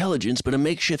higher intelligence, but a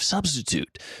makeshift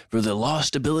substitute for the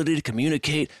lost ability to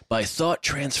communicate by thought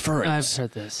transference. I've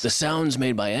heard this. The sounds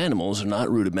made by animals are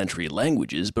not rudimentary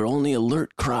languages, but only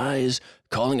alert cries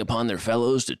calling upon their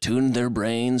fellows to tune their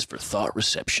brains for thought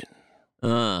reception.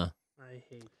 I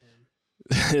hate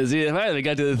him. See, I finally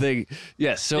got to the thing.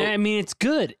 Yes, so I mean, it's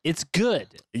good. It's good.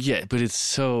 Yeah, but it's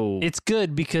so. It's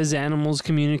good because animals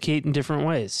communicate in different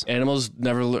ways. Animals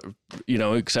never,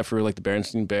 except for like the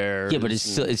Berenstain Bear. Yeah, but it's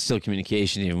still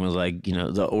communication, even with like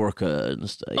the orca and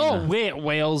stuff. Oh,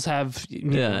 whales have.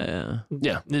 Yeah.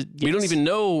 We don't even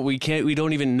know. We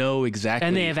don't even know exactly.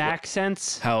 And they have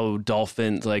accents. How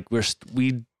dolphins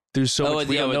There's so much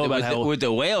we don't know about how... With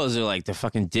the whales, they're like the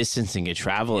fucking distancing of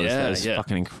travel is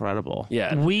fucking incredible.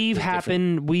 Yeah. We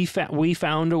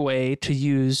found a way to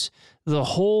use the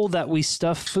hole that we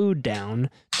stuff food down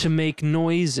to make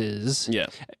noises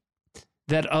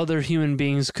that other human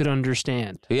beings could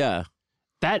understand. Yeah.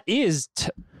 That is...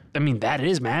 that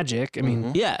is magic. I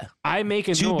mean, I make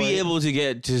a noise. To be able to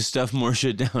get to stuff more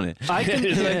shit down it. I can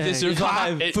to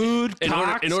survive. Food,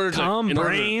 cocks,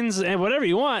 brains, and whatever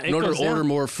you want. In order to order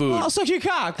more food. I'll suck your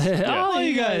cock. All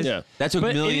you guys. Yeah. That took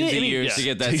millions of years to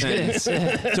get that sentence.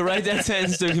 To write that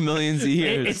sentence took millions of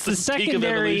years. It's the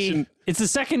secondary. It's the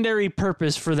secondary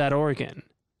purpose for that organ.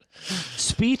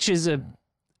 Speech is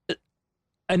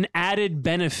an added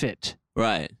benefit,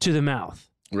 right, to the mouth.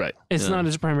 Right. It's not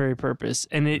its primary purpose,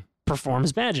 and it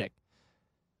performs magic.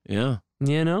 Yeah.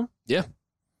 Yeah.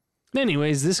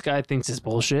 Anyways, this guy thinks it's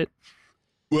bullshit.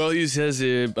 Well, he says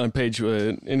on page,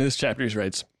 in this chapter, he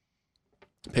writes,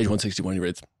 page 161, he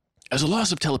writes, as a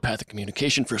loss of telepathic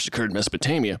communication first occurred in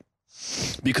Mesopotamia,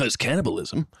 because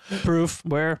cannibalism, proof,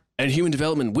 where, and human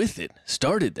development with it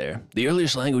started there, the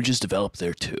earliest languages developed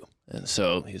there too. And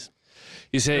so he's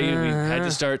saying we had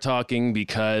to start talking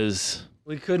because...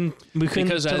 We couldn't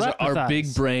because as our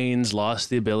big brains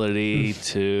lost the ability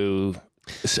to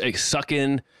suck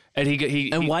in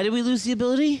And why did we lose the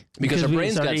ability? Because our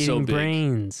brains got so big.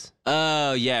 Brains.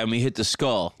 Oh, yeah, and we hit the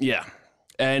skull. Yeah.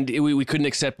 And we couldn't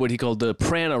accept what he called the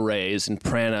prana rays, and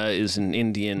prana is an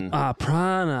Indian...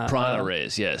 Prana. Prana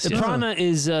rays, yes. The prana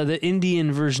is the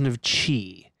Indian version of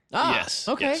chi. Yes.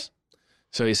 Okay. Yes.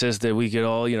 So he says that we could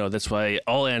all, that's why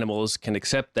all animals can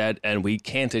accept that, and we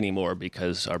can't anymore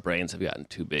because our brains have gotten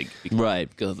too big.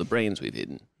 Because of the brains we've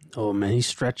hidden. Oh, man, he's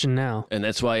stretching now. And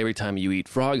that's why every time you eat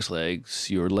frog's legs,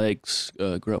 your legs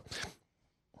grow.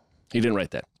 He didn't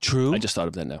write that. True. I just thought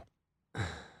of that now.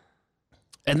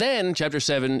 And then chapter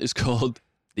 7 is called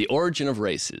The Origin of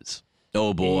Races.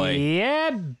 Oh, boy. Yeah,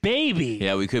 baby.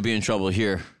 Yeah, we could be in trouble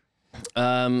here.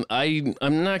 I'm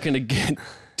not going to get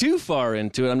too far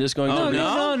into it. I'm just going to...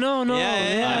 No.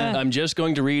 Yeah. I'm just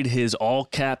going to read his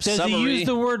all-caps summary. Does he use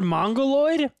the word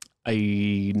mongoloid?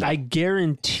 No. I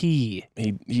guarantee.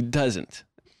 He doesn't.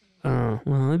 Oh,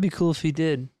 well, it'd be cool if he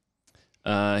did.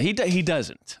 He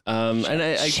doesn't.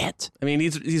 Shit. I mean,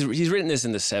 he's written this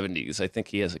in the 70s. I think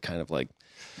he has a kind of like...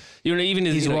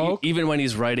 even when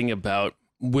he's writing about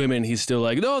women, he's still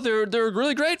like, no, they're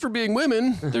really great for being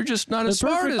women. They're just not as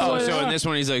smart as us. So in this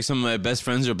one, he's like, some of my best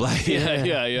friends are black.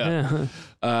 Yeah.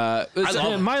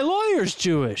 My lawyer's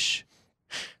Jewish.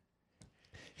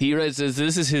 He writes,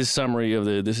 this is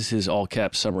his all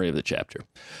caps summary of the chapter.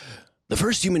 The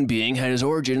first human being had his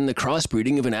origin in the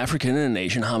crossbreeding of an African and an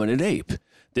Asian hominid ape.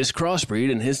 This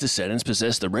crossbreed and his descendants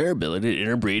possess the rare ability to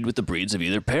interbreed with the breeds of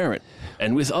either parent,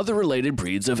 and with other related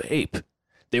breeds of ape.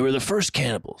 They were the first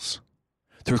cannibals.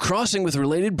 Through crossing with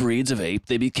related breeds of ape,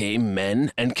 they became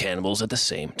men and cannibals at the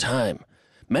same time.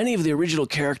 Many of the original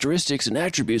characteristics and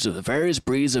attributes of the various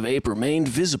breeds of ape remained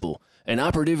visible and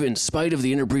operative in spite of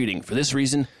the interbreeding. For this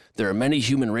reason, there are many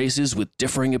human races with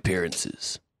differing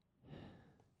appearances.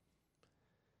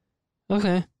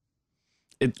 Okay.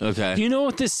 Okay. Do you know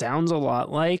what this sounds a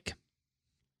lot like?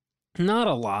 Not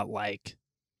a lot like.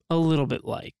 A little bit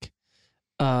like.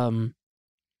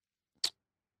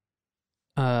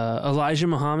 Elijah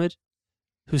Muhammad,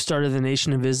 who started the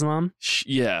Nation of Islam.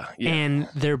 Yeah. And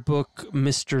their book,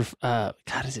 Mr.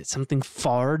 Is it something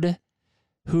Fard,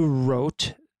 who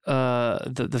wrote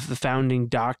the founding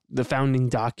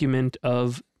document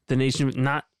of the nation,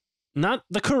 not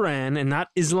the Quran and not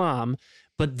Islam,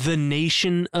 but the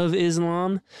Nation of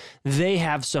Islam. They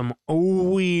have some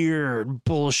weird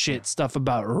bullshit stuff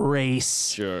about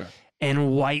race. Sure.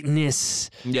 And whiteness,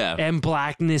 and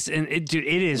blackness, and it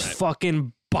is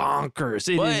fucking bonkers.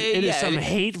 It is some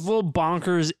hateful,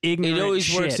 bonkers, ignorant. It always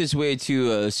shit. works its way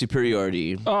to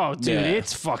superiority. Oh, dude,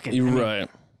 it's fucking. You're right.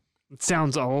 It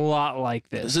sounds a lot like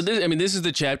this. So this is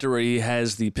the chapter where he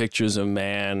has the pictures of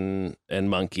man and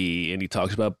monkey, and he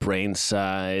talks about brain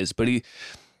size. But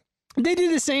they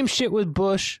do the same shit with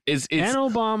Bush and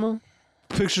Obama.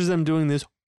 Pictures of them doing this.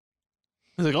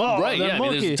 It's like, oh, right, yeah.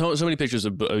 monkey. I mean, there's so many pictures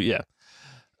of,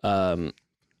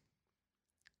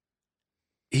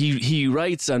 He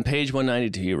writes on page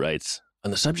 192, he writes,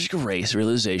 on the subject of race,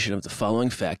 realization of the following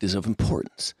fact is of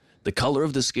importance. The color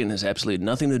of the skin has absolutely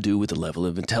nothing to do with the level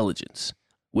of intelligence.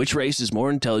 Which race is more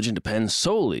intelligent depends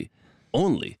only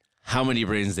how many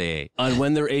brains they ate, on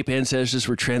when their ape ancestors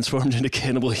were transformed into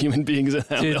cannibal human beings. And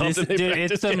how dude,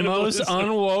 it's the most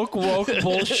woke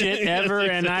bullshit ever,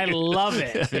 and I love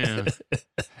it. Yeah.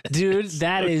 Dude,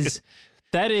 that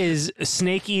is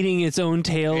snake eating its own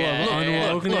tail of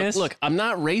unwokeness. Look, I'm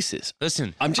not racist.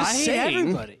 Listen, I'm just saying.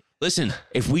 Everybody. Listen,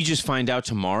 if we just find out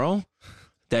tomorrow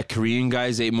that Korean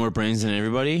guys ate more brains than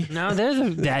everybody, no, they're the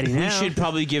daddy now. We should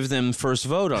probably give them first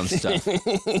vote on stuff.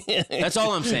 That's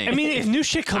all I'm saying. I mean, if new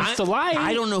shit comes to light,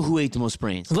 I don't know who ate the most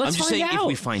brains. Let's I'm just find saying out. If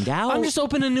we find out, I'm just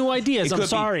open to new ideas. I'm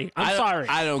sorry. I'm sorry.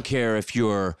 I don't care if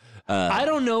you're. I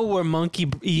don't know where monkey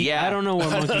eat. Yeah. I don't know where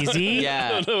monkeys eat.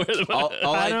 Yeah.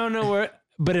 I don't know where.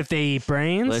 But if they eat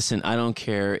brains, listen. I don't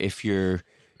care if you're,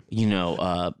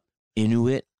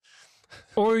 Inuit.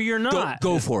 Or you're not.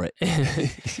 Go for it.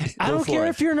 I don't care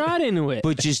if you're not into it.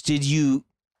 But just did your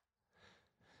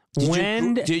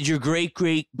great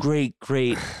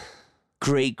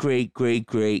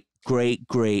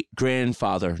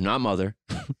grandfather, not mother,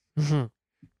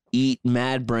 eat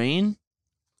mad brain?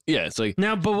 Yeah, it's like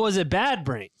now. But was it bad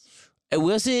brains?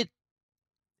 Was it?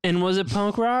 And was it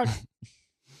punk rock?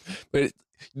 But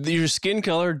your skin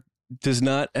color does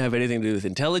not have anything to do with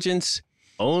intelligence.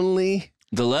 Only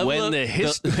the level when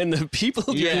the people.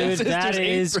 Dude, that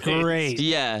is great.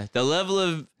 Yeah, the level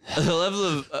of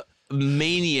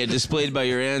mania displayed by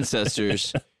your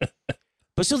ancestors.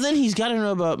 But so then he's got to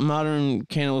know about modern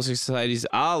cannibalistic societies,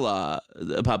 a la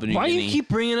Papua New Guinea. Why do you keep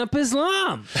bringing up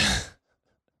Islam?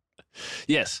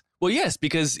 Yes. Well, yes,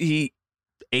 because he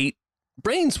ate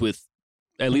brains with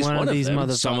at least one of these them.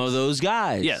 motherfuckers. Some of those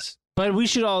guys. Yes. But we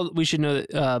should know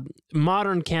that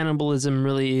modern cannibalism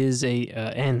really is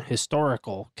and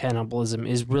historical cannibalism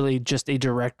is really just a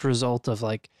direct result of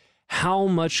like how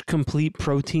much complete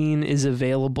protein is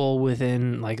available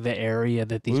within like the area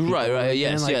that these people Right, live in.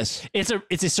 yes, Like, yes.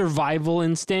 It's a survival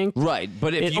instinct. Right,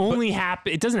 but if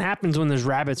It doesn't happen when there's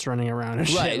rabbits running around and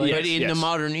right, shit. Like, but in the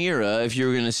modern era, if you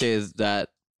were going to say that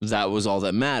was all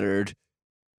that mattered,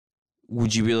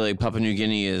 would you be like Papua New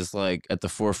Guinea is like at the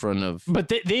forefront of? But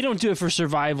they don't do it for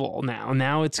survival now.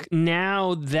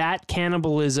 Now that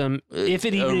cannibalism, if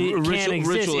it even can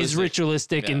exist, is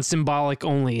ritualistic and symbolic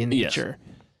only in nature.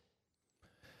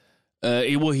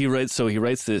 He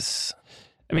writes this.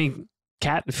 I mean,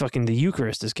 the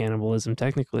Eucharist is cannibalism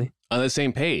technically. On the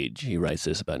same page, he writes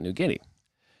this about New Guinea.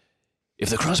 If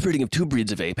the crossbreeding of two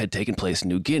breeds of ape had taken place in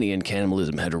New Guinea and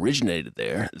cannibalism had originated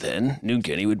there, then New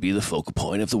Guinea would be the focal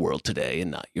point of the world today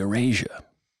and not Eurasia.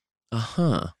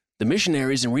 Uh-huh. The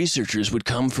missionaries and researchers would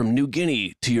come from New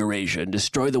Guinea to Eurasia and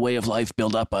destroy the way of life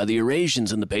built up by the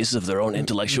Eurasians on the basis of their own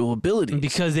intellectual abilities.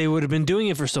 Because they would have been doing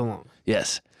it for so long.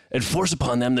 Yes, and force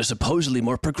upon them their supposedly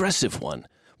more progressive one.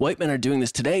 White men are doing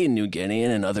this today in New Guinea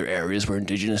and in other areas where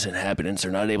indigenous inhabitants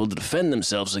are not able to defend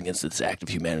themselves against this act of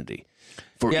humanity.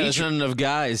 There's not enough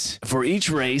guys. For each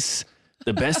race,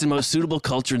 the best and most suitable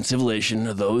culture and civilization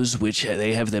are those which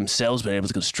they have themselves been able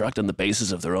to construct on the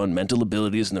basis of their own mental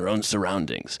abilities and their own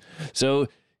surroundings. So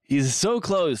he's so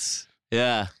close.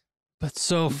 Yeah. But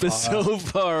so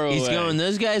far away. He's going,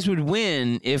 those guys would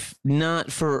win if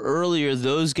not for earlier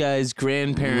those guys'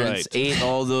 grandparents ate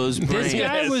all those brains. This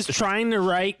guy was trying to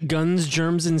write Guns,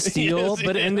 Germs, and Steel,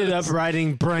 but ended up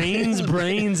writing Brains,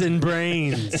 Brains, and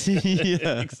Brains.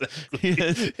 Yeah.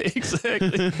 Exactly.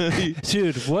 Exactly.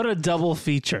 Dude, what a double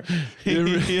feature.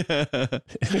 Yeah.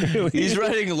 He's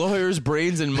writing Lawyers,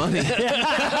 Brains, and Money.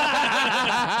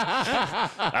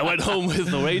 I went home with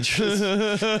the waitress.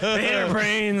 They had her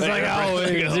brains like I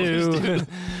always do.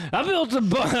 I built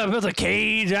a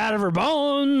cage out of her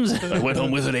bones. I went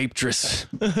home with an aptress.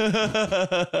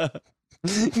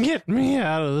 Get me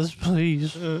out of this,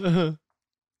 please.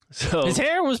 So His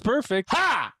hair was perfect.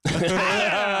 Ha!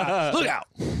 look out.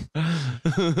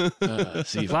 A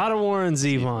lot of Warren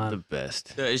The Zevon.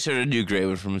 best. I showed a new great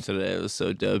one from today. It was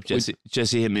so dope.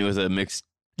 Jesse hit me with a mix.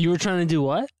 You were trying to do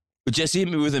what? Jesse hit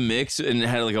me with a mix and it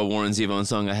had like a Warren Zevon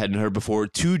song I hadn't heard before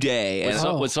today.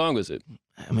 And What song was it?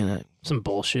 I mean, Some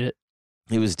bullshit.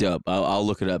 it was dope. I'll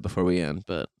look it up before we end,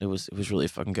 but it was really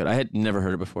fucking good. I had never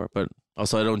heard it before, but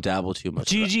also I don't dabble too much.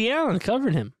 G.G. Allen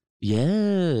covered him.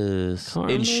 Yes.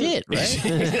 Carmen. In shit, right?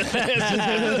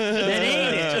 That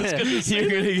ain't it. You're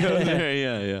going to go there.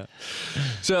 Yeah.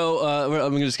 So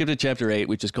I'm going to skip to chapter 8,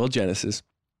 which is called Genesis.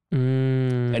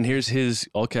 And here's his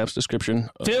all caps description.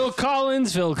 Phil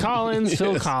Collins. Here's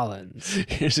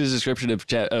his description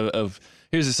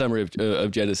here's a summary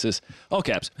of Genesis. All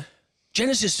caps.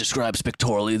 Genesis describes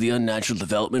pictorially the unnatural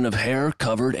development of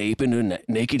hair-covered ape into a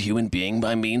naked human being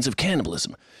by means of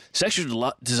cannibalism.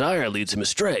 Sexual desire leads him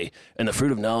astray, and the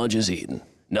fruit of knowledge is eaten.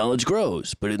 Knowledge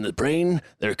grows, but in the brain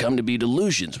there come to be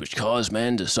delusions which cause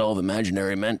man to solve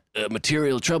imaginary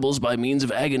material troubles by means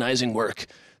of agonizing work.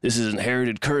 This is an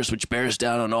inherited curse which bears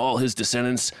down on all his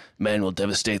descendants. Man will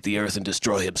devastate the earth and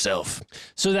destroy himself.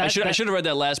 So I should have read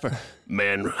that last part.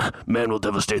 Man will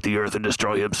devastate the earth and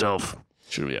destroy himself.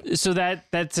 So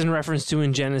that's in reference to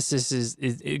in Genesis is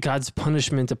God's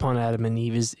punishment upon Adam and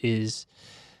Eve is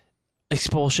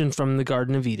expulsion from the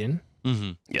Garden of Eden.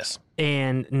 Mm-hmm. Yes.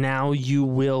 And now you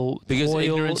will because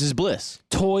ignorance is bliss.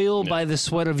 Toil by the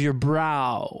sweat of your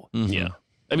brow. Mm-hmm. Yeah.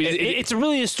 I mean, it's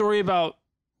really a story about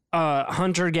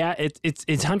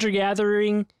it's hunting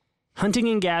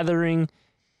and gathering,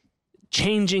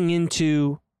 changing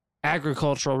into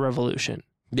agricultural revolution.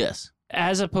 Yes.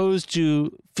 As opposed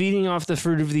to feeding off the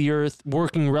fruit of the earth,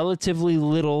 working relatively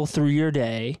little through your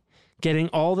day, getting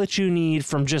all that you need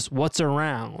from just what's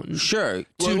around. Sure.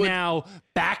 Now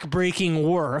back-breaking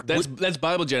work. That's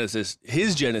Bible Genesis.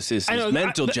 His Genesis is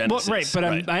mental Genesis. Right,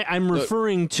 but I'm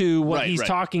referring to what he's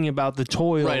talking about, the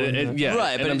toil.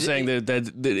 Right, but I'm saying that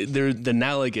the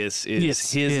analogous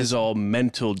is his is all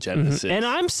mental Genesis. Mm-hmm. And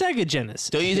I'm Sega Genesis.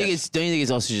 Don't you think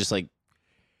it's also just like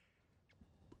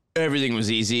everything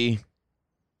was easy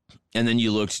and then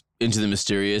you looked into the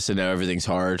mysterious and now everything's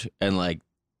hard and like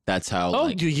that's how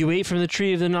you ate from the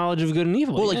tree of the knowledge of good and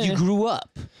evil. Well, you grew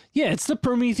up. Yeah, it's the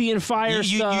Promethean fire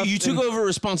stuff. You took over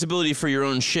responsibility for your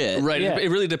own shit. Right. Yeah. It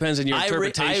really depends on your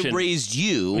interpretation. I raised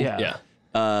you. Yeah.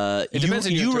 It depends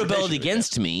on your you rebelled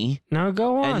against me. Now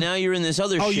go on. And now you're in this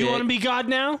other shit. Oh, you want to be God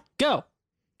now? Go.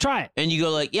 Try it. And you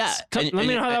go like, yeah. Let me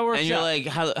know how that works And you're like,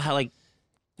 how like,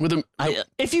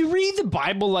 If you read the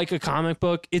Bible like a comic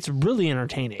book, it's really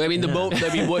entertaining. I mean, Don't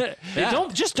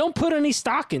put any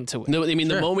stock into it. No, I mean,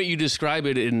 the moment you describe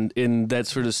it in that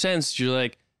sort of sense, you're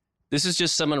like, this is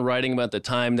just someone writing about the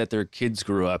time that their kids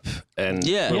grew up, and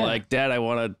like, Dad, I don't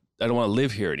want to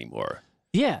live here anymore.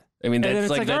 Yeah, I mean, that's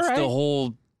the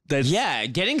whole.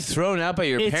 Getting thrown out by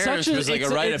your parents was like a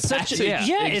rite of passage.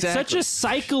 It's such a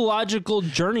psychological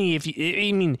journey.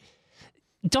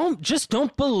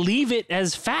 Don't believe it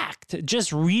as fact.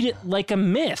 Just read it like a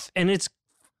myth, and it's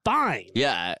fine.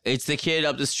 Yeah, it's the kid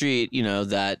up the street,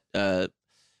 that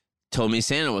told me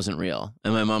Santa wasn't real,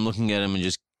 and my mom looking at him and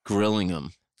just grilling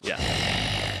him. Yeah,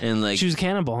 and like she was a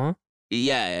cannibal, huh?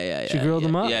 Yeah. She grilled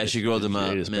him up. Yeah, she grilled him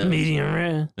up. Medium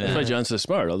rare. That's why John's so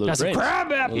smart. All those got some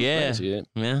crab apples.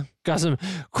 Yeah. Got some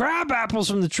crab apples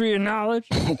from the tree of knowledge.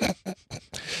 And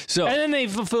then they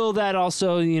fulfill that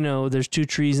also. There's 2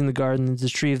 trees in the garden. There's the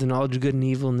tree of the knowledge of good and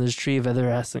evil, and there's the tree of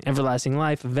everlasting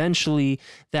life. Eventually,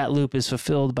 that loop is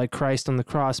fulfilled by Christ on the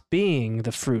cross being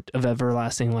the fruit of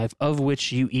everlasting life, of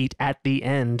which you eat at the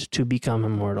end to become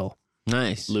immortal.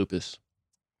 Nice. Lupus.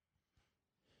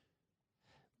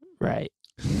 Right.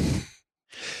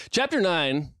 Chapter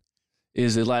 9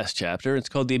 is the last chapter. It's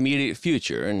called The Immediate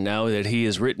Future. And now that he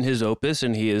has written his opus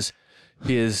and he is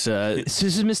this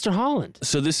is Mr. Holland.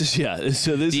 So this is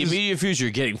the immediate future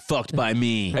getting fucked by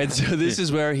me. And so this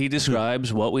is where he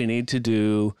describes what we need to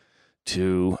do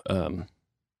to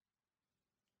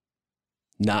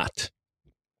not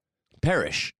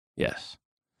perish. Yes.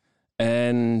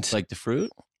 And like the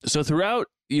fruit. So throughout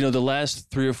the last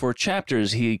 3 or 4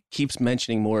 chapters, he keeps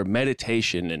mentioning more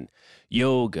meditation and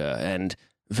yoga and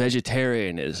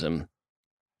vegetarianism.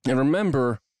 And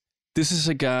remember, this is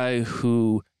a guy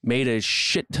who made a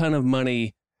shit ton of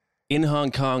money in Hong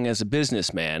Kong as a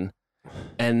businessman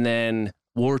and then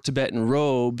wore Tibetan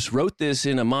robes, wrote this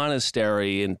in a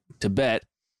monastery in Tibet,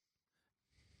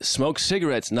 smoked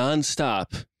cigarettes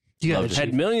nonstop,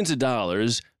 had millions of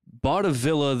dollars, bought a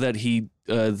villa that he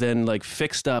then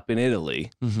fixed up in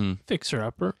Italy. Mm-hmm.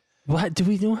 Fixer-upper. What? Do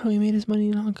we know how he made his money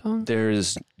in Hong Kong?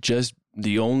 There's just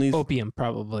the only... Opium,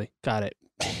 probably. Got it.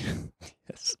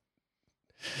 Yes.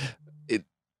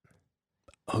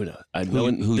 Who knows?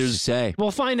 Who's to say?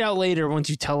 We'll find out later once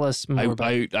you tell us more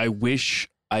about it. I wish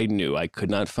I knew. I could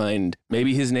not find...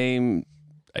 Maybe his name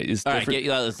is different.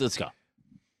 All right, let's go.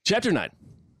 Chapter 9.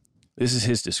 This is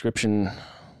his description...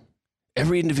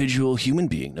 Every individual human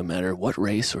being, no matter what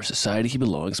race or society he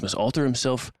belongs, must alter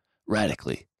himself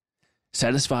radically,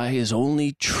 satisfy his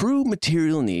only true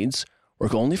material needs,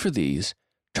 work only for these,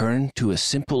 turn to a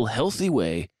simple, healthy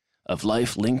way of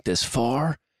life linked as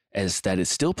far as that is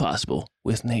still possible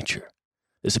with nature.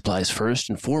 This applies first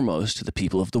and foremost to the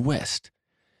people of the West.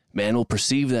 Man will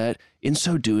perceive that, in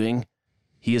so doing,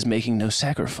 he is making no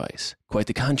sacrifice. Quite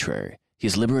the contrary, he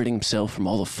is liberating himself from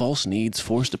all the false needs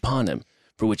forced upon him,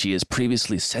 for which he has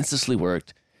previously senselessly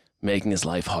worked, making his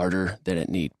life harder than it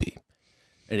need be.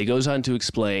 And he goes on to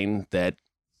explain that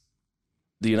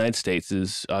the United States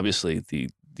is obviously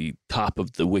the top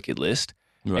of the wicked list,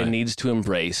 right, and needs to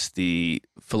embrace the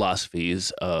philosophies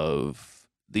of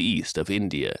the East, of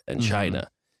India and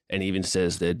China. And even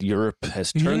says that Europe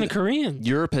has turned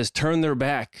their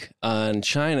back on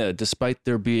China, despite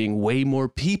there being way more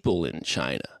people in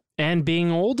China. And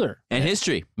being older. And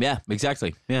history. Yeah,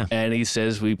 exactly. Yeah. And he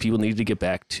says people need to get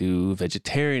back to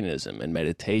vegetarianism and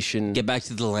meditation. Get back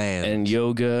to the land. And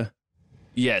yoga.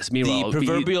 Yes. Meanwhile, the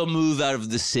proverbial move out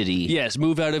of the city. Yes.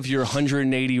 Move out of your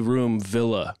 180-room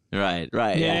villa. Right.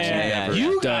 Yeah.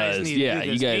 You guys need to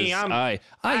do this. You guys.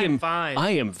 I'm fine.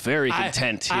 I am very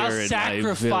content here I'll in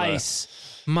sacrifice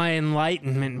my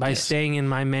enlightenment by staying in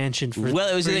my mansion for, it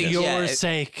was your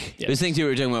sake. It was things we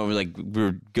were talking about. We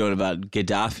were going about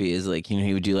Gaddafi is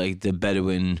he would do the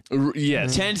Bedouin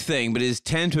tent thing, but his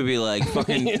tent would be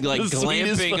fucking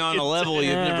glamping on a level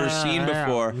you've never seen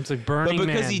before. It's like Burning But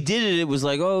because Man. he did it, it was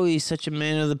he's such a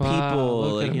man of the people. Wow,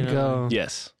 look at him go.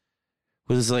 Yes.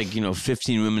 With his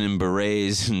 15 women in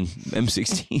berets and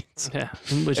M16s. Yeah,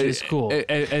 which is cool.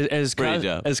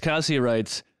 As Cassia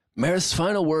writes, Marith's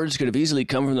final words could have easily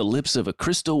come from the lips of a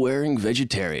crystal-wearing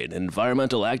vegetarian, an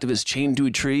environmental activist chained to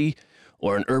a tree,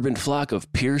 or an urban flock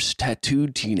of pierced,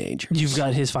 tattooed teenagers. You've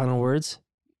got his final words?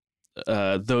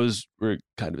 Those were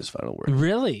kind of his final words.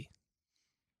 Really?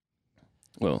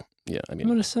 Well, yeah, I'm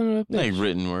going to sum it up.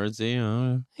 Written words,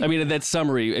 that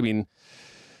summary,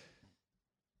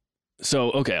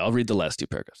 So, okay, I'll read the last 2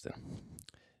 paragraphs then.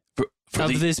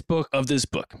 Of this book? Of this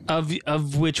book.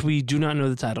 Of which we do not know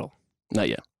the title. Not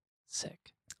yet.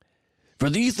 Sick. For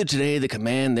the youth of today, the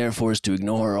command, therefore, is to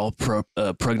ignore all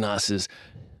prognoses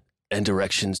and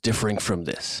directions differing from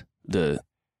this. The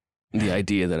the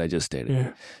idea that I just stated.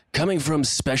 Yeah. Coming from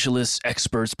specialists,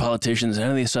 experts, politicians,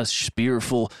 and any such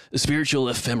spiritual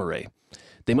ephemerae.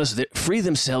 They must free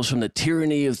themselves from the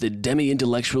tyranny of the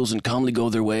demi-intellectuals and calmly go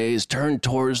their ways, turn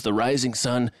towards the rising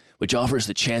sun, which offers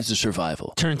the chance of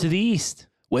survival. Turn to the east.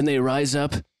 When they rise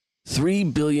up, 3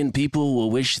 billion people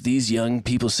will wish these young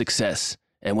people success.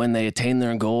 And when they attain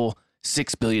their goal,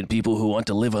 6 billion people who want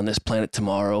to live on this planet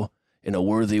tomorrow in a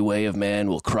worthy way of man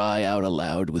will cry out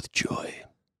aloud with joy.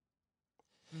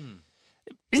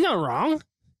 He's not wrong.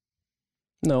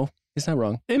 No, he's not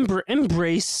wrong.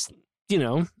 Embrace,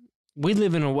 we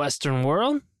live in a Western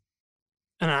world,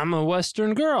 and I'm a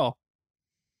Western girl.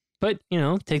 But,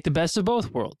 take the best of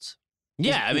both worlds.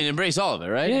 Yeah, I mean, embrace all of it,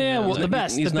 right? Yeah, well, the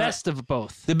best of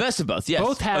both. The best of both, yes.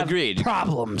 Both have agreed.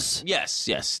 problems.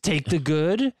 Yes. Take the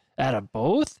good out of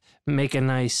both. Make a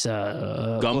nice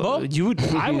gumbo.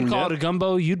 I would call it a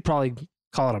gumbo. You'd probably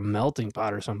call it a melting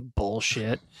pot or some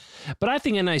bullshit. But I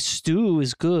think a nice stew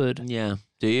is good. Yeah.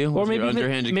 Do you? Or maybe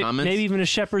underhanded comments? Maybe even a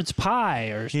shepherd's pie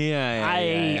or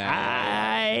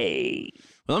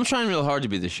Well, I'm trying real hard to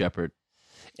be the shepherd.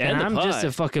 And I'm just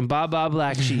a fucking Baba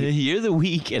black sheep. You're the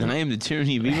weak, and I am the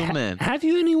tyranny of evil man. Have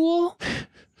you any wool?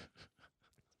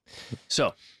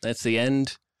 So, that's the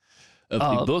end of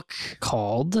the book.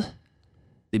 Called?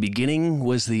 The beginning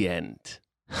was the end.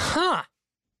 Huh.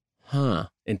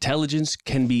 Intelligence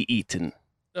can be eaten.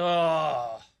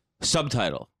 Oh.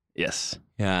 Subtitle. Yes.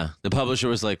 Yeah. The publisher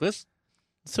was like, let's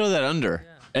throw that under.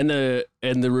 Yeah.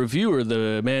 And the reviewer,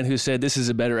 the man who said this is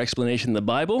a better explanation than the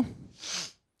Bible,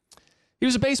 he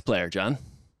was a bass player, John.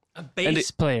 A bass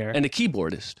player. And a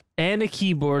keyboardist. And a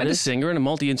keyboardist. And a singer and a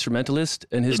multi-instrumentalist.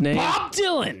 And his name... Bob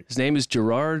Dylan! His name is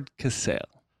Gerard Cassell.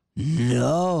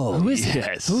 No. Who is that?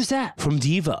 Yes. Who's that? From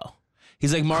Devo.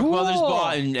 He's like Mark Cool.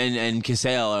 Mothersbaugh and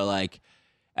Cassell are like...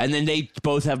 And then they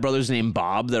both have brothers named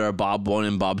Bob that are Bob 1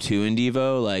 and Bob 2 in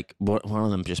Devo. Like, one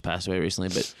of them just passed away recently,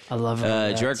 but... I love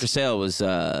it. Gerard Cassell was...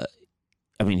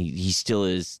 he still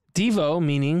is... Devo,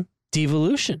 meaning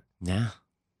devolution. Yeah.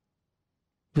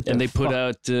 And they put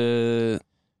out a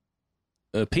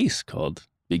piece called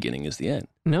Beginning is the End.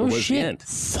 No was shit.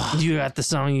 The end. You got the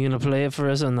song, you're going to play it for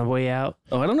us on the way out?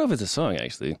 Oh, I don't know if it's a song,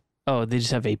 actually. Oh, they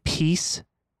just have a piece?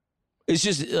 It's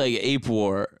just like Ape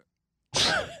War.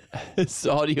 It's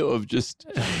audio of just...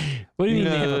 What do you mean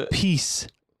they have a piece?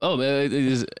 Oh, it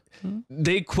is,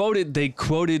 they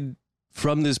quoted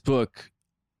from this book.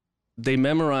 They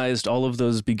memorized all of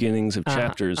those beginnings of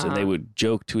chapters, and they would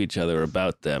joke to each other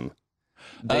about them.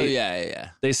 yeah.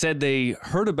 They said they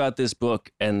heard about this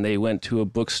book, and they went to a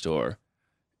bookstore,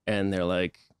 and they're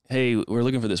like, hey, we're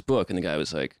looking for this book. And the guy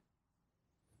was like,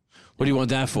 what do you want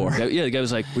that for? Yeah, the guy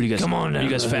was like, what do you guys... Come on are you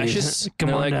down guys to the fascists? page. Come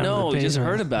And on they're like, down to no, the we just page.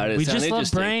 heard about it. We It's just love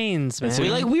interesting. brains, man. We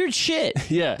like weird shit.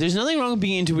 Yeah. There's nothing wrong with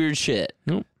being into weird shit.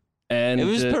 Nope. And If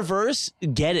it was perverse,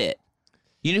 get it.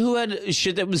 You know who had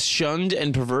shit that was shunned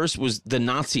and perverse was the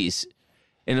Nazis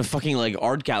in a fucking like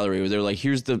art gallery where they're like,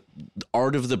 here's the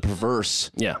art of the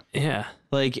perverse. yeah. Yeah.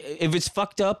 Like, if it's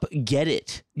fucked up, get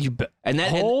it. And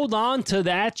that Hold on to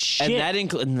that shit.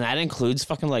 and that includes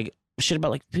fucking like shit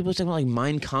about like people talking about like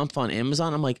Mein Kampf on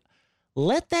Amazon. I'm like,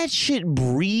 let that shit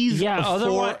breathe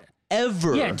forever.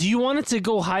 Yeah, do you want it to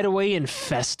go hide away and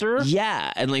fester?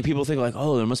 Yeah, and like people think like,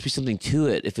 oh, there must be something to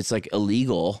it if it's like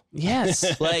illegal.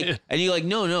 Yes. Like, and you're like,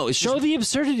 no, it's Show just, the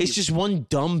absurdity. it's just one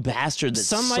dumb bastard that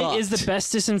Sunlight sucked. is the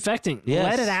best disinfecting. Yes.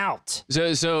 Let it out.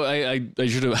 So I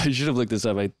should have looked this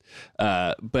up.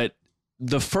 But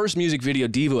the first music video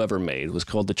Devo ever made was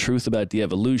called "The Truth About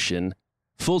De-Evolution."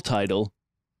 Full title: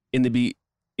 In the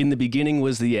beginning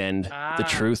was the end. The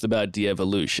truth about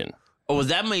de-evolution. Oh, well,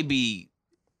 that may be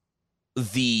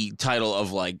the title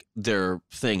of like their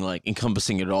thing, like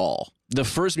encompassing it all. The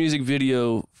first music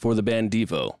video for the band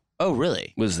Devo Oh,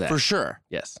 really? was that. For sure.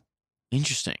 Yes.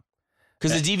 Interesting.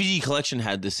 Because the DVD collection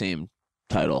had the same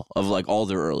title of like all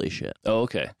their early shit. Oh,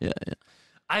 okay. Yeah.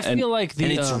 I feel like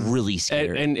And it's really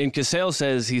scary. And Cassell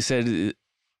says, he said it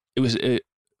was,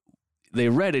 they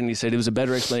read it and he said it was a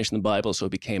better explanation than the Bible, so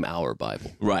it became our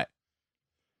Bible. Right.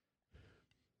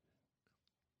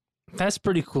 That's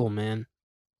pretty cool, man.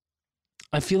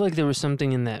 I feel like there was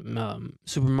something in that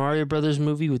Super Mario Brothers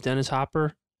movie with Dennis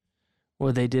Hopper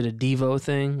where they did a Devo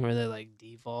thing where they like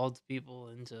devolved people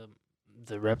into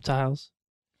the reptiles.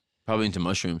 Probably into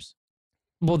mushrooms.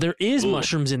 Well, there is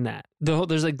mushrooms in that.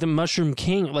 There's like the Mushroom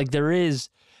King. Like there is.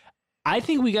 I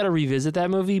think we got to revisit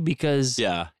that movie because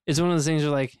it's one of those things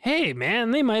where like, hey,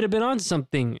 man, they might have been onto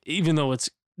something, even though it's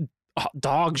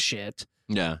dog shit.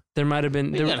 Yeah. There might have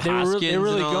been. They were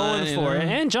really going for it.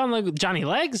 And Johnny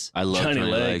Legs. I love Johnny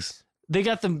Legs. they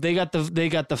got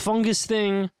the fungus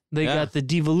thing. They got the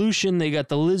devolution. They got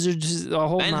the lizards. The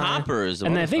whole and nine. Hopper is.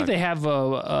 And I think they have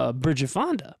a Bridget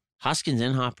Fonda. Hoskins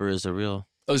and Hopper is a real.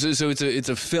 Oh, so it's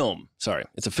a film. Sorry,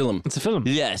 it's a film. It's a film.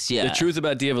 Yes, yeah. The Truth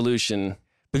About De-Evolution.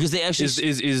 Because they actually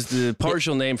is the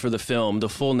partial name for the film. The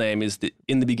full name is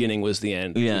In the Beginning Was the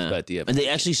End. Yeah, about the and they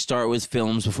actually start with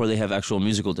films before they have actual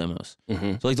musical demos.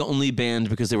 Mm-hmm. So like the only band,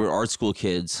 because they were art school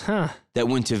kids, that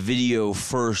went to video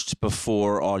first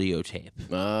before audio tape.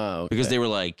 Oh, okay. Because they were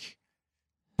like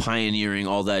pioneering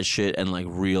all that shit and like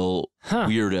real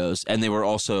weirdos, and they were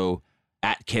also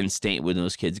at Kent State when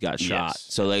those kids got shot. Yes.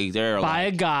 So like they're by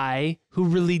a guy who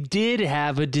really did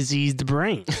have a diseased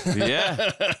brain.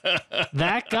 Yeah.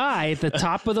 That guy at the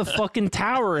top of the fucking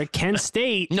tower at Kent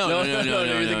State. No.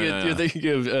 You're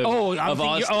thinking of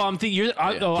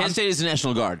Kent State is the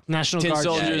National Guard. National 10 Guard.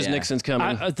 soldiers, Yeah. Nixon's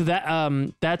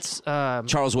coming. That's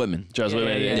Charles Whitman. Charles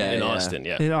Whitman in yeah. Austin,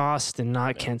 yeah. in Austin,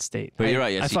 not Kent State. But you're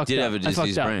right, yes, I he fucked did up. have a I fucked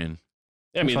diseased up. brain.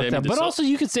 I mean, But also,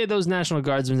 you could say those National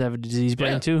Guardsmen have a disease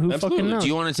brain Yeah, too. Who absolutely. fucking knows? Do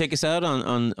you want to take us out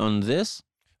on this?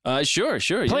 Sure.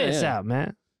 Play us out,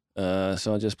 Matt? So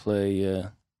I'll just play.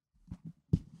 The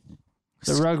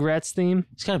Rugrats theme.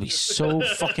 It's got to be so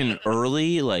fucking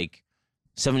early, like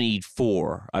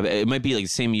 74. It might be like the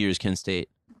same year as Kent State.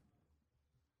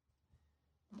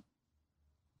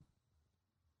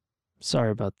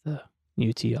 Sorry about the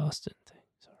UT Austin thing.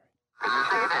 Sorry.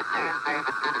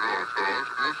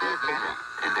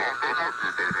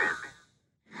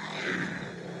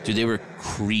 Dude, they were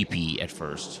creepy at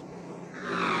first.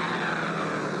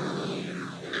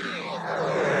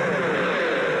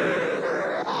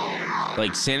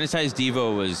 Like, Sanitized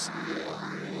Devo was...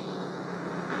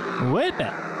 Way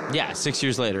back. Yeah, 6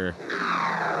 years later.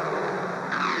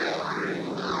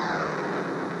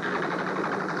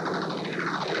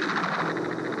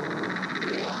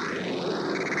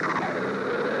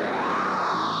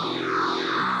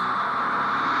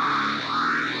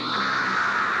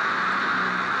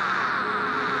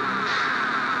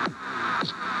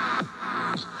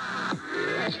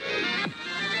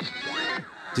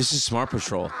 This is Smart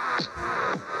Patrol.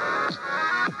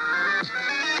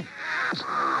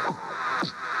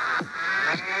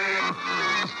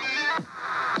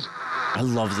 I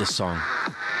love this song.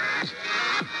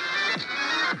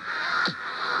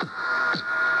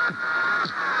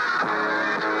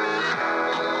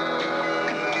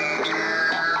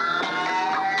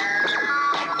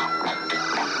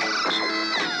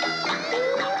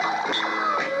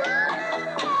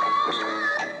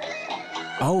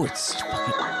 Oh, it's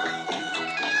fucking...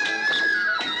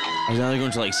 Are now they're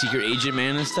going to like Secret Agent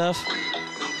Man and stuff?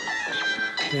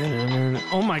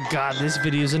 Oh my god, this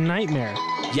video is a nightmare.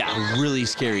 Yeah, really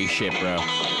scary shit, bro.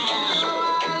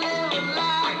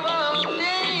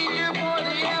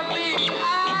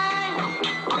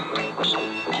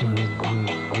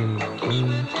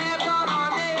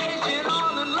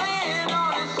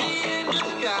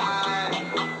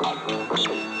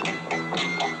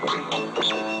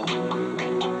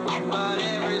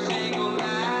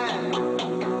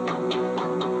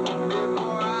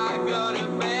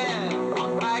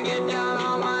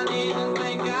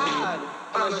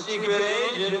 Secret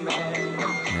agent man.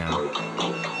 Yeah.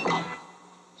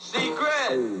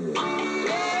 Secret agent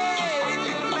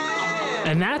man.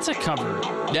 And that's a cover.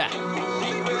 Yeah.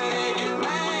 Secret agent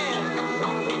man.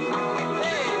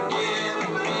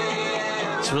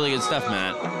 It's really good stuff,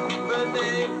 Matt. But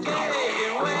they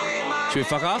take away my Should we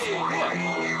fuck off?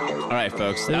 All right,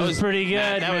 folks. That was pretty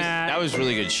good, Matt. That was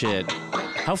really good shit.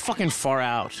 How fucking far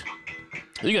out?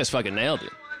 You guys fucking nailed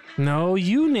it. No,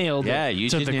 you nailed it. Yeah, you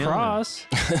to did the nail it. cross.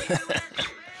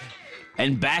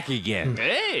 And back again.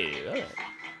 Hey.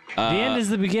 The end is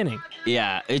the beginning.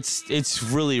 Yeah, it's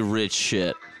really rich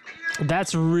shit.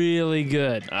 That's really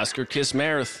good. Oscar Kiss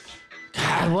Meredith.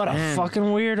 God, what a fucking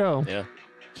weirdo. Yeah.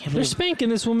 They're spanking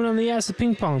this woman on the ass with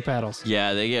ping pong paddles.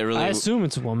 Yeah, they get really... I assume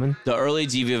it's a woman. The early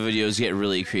Devo videos get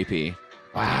really creepy.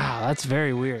 Wow, that's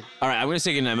very weird. All right, I'm going to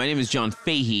say goodnight. My name is John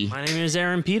Fahey. My name is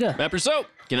Aaron Pita. Matt Brousseau.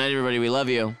 Good night, everybody. We love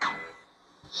you.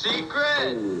 secret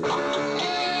agent man.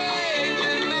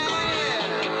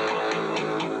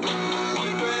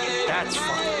 That's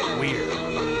fucking weird.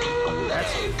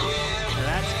 That's good.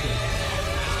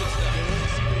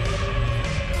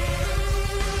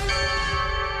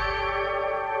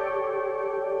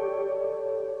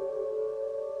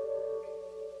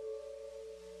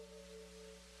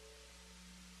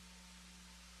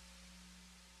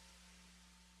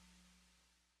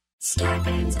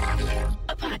 Starburns Audio,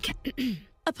 a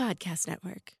podcast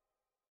network.